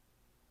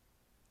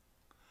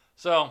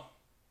 So,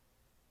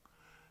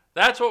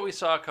 that's what we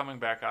saw coming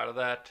back out of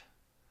that.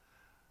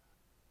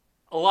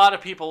 A lot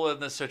of people in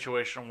this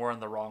situation were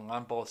in the wrong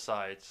on both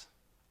sides.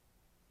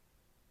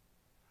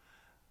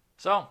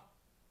 So,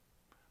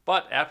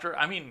 but after,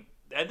 I mean,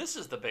 and this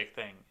is the big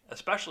thing,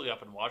 especially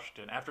up in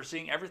Washington, after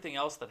seeing everything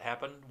else that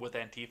happened with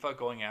Antifa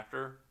going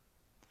after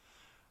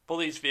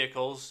police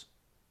vehicles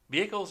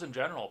in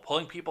general,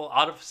 pulling people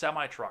out of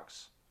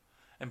semi-trucks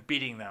and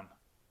beating them,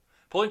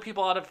 pulling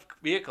people out of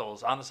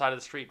vehicles on the side of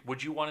the street.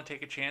 Would you want to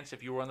take a chance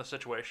if you were in the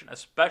situation,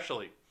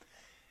 especially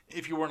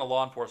if you were in a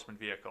law enforcement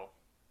vehicle?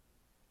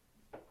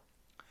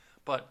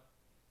 But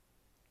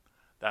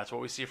that's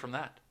what we see from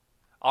that.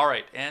 All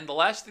right, and the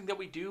last thing that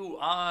we do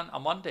on a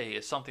Monday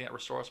is something that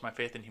restores my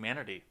faith in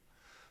humanity.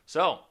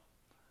 So,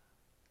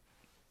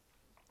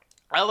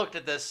 I looked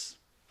at this.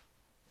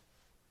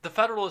 The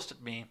Federalist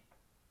in me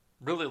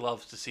really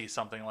loves to see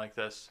something like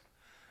this,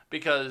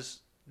 because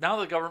now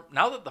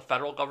that the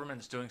federal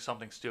government is doing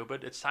something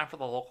stupid, it's time for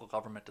the local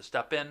government to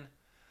step in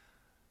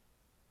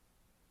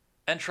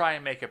and try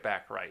and make it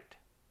back right.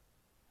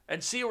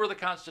 And see where the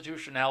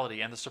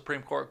constitutionality and the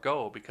Supreme Court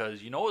go,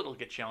 because you know it'll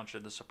get challenged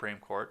in the Supreme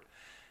Court.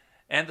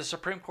 And the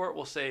Supreme Court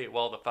will say,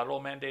 well, the federal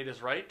mandate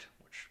is right,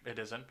 which it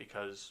isn't,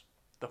 because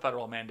the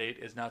federal mandate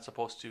is not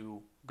supposed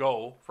to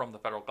go from the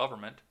federal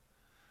government,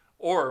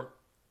 or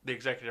the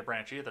executive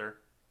branch either.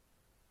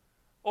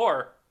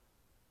 Or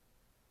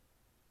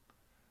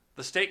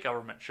the state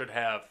government should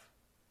have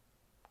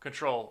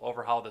control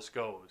over how this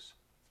goes.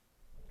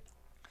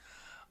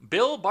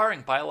 Bill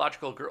barring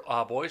biological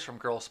boys from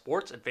girls'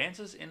 sports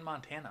advances in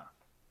Montana.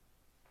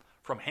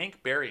 From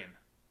Hank Berrien.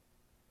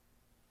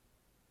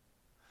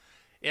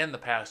 In the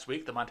past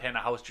week, the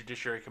Montana House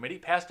Judiciary Committee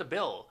passed a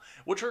bill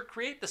which would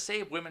create the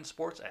Save Women's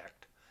Sports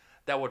Act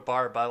that would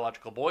bar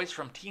biological boys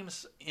from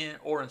teams in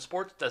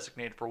sports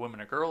designated for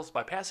women or girls.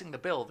 By passing the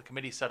bill, the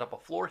committee set up a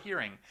floor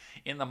hearing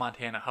in the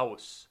Montana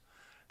House.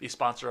 The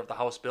sponsor of the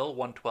House Bill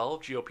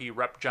 112, GOP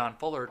Rep. John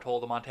Fuller,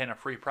 told the Montana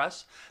Free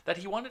Press that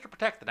he wanted to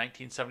protect the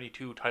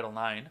 1972 Title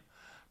IX.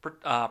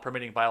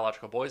 Permitting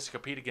biological boys to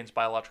compete against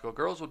biological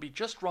girls would be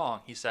just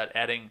wrong, he said,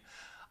 adding,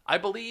 I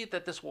believe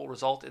that this will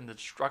result in the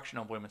destruction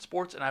of women's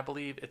sports, and I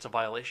believe it's a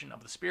violation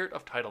of the spirit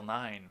of Title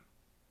IX.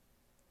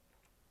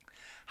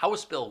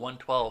 House Bill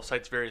 112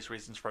 cites various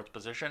reasons for its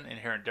position: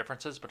 inherent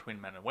differences between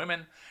men and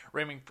women,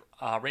 ranging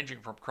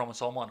from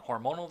chromosomal and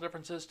hormonal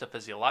differences to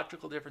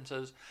physiological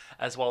differences,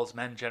 as well as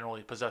men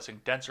generally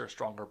possessing denser,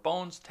 stronger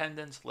bones,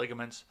 tendons,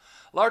 ligaments,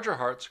 larger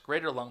hearts,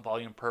 greater lung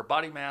volume per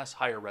body mass,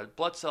 higher red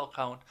blood cell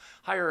count,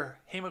 higher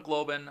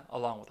hemoglobin,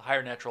 along with a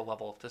higher natural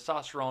level of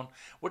testosterone,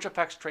 which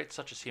affects traits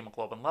such as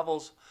hemoglobin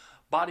levels,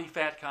 body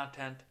fat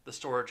content, the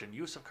storage and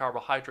use of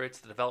carbohydrates,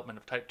 the development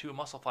of type 2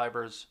 muscle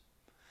fibers.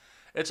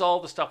 It's all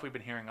the stuff we've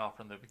been hearing off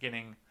from the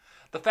beginning.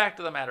 The fact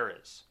of the matter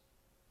is,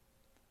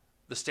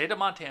 the state of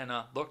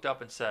Montana looked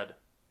up and said,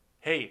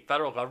 hey,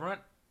 federal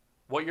government,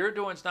 what you're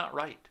doing is not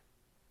right.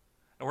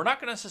 And we're not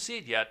going to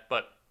secede yet,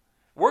 but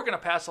we're going to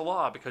pass a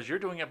law because you're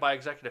doing it by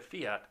executive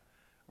fiat.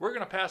 We're going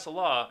to pass a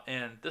law,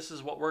 and this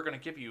is what we're going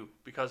to give you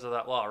because of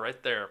that law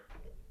right there.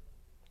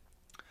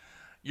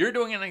 You're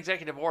doing an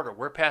executive order.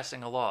 We're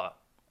passing a law.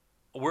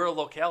 We're a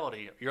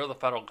locality. You're the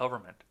federal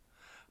government.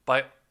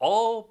 By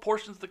all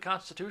portions of the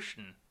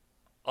Constitution,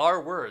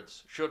 our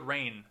words should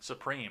reign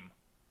supreme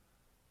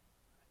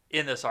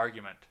in this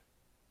argument.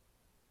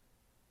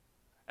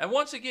 And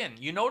once again,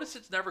 you notice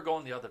it's never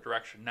going the other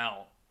direction.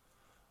 Now,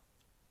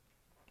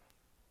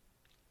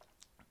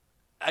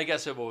 I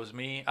guess if it was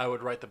me, I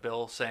would write the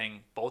bill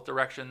saying both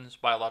directions.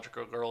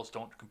 Biological girls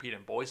don't compete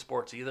in boys'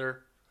 sports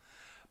either.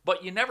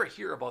 But you never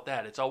hear about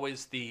that. It's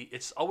always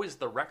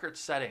the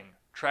record-setting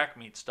track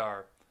meet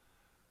star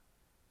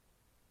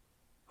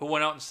who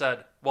went out and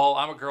said, well,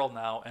 I'm a girl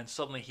now, and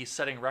suddenly he's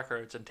setting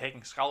records and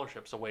taking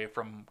scholarships away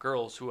from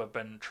girls who have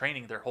been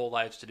training their whole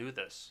lives to do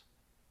this.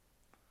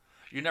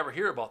 You never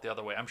hear about the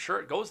other way. I'm sure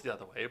it goes the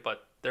other way,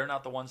 but they're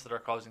not the ones that are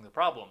causing the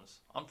problems,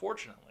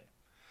 unfortunately.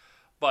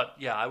 But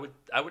yeah,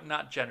 I would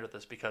not gender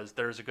this because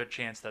there's a good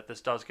chance that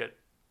this does get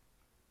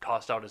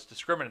tossed out as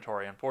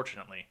discriminatory,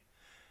 unfortunately,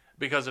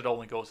 because it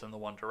only goes in the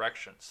one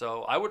direction.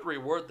 So I would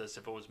reword this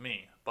if it was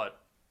me,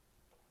 but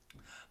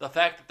the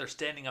fact that they're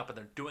standing up and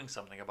they're doing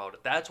something about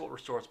it, that's what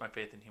restores my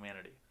faith in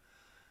humanity.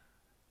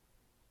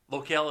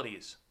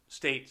 Localities,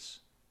 states,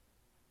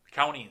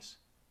 counties,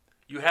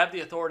 you have the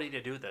authority to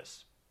do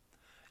this.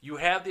 You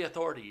have the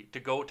authority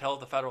to go tell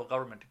the federal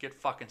government to get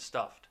fucking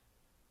stuffed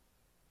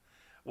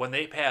when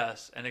they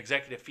pass an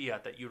executive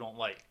fiat that you don't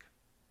like.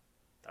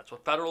 That's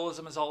what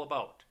federalism is all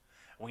about.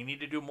 We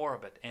need to do more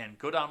of it, and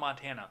good on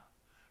Montana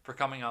for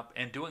coming up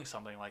and doing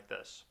something like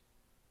this.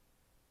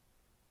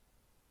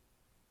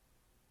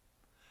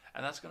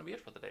 And that's going to be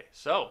it for the day.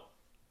 So,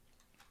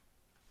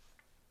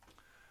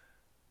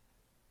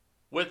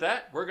 with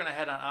that, we're going to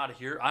head on out of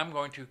here. I'm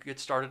going to get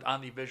started on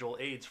the visual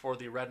aids for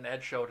the Red and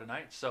Ed show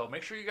tonight. So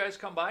make sure you guys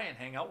come by and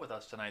hang out with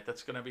us tonight.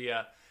 That's going to be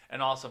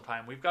an awesome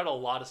time. We've got a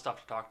lot of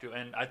stuff to talk to.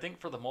 And I think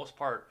for the most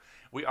part,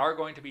 we are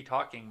going to be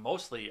talking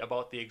mostly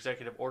about the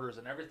executive orders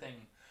and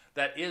everything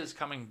that is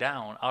coming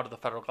down out of the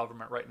federal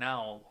government right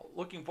now.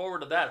 Looking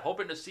forward to that.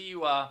 Hoping to see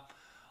you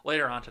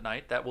later on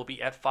tonight. That will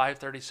be at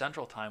 5:30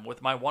 Central Time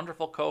with my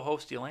wonderful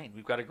co-host Elaine.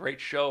 We've got a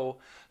great show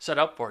set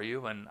up for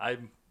you, and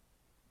I'm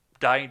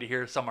dying to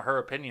hear some of her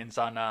opinions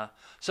on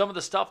some of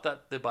the stuff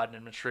that the Biden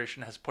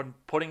administration has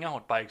putting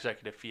out by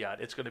executive fiat.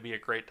 It's going to be a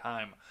great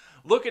time.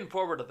 Looking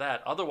forward to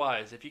that.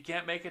 Otherwise, if you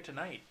can't make it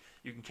tonight,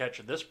 you can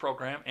catch this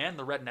program and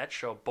the Red Net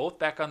Show both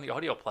back on the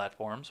audio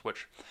platforms,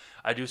 which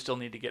I do still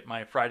need to get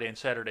my Friday and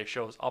Saturday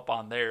shows up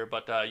on there,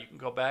 but you can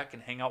go back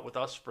and hang out with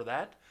us for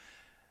that.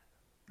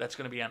 That's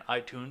going to be on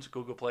iTunes,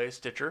 Google Play,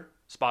 Stitcher,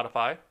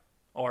 Spotify,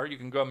 or you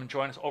can go and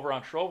join us over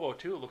on Trovo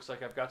too. Looks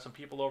like I've got some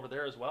people over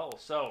there as well,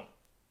 so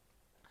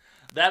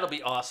that'll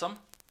be awesome.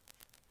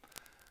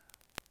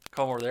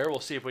 Come over there. We'll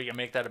see if we can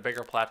make that a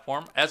bigger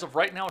platform. As of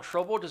right now,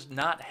 Trovo does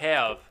not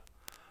have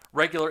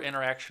regular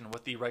interaction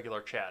with the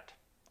regular chat.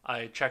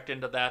 I checked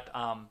into that.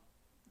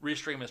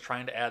 Restream is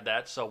trying to add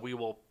that, so we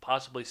will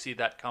possibly see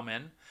that come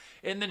in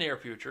the near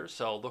future,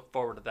 so look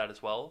forward to that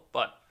as well.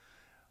 But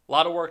a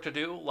lot of work to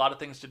do, a lot of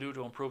things to do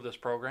to improve this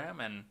program,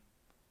 and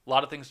a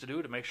lot of things to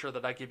do to make sure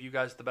that I give you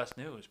guys the best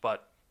news.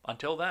 But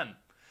until then,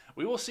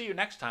 we will see you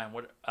next time,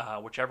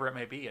 whichever it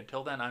may be.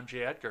 Until then, I'm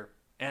Jay Edgar,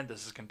 and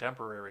this is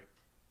Contemporary.